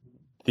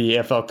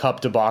EFL Cup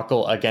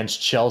debacle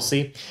against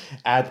Chelsea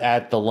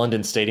at the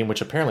London Stadium,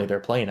 which apparently they're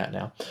playing at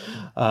now.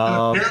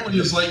 Apparently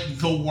is like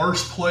the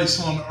worst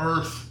place on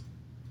earth.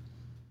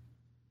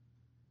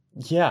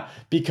 Yeah,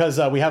 because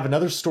we have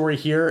another story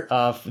here,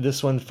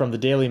 this one from the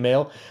Daily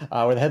Mail,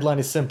 where the headline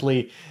is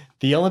simply,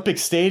 "The Olympic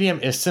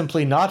Stadium is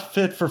simply not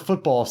fit for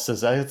football,"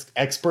 says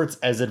experts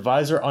as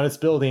advisor on its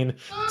building,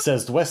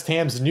 says West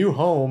Ham's new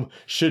home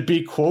should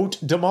be, quote,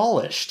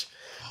 demolished.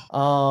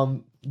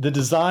 The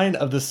design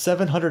of the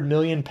 £700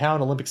 million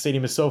Olympic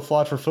Stadium is so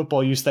flawed for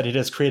football use that it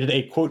has created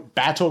a, quote,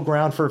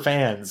 battleground for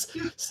fans,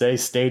 say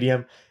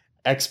stadium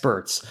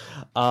experts.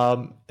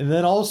 And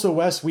then also,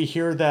 Wes, we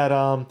hear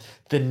that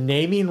the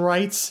naming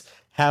rights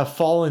have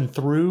fallen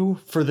through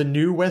for the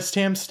new West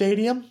Ham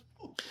Stadium.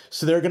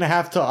 So they're going to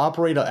have to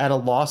operate at a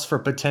loss for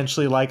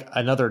potentially like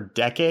another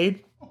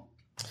decade.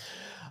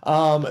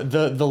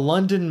 The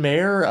London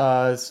mayor,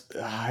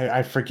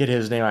 I forget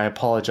his name. I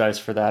apologize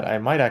for that. I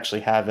might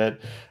actually have it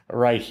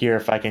right here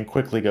if I can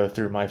quickly go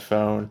through my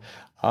phone.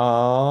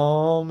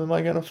 Am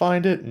I going to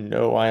find it?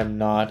 No, I am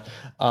not.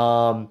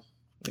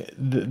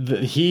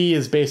 He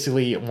is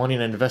basically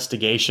wanting an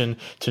investigation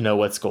to know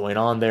what's going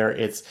on there.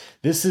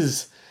 This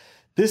is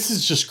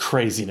just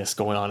craziness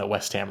going on at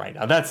West Ham right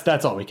now.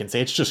 That's all we can say.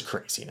 It's just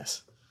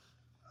craziness.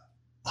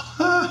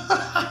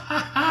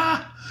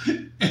 And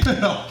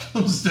it all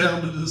comes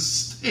down to this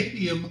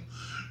stadium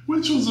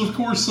which was, of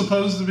course,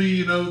 supposed to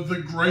be,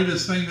 the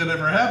greatest thing that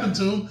ever happened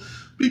to them,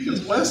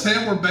 because West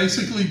Ham were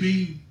basically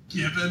being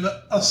given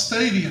a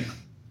stadium.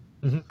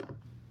 Mm-hmm.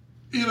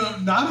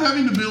 Not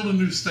having to build a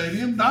new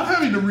stadium, not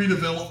having to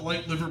redevelop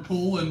like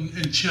Liverpool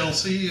and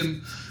Chelsea,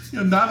 and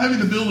not having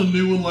to build a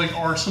new one like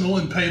Arsenal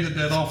and pay the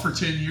debt off for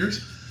 10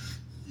 years.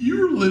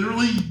 You're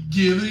literally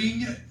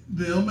giving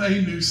them a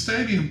new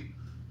stadium,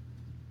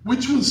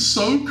 which was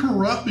so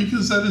corrupt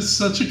because that is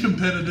such a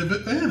competitive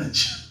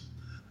advantage.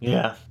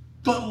 Yeah.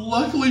 But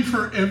luckily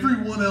for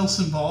everyone else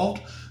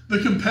involved, the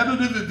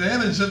competitive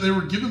advantage that they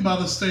were given by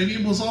the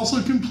stadium was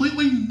also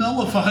completely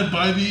nullified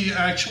by the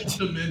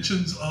actual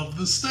dimensions of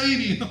the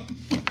stadium.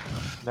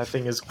 That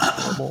thing is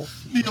horrible.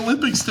 The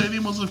Olympic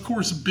Stadium was, of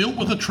course, built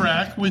with a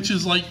track, which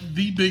is like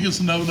the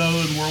biggest no-no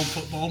in world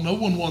football. No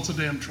one wants a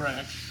damn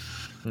track.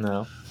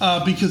 No.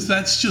 Because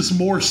that's just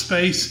more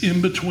space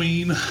in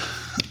between,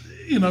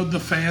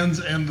 the fans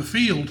and the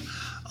field.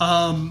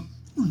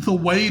 The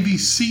way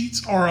these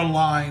seats are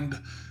aligned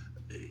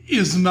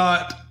is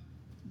not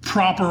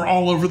proper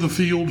all over the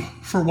field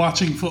for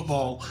watching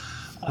football.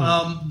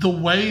 The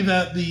way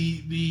that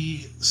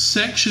the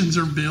sections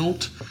are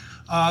built,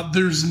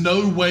 there's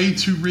no way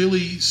to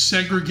really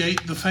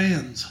segregate the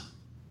fans.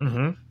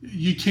 Mm-hmm.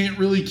 You can't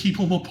really keep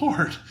them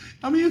apart.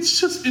 I mean,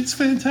 it's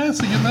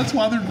fantastic, and that's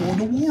why they're going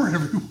to war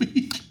every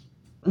week.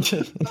 I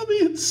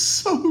mean, it's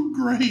so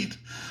great.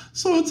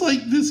 So it's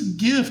like this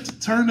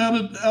gift turned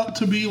out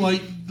to be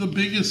like the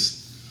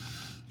biggest,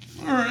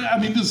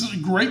 this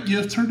great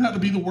gift turned out to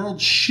be the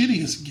world's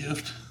shittiest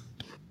gift.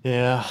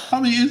 Yeah. I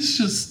mean, it's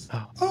just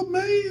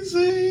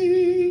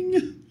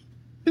amazing.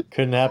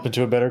 Couldn't happen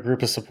to a better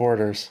group of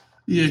supporters.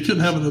 Yeah, it couldn't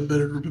happen to a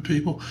better group of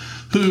people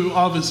who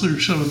obviously are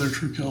showing their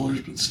true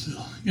colors, but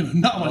still,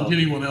 not like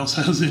anyone else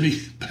has any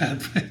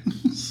bad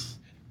fans.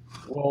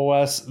 Well,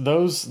 Wes,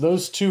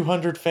 those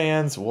 200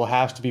 fans will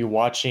have to be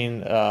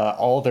watching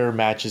all their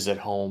matches at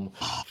home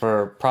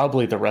for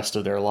probably the rest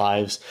of their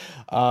lives.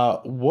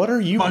 What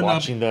are you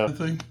watching, though?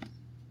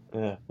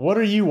 What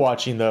are you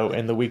watching, though,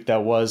 in the week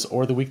that was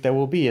or the week that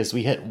will be as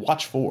we hit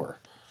Watch 4?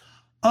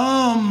 What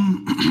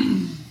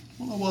I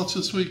watch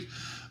this week?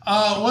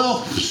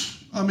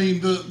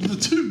 The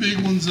two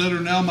big ones that are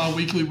now my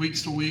weekly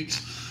weeks to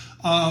weeks,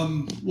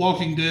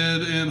 Walking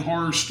Dead and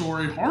Horror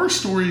Story. Horror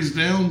Story is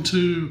down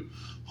to,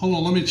 hold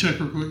on, let me check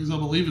real quick because I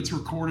believe it's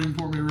recording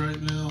for me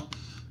right now.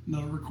 No,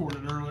 it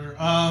recorded earlier.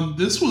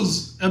 This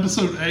was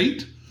episode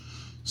 8.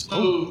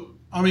 So,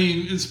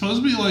 it's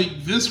supposed to be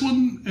like this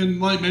one and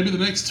like maybe the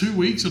next 2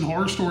 weeks and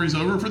Horror Story's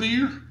over for the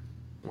year.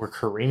 We're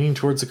careening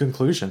towards a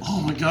conclusion.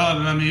 Oh my God.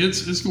 And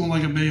it's going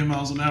like 1,000,000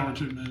 miles an hour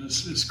too, man.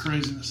 It's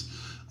craziness.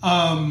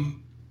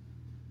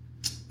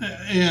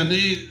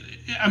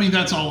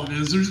 That's all it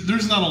is.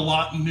 There's not a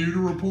lot new to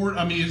report.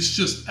 It's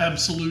just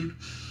absolute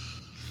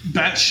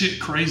batshit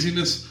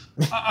craziness.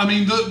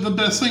 The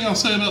best thing I'll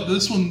say about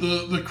this one,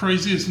 the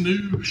craziest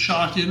new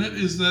shock in it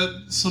is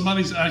that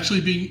somebody's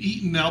actually being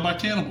eaten now by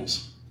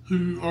cannibals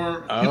who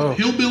are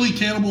hillbilly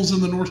cannibals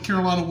in the North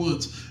Carolina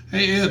woods.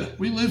 Hey, Ed,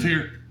 we live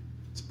here.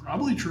 It's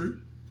probably true.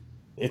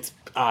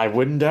 I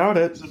wouldn't doubt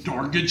it. There's a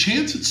darn good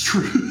chance it's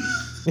true.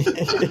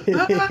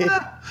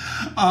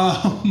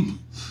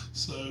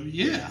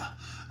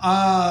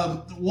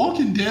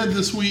 Walking Dead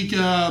this week,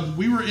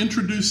 we were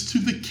introduced to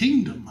the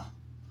Kingdom,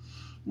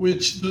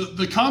 which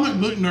the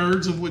comic book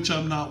nerds, of which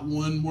I'm not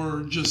one,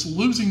 were just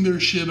losing their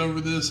shit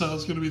over this. How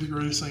it's going to be the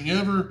greatest thing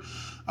ever.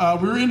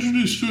 We were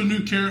introduced to a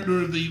new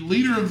character. The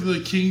leader of the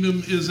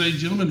Kingdom is a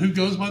gentleman who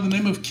goes by the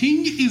name of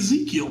King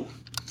Ezekiel.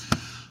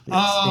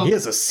 Yes, he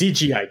has a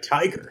CGI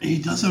tiger. He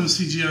does have a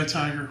CGI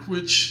tiger,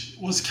 which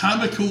was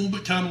kind of cool,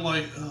 but kind of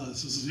like,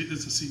 it's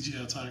a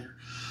CGI tiger.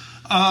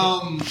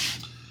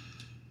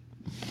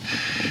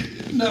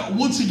 Now,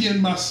 once again,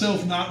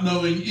 myself not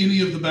knowing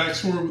any of the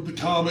backstory with the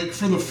comic,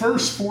 for the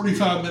first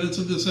 45 minutes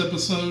of this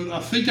episode, I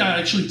think I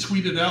actually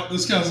tweeted out,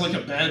 this guy's like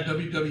a bad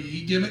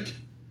WWE gimmick.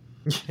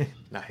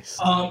 Nice.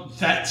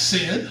 That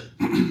said,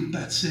 he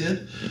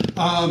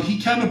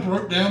kind of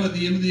broke down at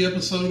the end of the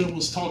episode and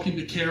was talking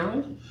to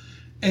Carol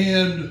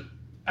and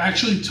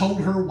actually told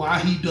her why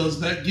he does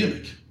that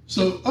gimmick.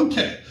 So,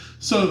 okay.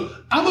 So,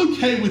 I'm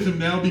okay with him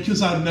now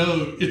because I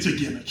know it's a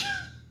gimmick.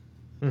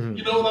 Mm-hmm.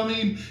 You know what I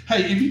mean?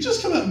 Hey, if you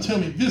just come out and tell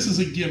me this is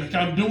a gimmick,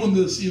 I'm doing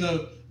this,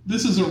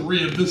 this is a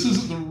rib, this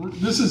isn't the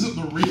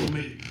real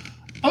me.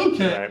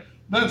 Okay, right.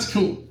 That's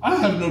cool. I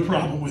have no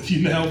problem with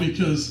you now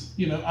because,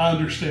 I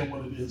understand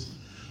what it is.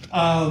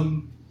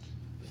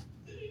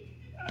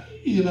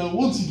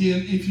 Once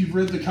again, if you've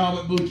read the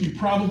comic book, you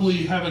probably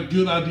have a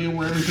good idea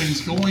where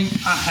everything's going.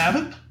 I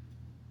haven't.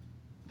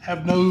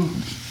 Have no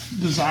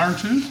desire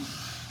to.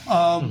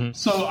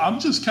 So I'm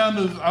just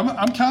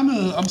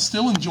I'm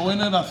still enjoying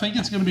it. I think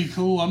it's going to be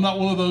cool. I'm not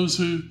one of those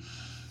who,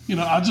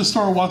 I just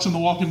started watching The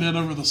Walking Dead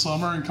over the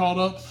summer and caught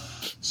up.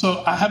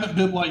 So I haven't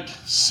been like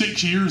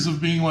 6 years of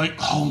being like,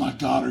 oh my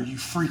God, are you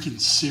freaking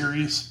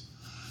serious?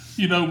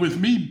 With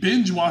me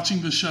binge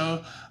watching the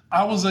show,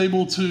 I was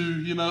able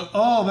to,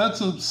 oh, that's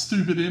a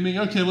stupid ending.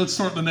 Okay, let's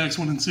start the next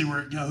one and see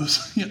where it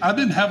goes. I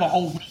didn't have a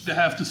whole week to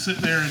have to sit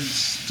there and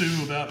stew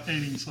about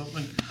hating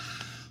something.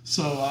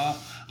 So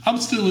I'm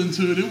still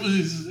into it.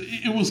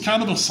 It was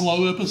kind of a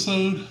slow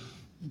episode,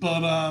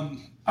 but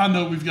I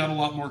know we've got a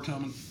lot more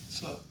coming.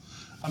 So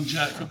I'm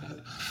jacked for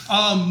that.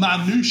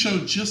 My new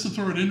show, just to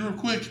throw it in real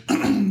quick,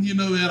 you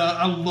know that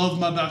I love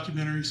my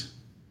documentaries.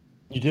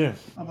 You do.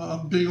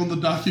 I'm big on the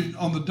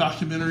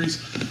documentaries.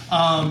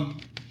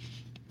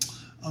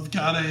 I've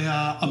got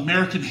a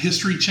American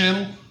History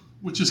channel,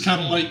 which is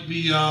kind of like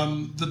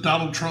the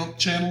Donald Trump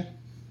channel.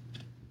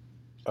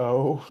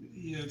 Oh.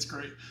 Yeah, it's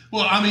great.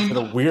 Well, I mean,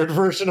 a weird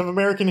version of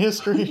American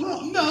history.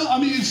 Well, no, I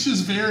mean it's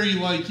just very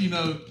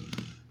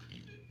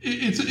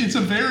it's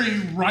a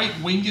very right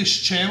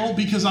wingish channel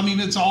because I mean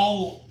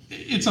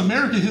it's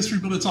American history,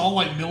 but it's all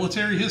like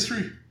military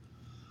history.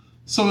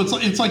 So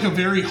it's like a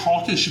very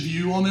hawkish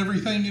view on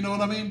everything. You know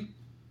what I mean?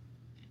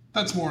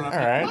 That's more.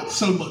 Right. Not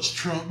so much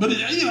Trump, but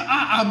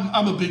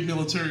I'm a big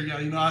military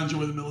guy. I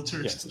enjoy the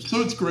military stuff,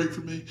 so it's great for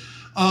me.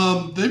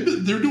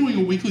 They're doing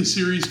a weekly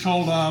series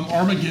called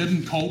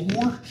Armageddon Cold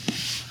War,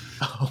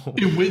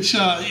 in which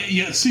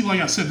see,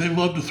 like I said, they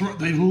love to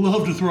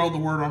throw out the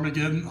word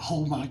Armageddon.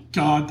 Oh my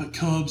God, the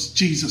Cubs,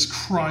 Jesus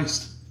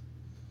Christ!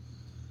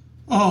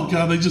 Oh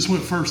God, they just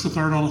went 1st to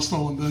 3rd on a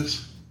stolen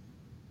base.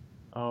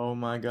 Oh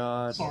my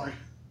God! Sorry.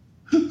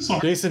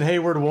 Jason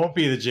Hayward won't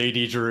be the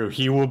JD Drew.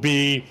 He'll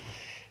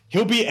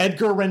be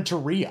Edgar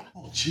Renteria.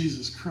 Oh,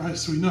 Jesus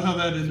Christ. We know how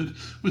that ended.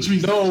 Which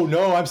means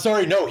No, I'm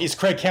sorry. No, he's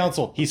Craig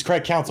Counsell.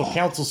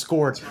 Counsell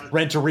scored. Right.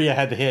 Renteria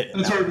had the hit.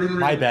 That's right. Renteria.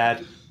 My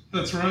bad.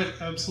 That's right.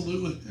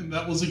 Absolutely. And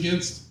that was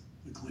against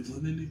the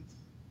Cleveland Indians.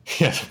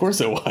 Yes, of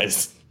course it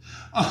was.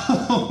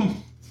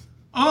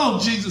 Oh,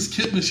 Jesus,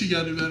 Kitnish, you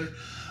got to do better.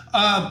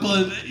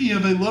 But,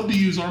 they love to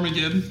use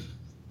Armageddon.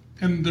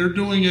 And they're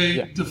doing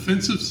a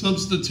defensive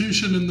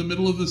substitution in the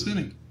middle of this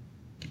inning.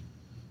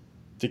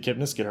 Did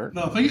Kipnis get hurt?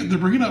 No, I think they're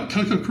bringing up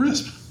Coco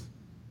Crisp.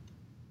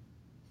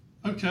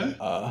 Okay.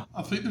 I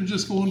think they're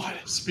just going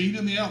speed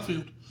in the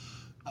outfield.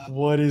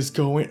 What is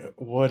going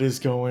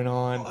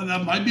on?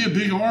 That might be a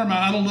big arm.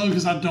 I don't know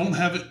because I don't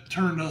have it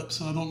turned up,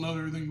 so I don't know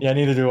everything. Yeah,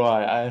 neither do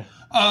I.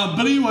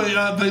 But anyway,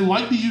 they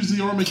like to use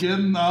the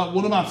Armageddon.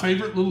 One of my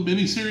favorite little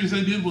mini-series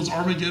they did was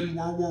Armageddon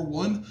World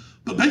War I.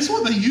 But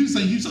basically what they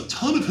use a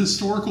ton of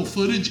historical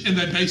footage, and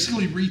they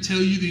basically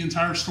retell you the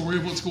entire story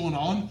of what's going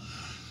on.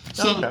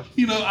 So, okay.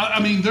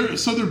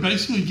 They're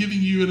basically giving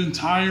you an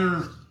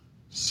entire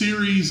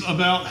series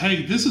about,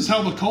 hey, this is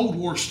how the Cold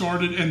War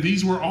started, and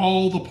these were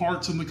all the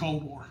parts in the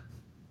Cold War.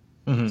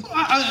 Mm-hmm. So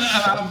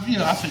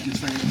I think it's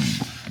very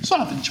interesting. So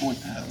I've enjoyed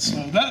that. So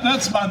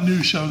that's my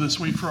new show this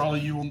week for all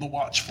of you on the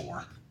watch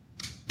for.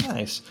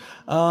 Nice.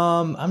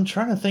 I'm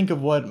trying to think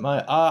of what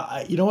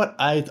my. You know what?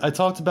 I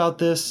talked about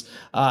this.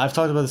 I've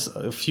talked about this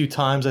a few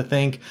times. I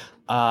think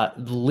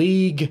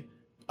League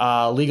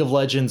of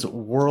Legends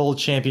World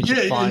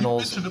Championship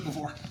Finals. You mentioned it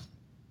before.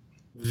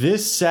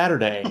 This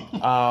Saturday,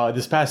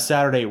 this past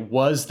Saturday,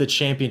 was the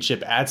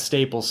championship at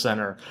Staples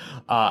Center,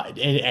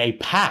 in a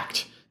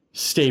packed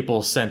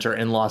Staples Center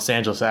in Los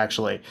Angeles.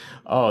 Actually,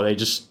 they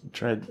just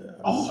tried.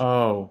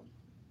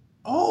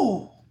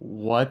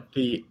 What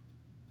the?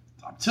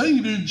 I'm telling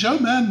you, dude, Joe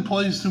Madden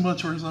plays too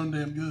much for his own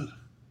damn good.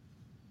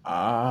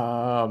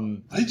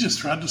 They just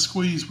tried to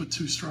squeeze with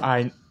 2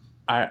 strikes.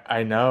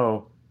 I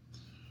know.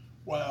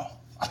 Wow.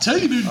 I tell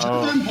you, dude,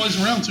 Joe Madden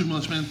plays around too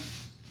much, man.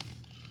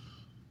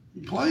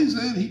 He plays,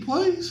 man. He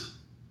plays.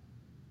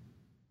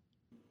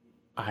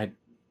 He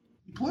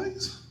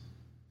plays.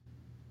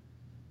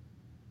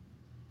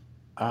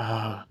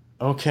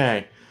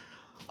 Okay.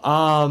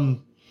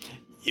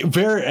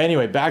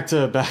 Anyway, back.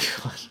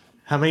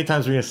 How many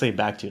times are we gonna say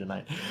back to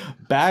tonight?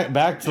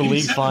 Back to the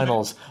league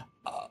finals.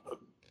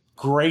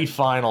 Great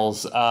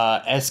finals.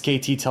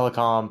 SK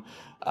Telecom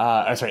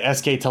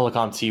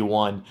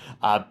T1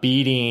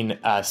 beating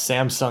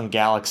Samsung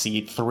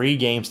Galaxy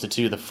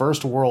 3-2, the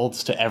first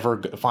worlds to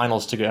ever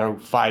finals to go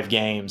 5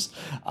 games,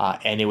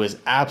 and it was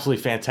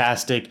absolutely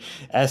fantastic.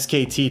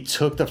 SKT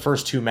took the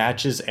first 2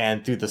 matches,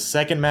 and through the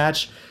second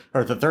match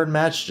or the third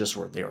match,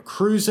 they were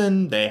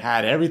cruising. They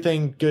had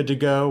everything good to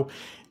go,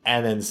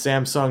 and then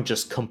Samsung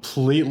just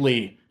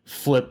completely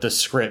flipped the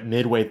script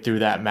midway through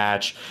that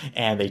match,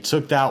 and they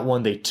took that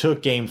one. They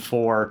took game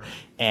 4,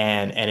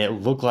 and it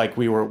looked like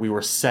we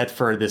were set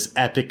for this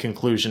epic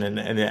conclusion,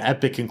 and the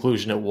epic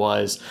conclusion it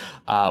was.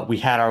 We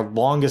had our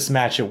longest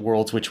match at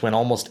Worlds, which went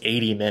almost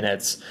 80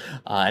 minutes,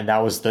 and that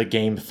was the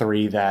game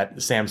 3 that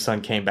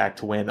Samsung came back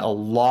to win. A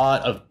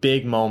lot of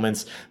big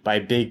moments by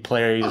big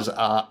players.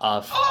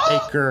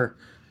 Faker.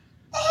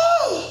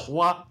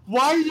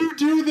 Why you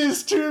do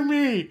this to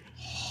me?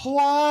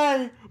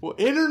 Why? Well,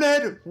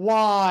 internet,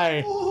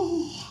 why?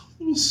 Oh,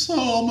 it was so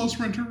almost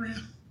Renteria.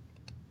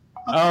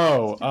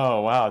 Oh,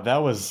 wow, that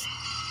was.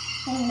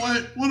 Oh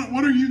wait,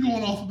 what are you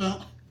going off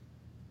about?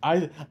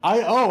 I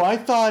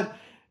thought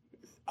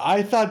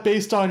I thought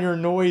based on your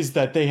noise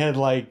that they had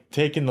like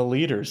taken the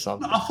lead or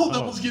something. I thought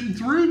that was getting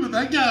through, but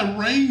that guy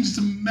ranged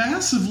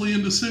massively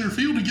into center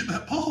field to get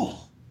that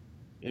ball.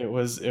 It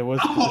was. I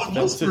thought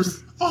it was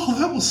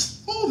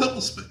that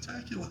was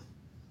spectacular.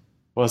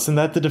 Wasn't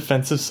that the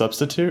defensive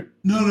substitute?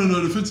 No.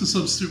 Defensive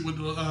substitute went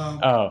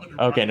to.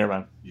 Okay, never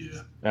mind.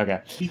 Yeah.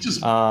 Okay. He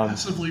just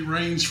massively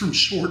ranged from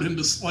short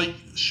into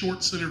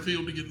short center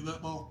field to get to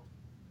that ball.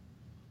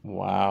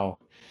 Wow.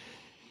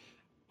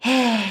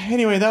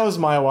 Anyway, that was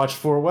my watch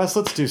for Wes.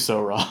 Let's do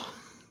So Raw.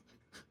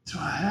 Do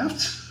I have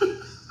to?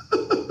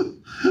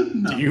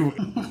 No. Do you?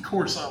 Of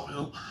course I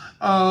will.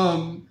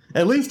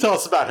 At least tell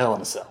us about Hell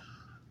in a Cell.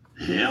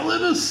 Hell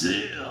in a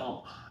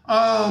Cell.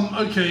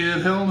 Okay,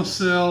 at Hell in a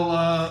Cell,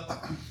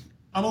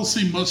 I don't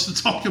see much to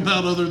talk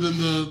about other than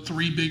the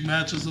 3 big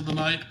matches of the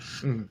night,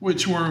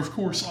 which were, of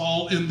course,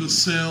 all in the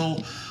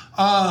cell.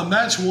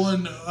 Match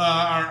 1,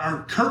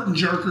 our curtain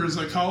jerker, as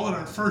they call it,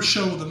 our first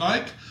show of the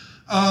night.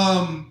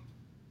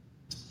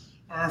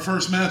 Our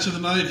first match of the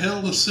night, Hell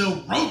in a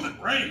Cell,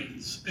 Roman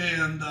Reigns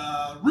and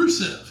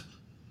Rusev,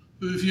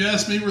 who, if you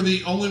ask me, were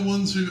the only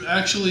ones who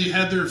actually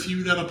had their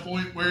feud at a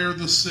point where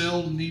the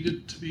cell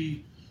needed to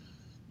be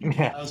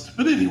utilized.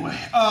 But anyway,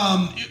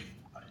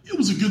 it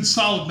was a good,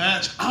 solid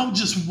match. I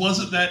just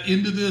wasn't that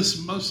into this,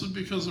 mostly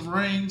because of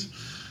Reigns.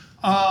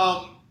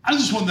 I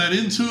just wasn't that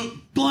into it.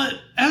 But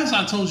as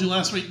I told you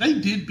last week, they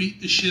did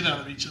beat the shit out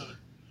of each other.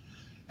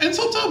 And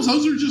sometimes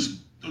those are just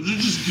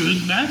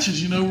good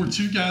matches, where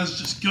 2 guys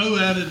just go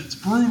at it. It's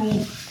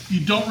brutal.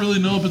 You don't really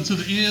know up until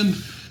the end.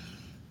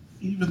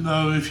 Even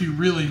though if you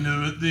really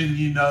knew it, then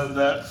you know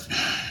that,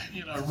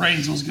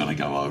 Reigns was going to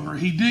go over.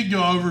 He did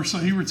go over, so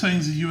he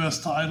retains the U.S.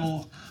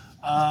 title.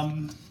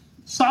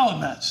 Solid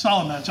match.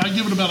 I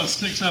give it about a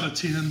 6 out of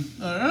 10.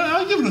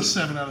 I give it a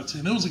 7 out of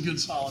 10. It was a good,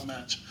 solid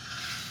match.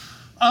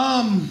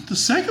 The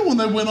second one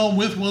they went on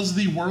with was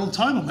the world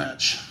title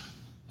match.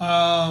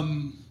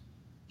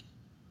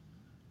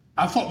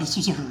 I thought this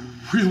was a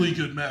really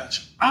good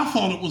match. I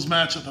thought it was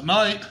match of the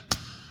night.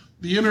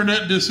 The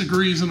internet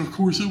disagrees, and of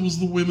course it was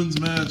the women's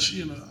match.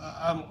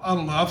 I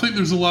don't know. I think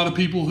there's a lot of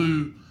people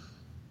who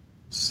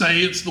say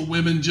it's the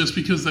women just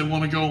because they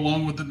want to go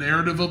along with the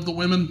narrative of the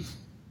women.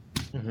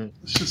 Mm-hmm.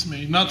 It's just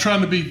me. Not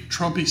trying to be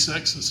Trumpy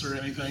sexist or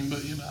anything, but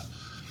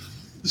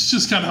it's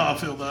just kind of how I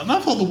feel about it. And I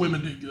thought the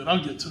women did good.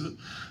 I'll get to it.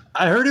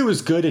 I heard it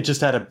was good. It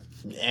just had a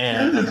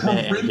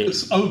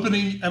horrendous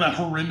opening and a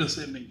horrendous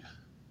ending.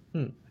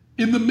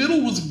 In the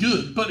middle was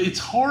good, but it's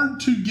hard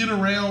to get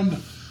around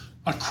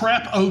a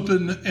crap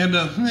open and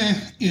a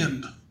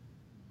end.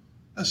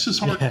 That's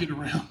just hard to get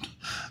around.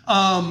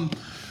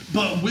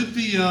 But with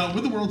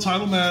the world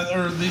title match,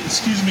 or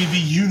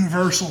the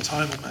Universal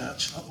title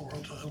match, not the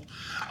world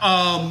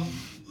title.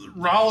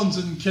 Rollins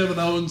and Kevin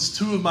Owens,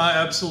 2 of my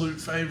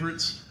absolute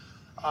favorites.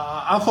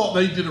 I thought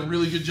they did a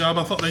really good job.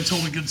 I thought they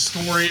told a good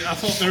story. I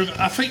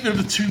think they're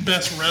the 2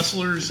 best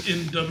wrestlers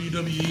in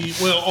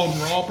WWE. Well, on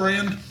Raw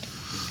brand,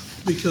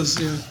 because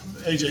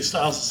AJ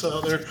Styles is still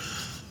out there.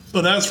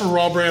 But as for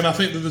Raw brand, I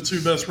think they're the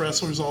 2 best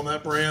wrestlers on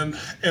that brand,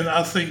 and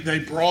I think they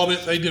brought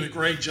it. They did a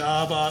great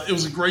job. It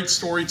was a great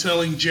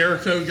storytelling.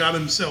 Jericho got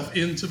himself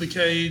into the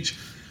cage,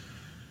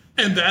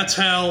 and that's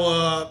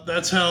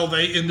how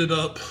they ended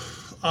up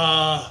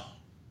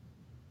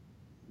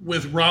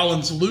with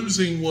Rollins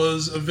losing.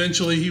 Was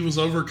eventually he was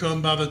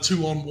overcome by the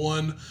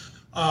 2-on-1,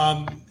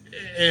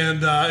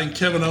 and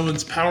Kevin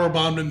Owens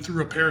powerbombed him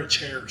through a pair of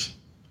chairs.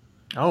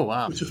 Oh,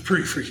 wow. Which is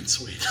pretty freaking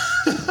sweet.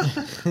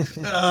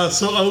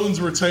 So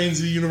Owens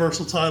retains the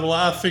Universal title.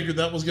 I figured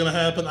that was going to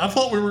happen. I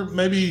thought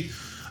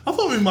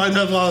we might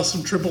have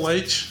some Triple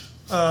H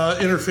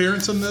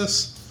interference in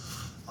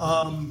this,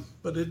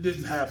 but it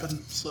didn't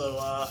happen.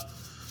 So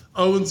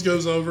Owens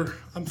goes over.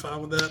 I'm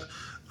fine with that.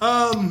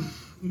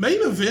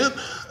 Main event,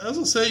 as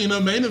I say,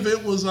 main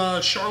event was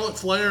Charlotte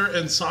Flair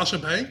and Sasha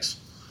Banks.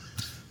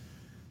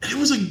 It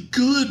was a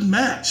good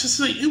match. Just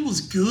say it was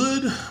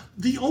good.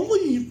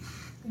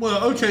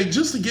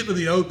 Just to get to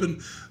the open,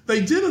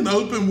 they did an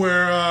open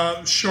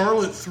where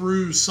Charlotte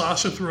threw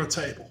Sasha through a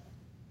table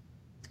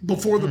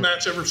before the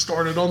match ever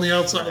started on the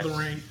outside of the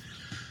ring.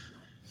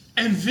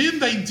 And then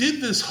they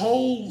did this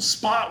whole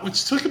spot,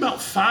 which took about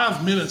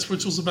 5 minutes,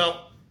 which was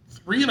about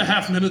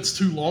 3.5 minutes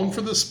too long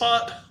for this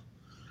spot,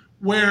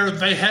 where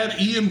they had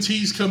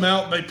EMTs come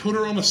out and they put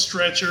her on a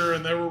stretcher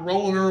and they were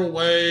rolling her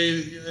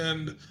away,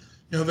 and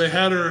they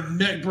had her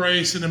neck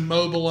brace and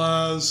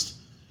immobilized.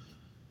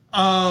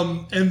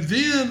 And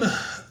then,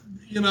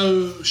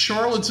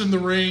 Charlotte's in the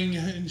ring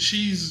and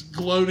she's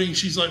gloating.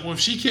 She's like, well, if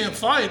she can't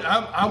fight,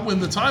 I win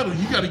the title.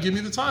 You got to give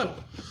me the title.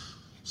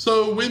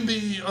 So when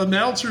the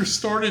announcers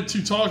started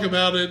to talk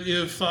about it,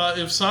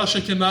 if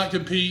Sasha cannot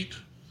compete,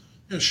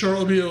 Charlotte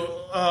will be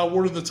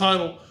awarded the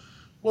title.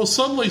 Well,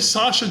 suddenly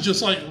Sasha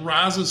just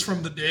rises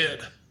from the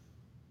dead.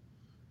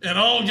 And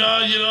oh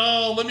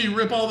God, let me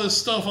rip all this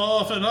stuff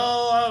off. And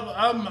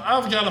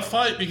I've got to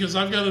fight because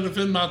I've got to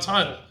defend my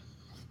title.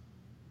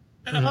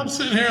 And I'm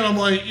sitting here and I'm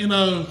like,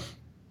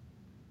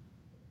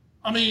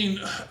 I mean,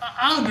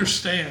 I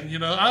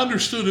understand, I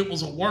understood it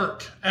was a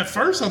work. At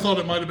first, I thought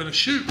it might have been a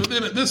shoot, but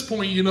then at this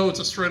point, it's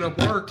a straight up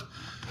work.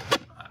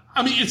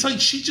 I mean, it's like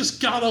she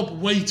just got up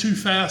way too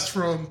fast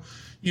from,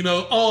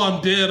 oh,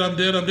 I'm dead.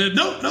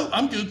 No,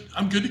 I'm good.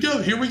 I'm good to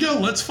go. Here we go.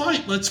 Let's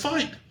fight.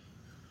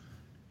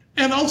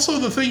 And also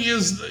the thing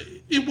is,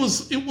 it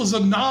was a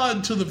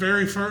nod to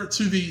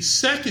the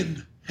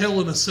second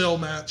Hell in a Cell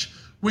match,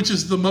 which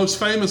is the most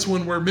famous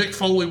one where Mick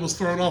Foley was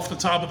thrown off the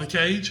top of the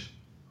cage.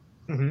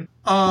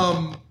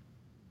 Mm-hmm.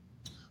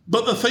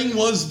 But the thing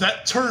was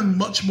that turned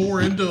much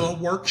more into a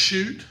work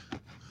shoot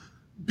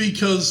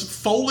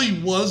because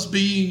Foley was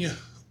being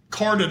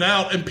carted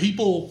out and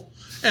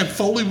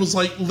Foley was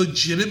like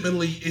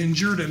legitimately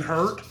injured and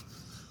hurt.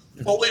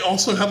 Foley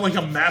also had like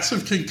a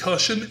massive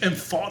concussion and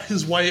fought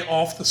his way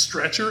off the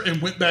stretcher and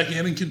went back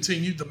in and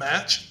continued the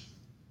match.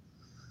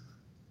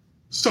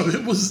 So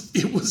it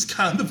was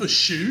kind of a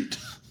shoot.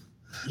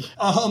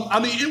 I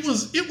mean,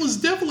 it was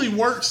definitely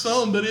worked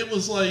some, but it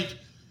was like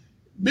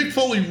Mick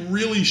Foley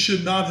really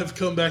should not have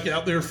come back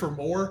out there for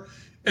more.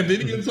 And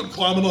then he ends up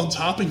climbing on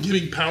top and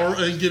getting power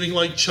and getting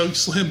like choke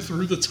slammed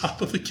through the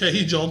top of the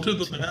cage onto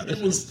the mat.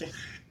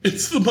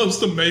 It's the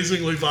most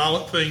amazingly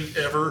violent thing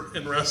ever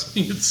in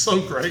wrestling. It's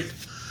so great.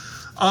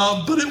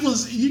 But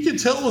you could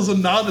tell it was a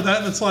nod to that,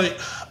 and it's like,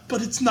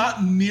 but it's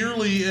not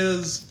nearly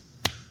as,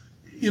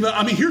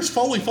 I mean, here's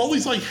Foley.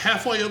 Foley's like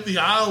halfway up the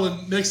aisle,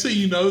 and next thing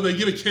you know, they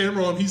get a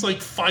camera on. He's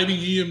like fighting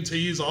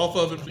EMTs off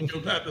of it and go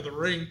back to the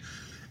ring.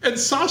 And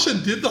Sasha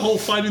did the whole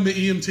fighting the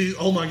EMT.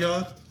 Oh my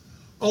God.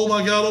 Oh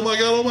my God. Oh my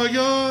God. Oh my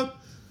God.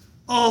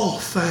 Oh,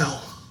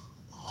 foul.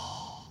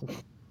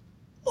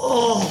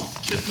 Oh,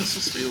 goodness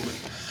is feeling.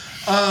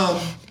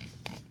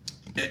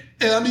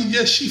 And I mean,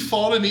 yes, she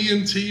fought an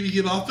EMT to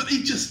get off, but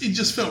it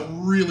just felt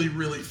really,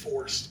 really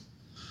forced.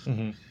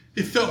 Mm-hmm.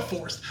 It felt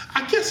forced.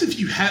 I guess if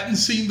you hadn't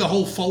seen the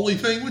whole Foley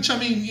thing, which I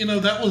mean,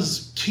 that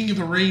was King of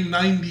the Ring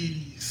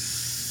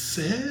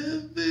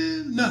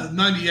 97? No,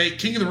 98.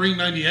 King of the Ring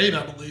 98,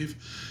 I believe.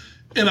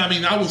 And I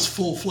mean, I was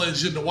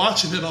full-fledged into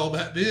watching it all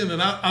back then,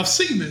 and I've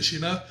seen this,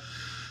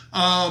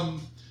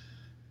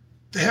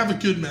 They have a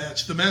good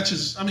match. The match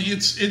is, I mean,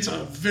 it's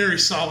a very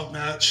solid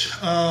match.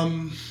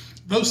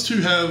 Those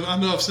two have, I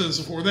know I've said this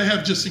before, they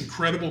have just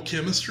incredible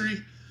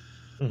chemistry.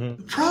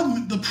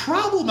 Mm-hmm. The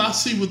problem I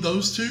see with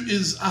those two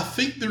is I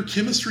think their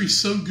chemistry is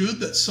so good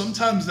that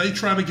sometimes they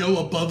try to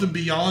go above and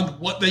beyond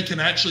what they can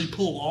actually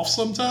pull off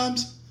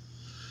sometimes.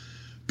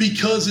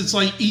 Because it's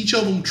like each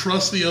of them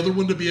trusts the other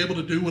one to be able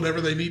to do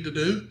whatever they need to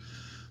do.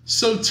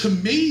 So to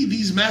me,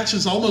 these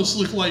matches almost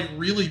look like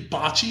really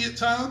botchy at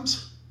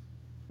times.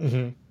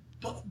 Mm-hmm.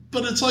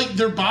 But it's like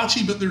they're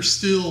botchy, but they're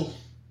still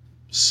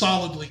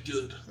solidly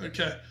good.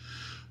 Okay.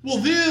 Well,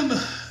 then,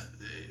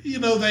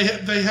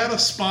 they had a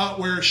spot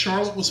where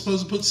Charlotte was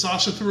supposed to put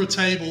Sasha through a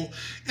table,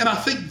 and I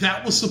think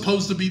that was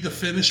supposed to be the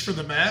finish for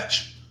the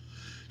match.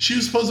 She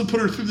was supposed to put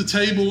her through the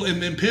table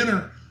and then pin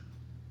her.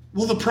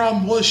 Well, the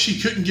problem was she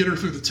couldn't get her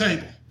through the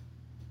table.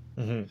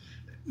 Mm-hmm.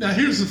 Now,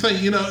 here's the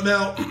thing,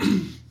 now,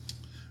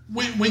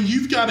 when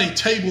you've got a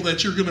table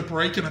that you're going to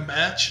break in a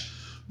match,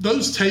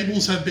 those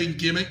tables have been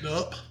gimmicked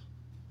up.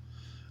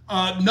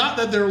 Not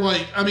that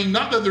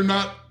they're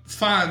not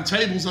fine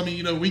tables. I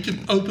mean, we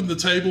could open the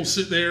table,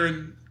 sit there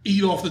and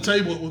eat off the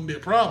table. It wouldn't be a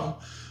problem.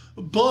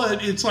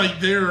 But it's like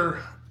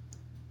they're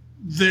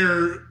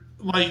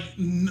like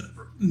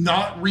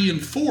not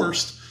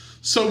reinforced.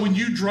 So when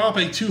you drop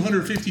a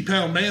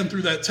 250-pound man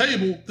through that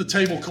table, the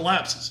table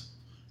collapses.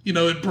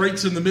 It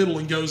breaks in the middle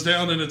and goes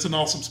down, and it's an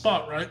awesome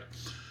spot, right?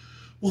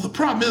 Well, the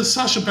problem is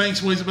Sasha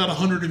Banks weighs about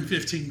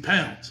 115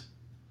 pounds.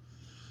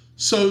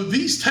 So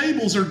these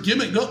tables are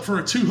gimmicked up for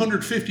a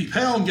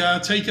 250-pound guy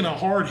taking a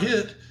hard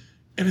hit,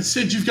 and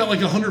instead you've got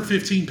like a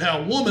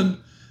 115-pound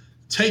woman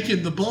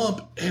taking the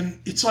bump, and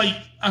it's like,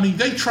 I mean,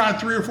 they tried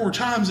 3 or 4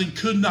 times and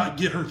could not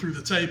get her through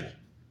the table.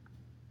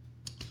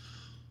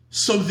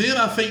 So then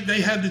I think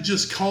they had to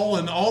just call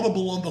an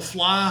audible on the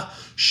fly.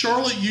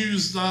 Charlotte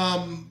used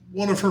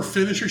one of her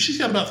finishers. She's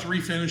got about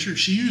 3 finishers.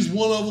 She used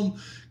one of them,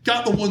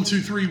 got the 1, 2,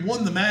 3,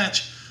 won the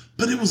match.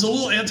 But it was a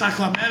little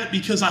anticlimactic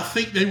because I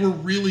think they were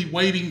really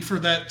waiting for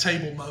that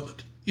table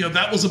moment.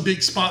 That was a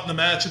big spot in the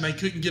match and they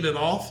couldn't get it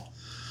off.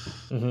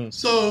 Mm-hmm.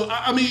 So,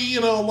 I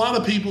mean, a lot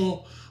of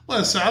people,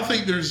 I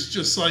think there's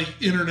just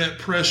like internet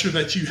pressure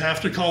that you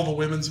have to call the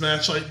women's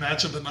match like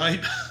match of the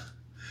night.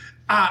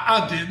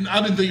 I didn't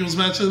think it was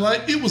match of the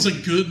night. It was a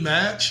good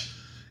match.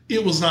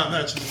 It was not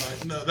match of the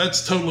night. No,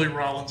 that's totally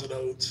Rollins and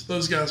Oates.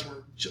 Those guys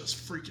were just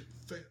freaking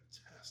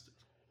fantastic.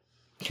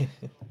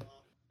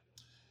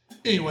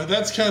 Anyway,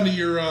 that's kind of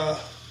your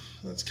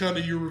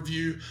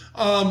review.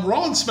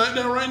 Raw and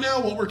SmackDown right now,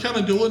 what we're kind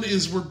of doing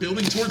is we're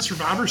building towards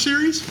Survivor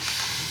Series,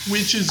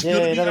 which is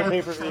going to be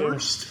our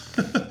first.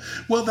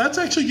 Well, that's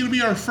actually going to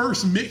be our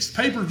first mixed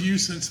pay-per-view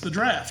since the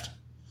draft.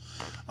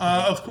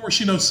 Of course,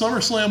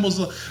 SummerSlam was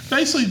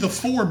basically the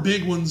 4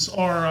 big ones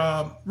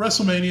are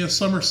WrestleMania,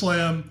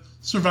 SummerSlam,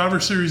 Survivor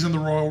Series, and the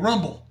Royal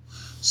Rumble.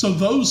 So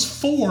those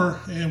 4,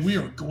 and we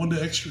are going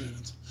to extra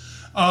innings.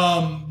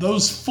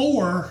 Those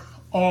 4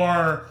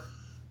 are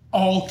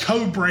all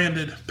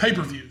co-branded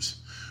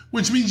pay-per-views,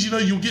 which means,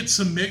 you'll get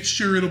some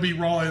mixture. It'll be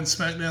Raw and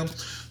SmackDown.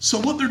 So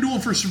what they're doing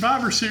for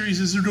Survivor Series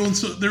is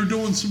they're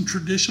doing some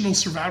traditional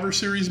Survivor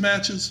Series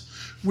matches,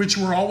 which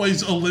were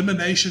always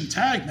elimination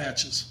tag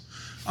matches.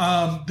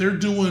 They're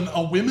doing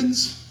a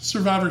women's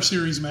Survivor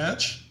Series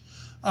match.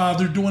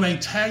 They're doing a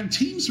tag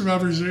team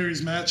Survivor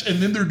Series match, and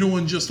then they're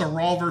doing just a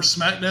Raw versus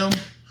SmackDown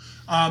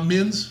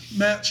men's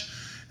match.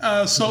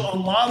 So a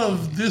lot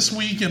of this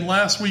week and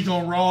last week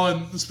on Raw,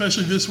 and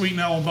especially this week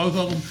now on both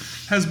of them,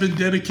 has been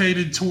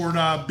dedicated toward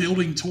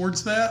building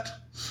towards that.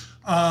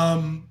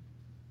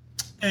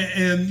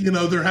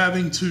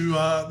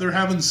 They're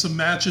having some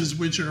matches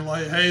which are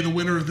like, hey, the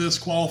winner of this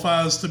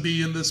qualifies to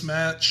be in this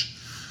match.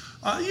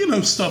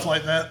 Stuff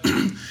like that.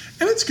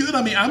 And it's good.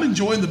 I mean, I'm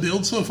enjoying the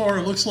build so far.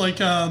 It looks like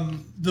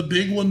the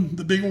big one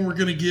we're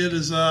going to get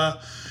is,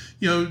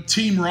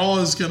 Team Raw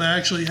is going to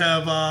actually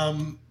have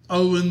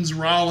Owens,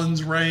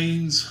 Rollins,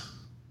 Reigns,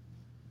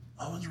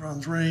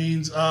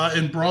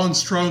 and Braun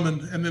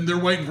Strowman. And then they're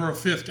waiting for a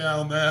fifth guy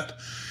on that.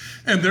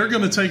 And they're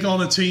going to take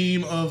on a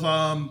team of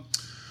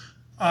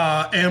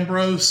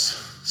Ambrose,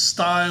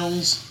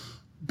 Styles,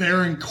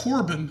 Baron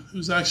Corbin,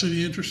 who's actually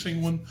the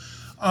interesting one,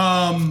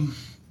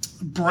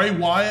 Bray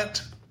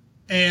Wyatt,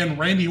 and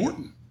Randy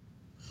Orton.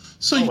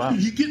 So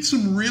you get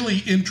some really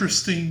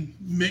interesting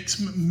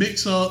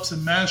mix-ups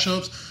and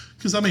mashups.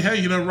 Because,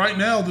 right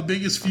now the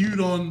biggest feud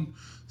on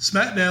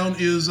SmackDown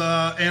is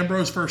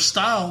Ambrose versus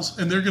Styles,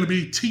 and they're going to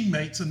be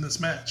teammates in this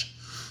match.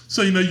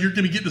 So, you're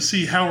going to get to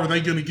see how are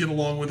they going to get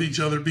along with each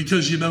other,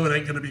 because it ain't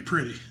going to be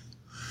pretty.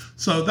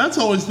 So that's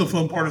always the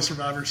fun part of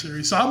Survivor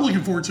Series. So I'm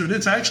looking forward to it.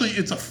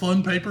 It's a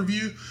fun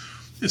pay-per-view,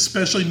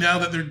 especially now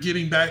that they're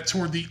getting back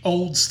toward the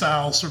old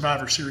style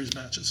Survivor Series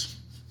matches.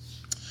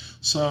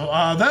 So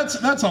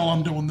that's all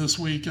I'm doing this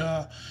week.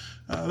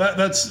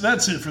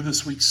 That's it for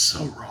this week's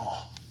So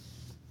Raw.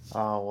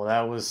 Oh, well,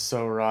 that was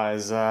so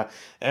Rise.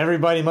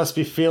 Everybody must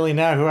be feeling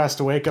now who has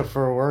to wake up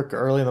for work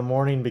early in the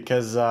morning,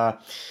 because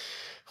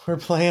we're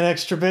playing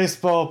extra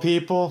baseball,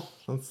 people.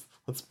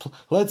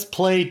 Let's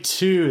play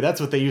 2.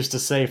 That's what they used to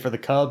say for the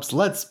Cubs.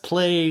 Let's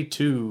play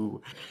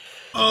 2.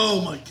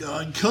 Oh my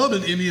God, Cub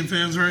and Indian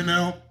fans right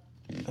now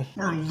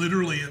are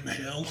literally in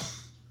hell.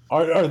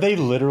 Are they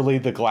literally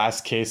the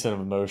glass case of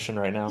emotion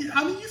right now?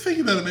 Yeah, you think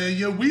about it,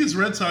 man. We as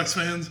Red Sox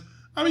fans,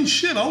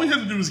 shit, all we had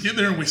to do was get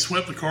there and we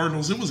swept the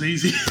Cardinals. It was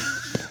easy.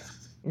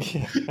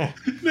 Yeah.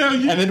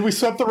 And then we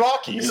swept the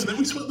Rockies.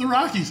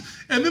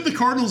 And then the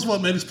Cardinals,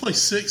 made us play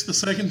 6 the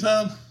second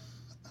time?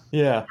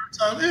 Yeah.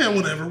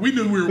 Whatever. We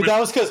knew we were winning.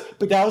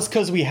 But that was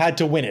because we had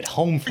to win at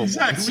home for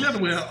exactly. once. We had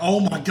to win. Oh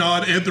my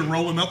God, Ed, they're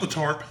rolling out the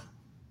tarp.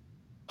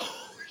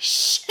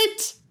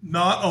 Shit.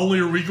 Not only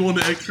are we going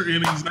to extra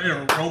innings, they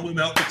are rolling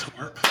out the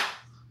tarp.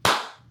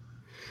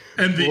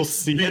 And we'll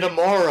see you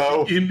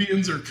tomorrow.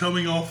 Indians are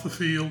coming off the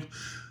field.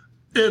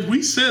 And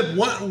we said,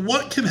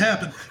 what can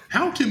happen?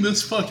 How can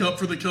this fuck up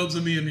for the Cubs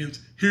and the Indians?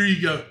 Here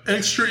you go.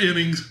 Extra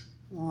innings,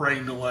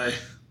 rain delay.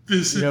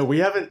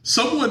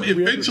 Someone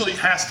eventually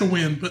has to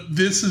win, but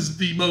this is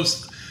the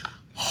most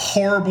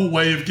horrible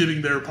way of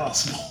getting there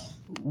possible.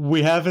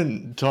 We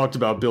haven't talked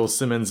about Bill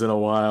Simmons in a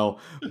while,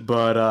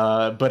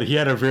 but he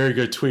had a very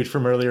good tweet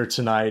from earlier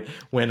tonight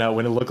when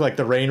it looked like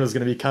the rain was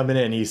going to be coming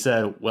in. He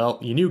said, "Well,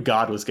 you knew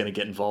God was going to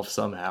get involved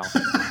somehow."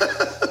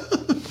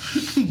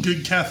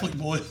 Good Catholic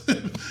boy,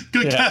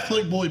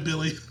 Catholic boy,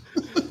 Billy.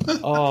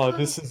 Oh,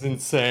 this is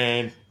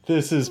insane.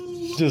 This is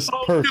just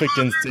perfect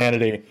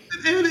insanity.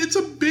 And it's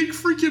a big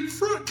freaking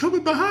front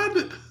coming behind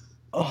it.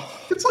 Oh.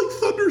 It's like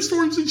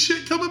thunderstorms and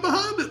shit coming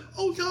behind it.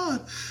 Oh,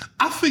 God.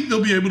 I think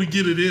they'll be able to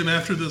get it in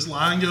after this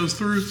line goes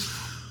through.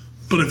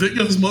 But if it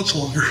goes much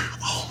longer,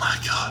 oh, my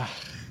God.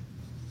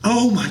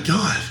 Oh, my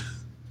God.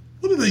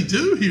 What do they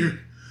do here?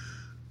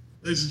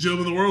 Ladies and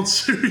gentlemen, the World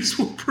Series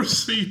will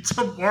proceed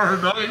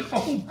tomorrow night.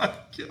 Oh, my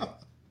God.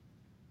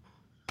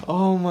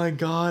 Oh my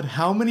God!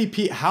 How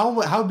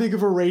big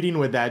of a rating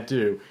would that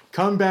do?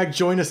 Come back,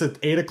 join us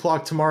at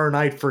 8:00 tomorrow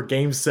night for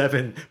Game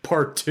 7,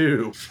 Part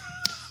 2.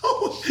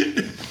 Oh,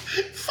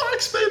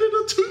 Fox made it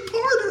a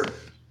two-parter.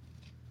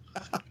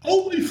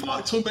 Only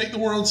Fox would make the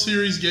World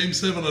Series Game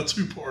 7 a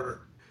two-parter,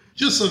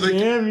 just so they.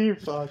 Damn you,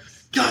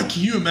 Fox! God,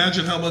 can you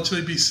imagine how much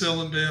they'd be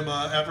selling damn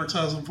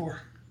advertising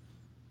for?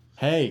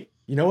 Hey.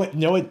 You know what?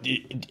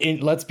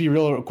 Let's be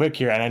real quick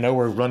here, and I know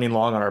we're running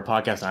long on our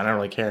podcast, and I don't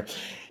really care.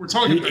 We're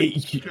talking about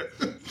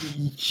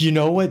you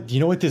know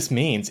what this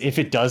means? If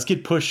it does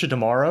get pushed to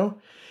tomorrow,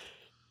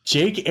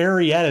 Jake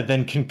Arrieta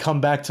then can come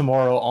back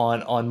tomorrow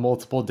on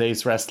multiple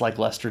days rest like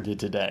Lester did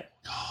today.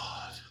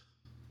 God.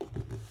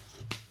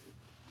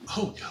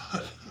 Oh,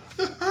 God.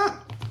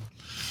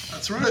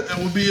 That's right.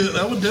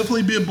 That would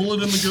definitely be a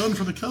bullet in the gun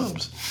for the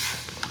Cubs.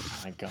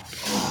 Oh, my God.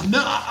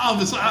 No,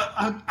 obviously,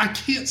 I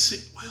can't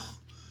see... Well,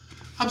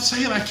 I'm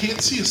saying I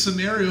can't see a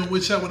scenario in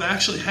which that would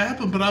actually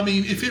happen, but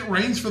if it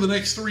rains for the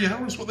next 3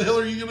 hours, what the hell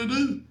are you going to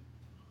do?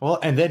 Well,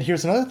 and then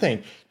here's another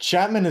thing.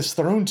 Chapman has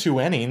thrown 2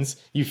 innings.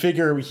 You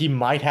figure he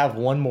might have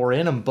one more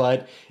in him,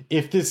 but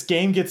if this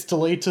game gets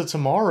delayed till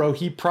tomorrow,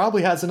 he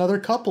probably has another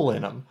couple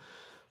in him.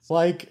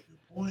 Like,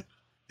 point.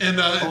 And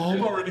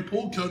they've already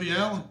pulled Cody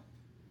Allen.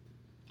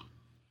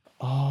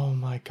 Oh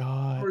my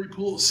God! Very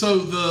cool. So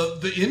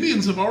the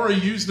Indians have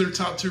already used their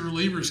top 2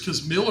 relievers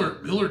because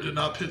Miller did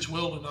not pitch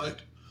well tonight.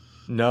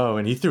 No,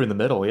 and he threw in the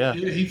middle. Yeah,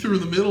 he threw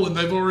in the middle, and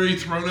they've already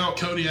thrown out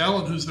Cody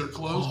Allen, who's their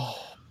closer. Oh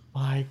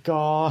my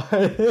God!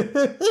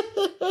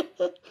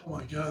 Oh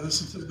my God!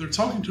 They're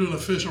talking to an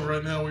official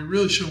right now. We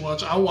really should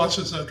watch. I'll watch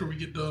this after we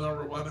get done. I'll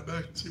rewind it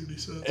back and see what he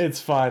says. It's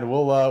fine.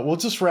 We'll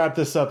just wrap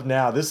this up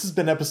now. This has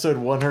been episode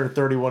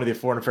 131 of the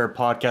Foreign Affair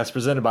podcast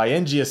presented by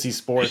NGSC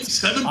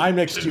Sports. I'm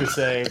Next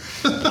USA.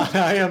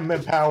 I am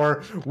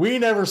Empower. We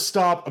never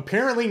stop.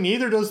 Apparently,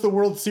 neither does the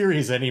World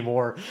Series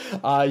anymore.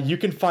 You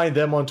can find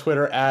them on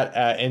Twitter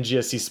at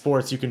NGSC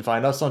Sports. You can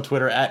find us on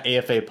Twitter at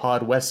AFA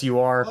Pod. Wes, you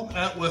are? I'm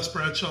at Wes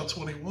Bradshaw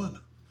 21.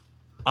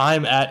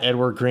 I'm at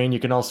Edward Green. You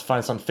can also find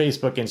us on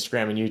Facebook,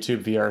 Instagram, and YouTube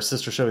via our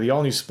sister show, The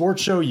All New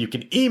Sports Show. You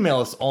can email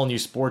us,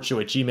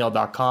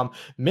 allnewsportshow@gmail.com.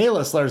 Mail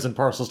us letters and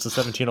parcels to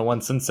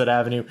 1701 Sunset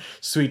Avenue,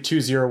 Suite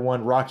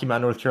 201, Rocky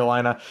Mount, North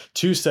Carolina,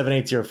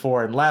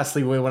 27804. And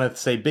lastly, we want to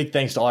say big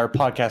thanks to all our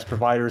podcast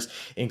providers,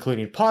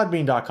 including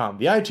Podbean.com,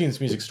 the iTunes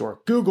Music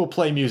Store, Google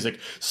Play Music,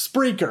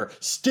 Spreaker,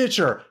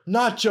 Stitcher,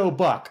 Not Joe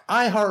Buck,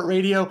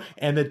 iHeartRadio,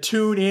 and the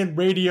TuneIn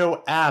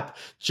Radio app.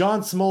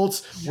 John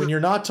Smoltz, when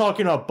you're not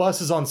talking about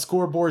buses on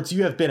scoreboards,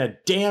 you have been a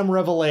damn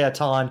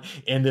revelaton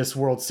in this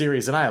World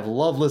Series, and I have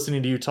loved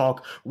listening to you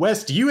talk.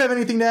 Wes, do you have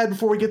anything to add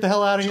before we get the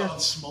hell out of here? John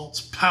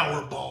Smoltz,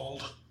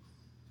 powerballed.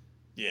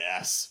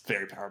 Yes,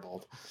 very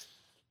powerballed.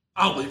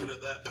 I'll leave it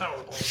at that,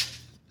 powerballed.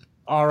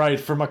 All right,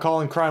 for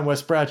McCall and Crime,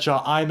 Wes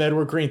Bradshaw, I'm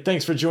Edward Green.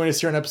 Thanks for joining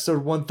us here on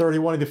episode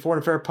 131 of the Foreign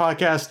Affair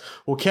podcast.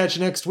 We'll catch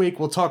you next week.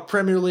 We'll talk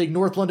Premier League,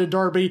 North London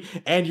Derby,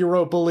 and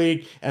Europa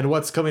League, and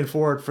what's coming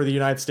forward for the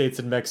United States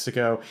and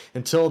Mexico.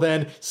 Until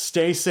then,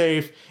 stay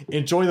safe,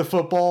 enjoy the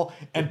football,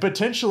 and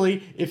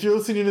potentially, if you're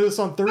listening to this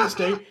on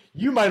Thursday,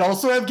 you might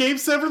also have Game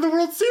 7 of the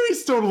World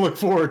Series still to look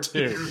forward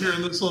to. If you're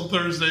hearing this on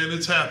Thursday and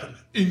it's happened,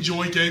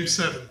 enjoy Game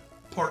 7,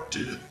 Part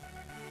 2.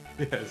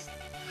 Yes.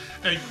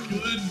 And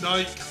good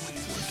night,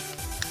 Cleveland.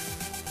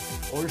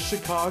 Or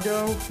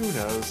Chicago, who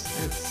knows?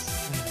 It's...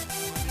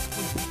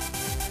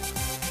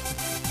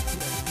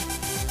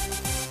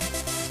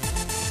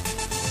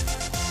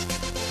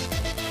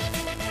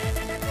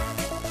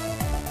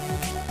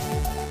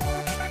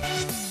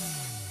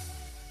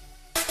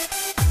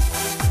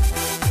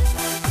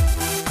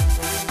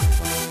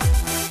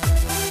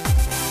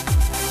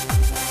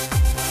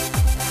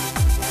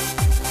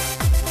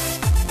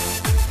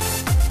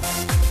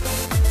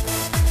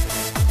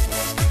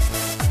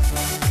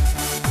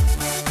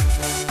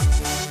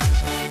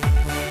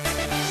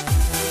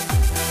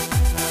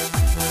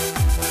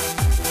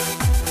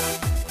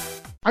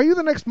 Are you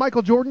the next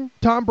Michael Jordan,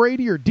 Tom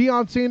Brady, or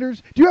Deion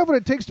Sanders? Do you have what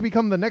it takes to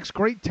become the next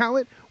great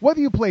talent? Whether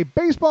you play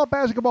baseball,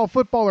 basketball,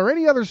 football, or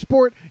any other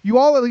sport, you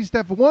all at least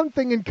have one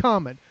thing in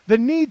common: the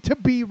need to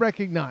be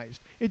recognized.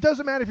 It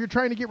doesn't matter if you're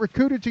trying to get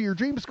recruited to your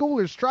dream school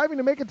or striving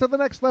to make it to the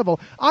next level.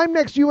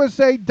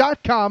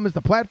 I'mNextUSA.com is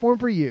the platform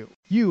for you.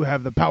 You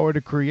have the power to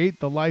create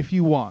the life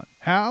you want.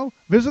 How?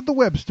 Visit the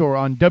web store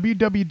on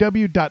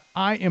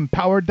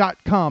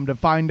www.IEmpower.com to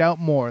find out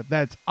more.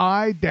 That's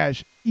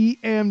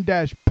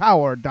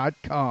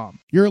I-em-power.com.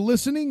 You're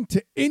listening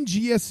to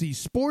NGSC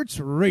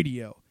Sports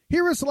Radio.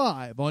 Hear us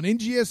live on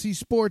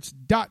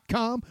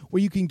NGSCsports.com,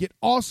 where you can get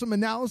awesome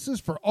analysis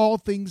for all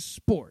things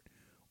sport.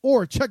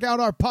 Or check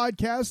out our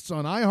podcasts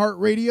on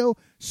iHeartRadio,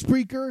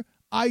 Spreaker,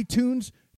 iTunes,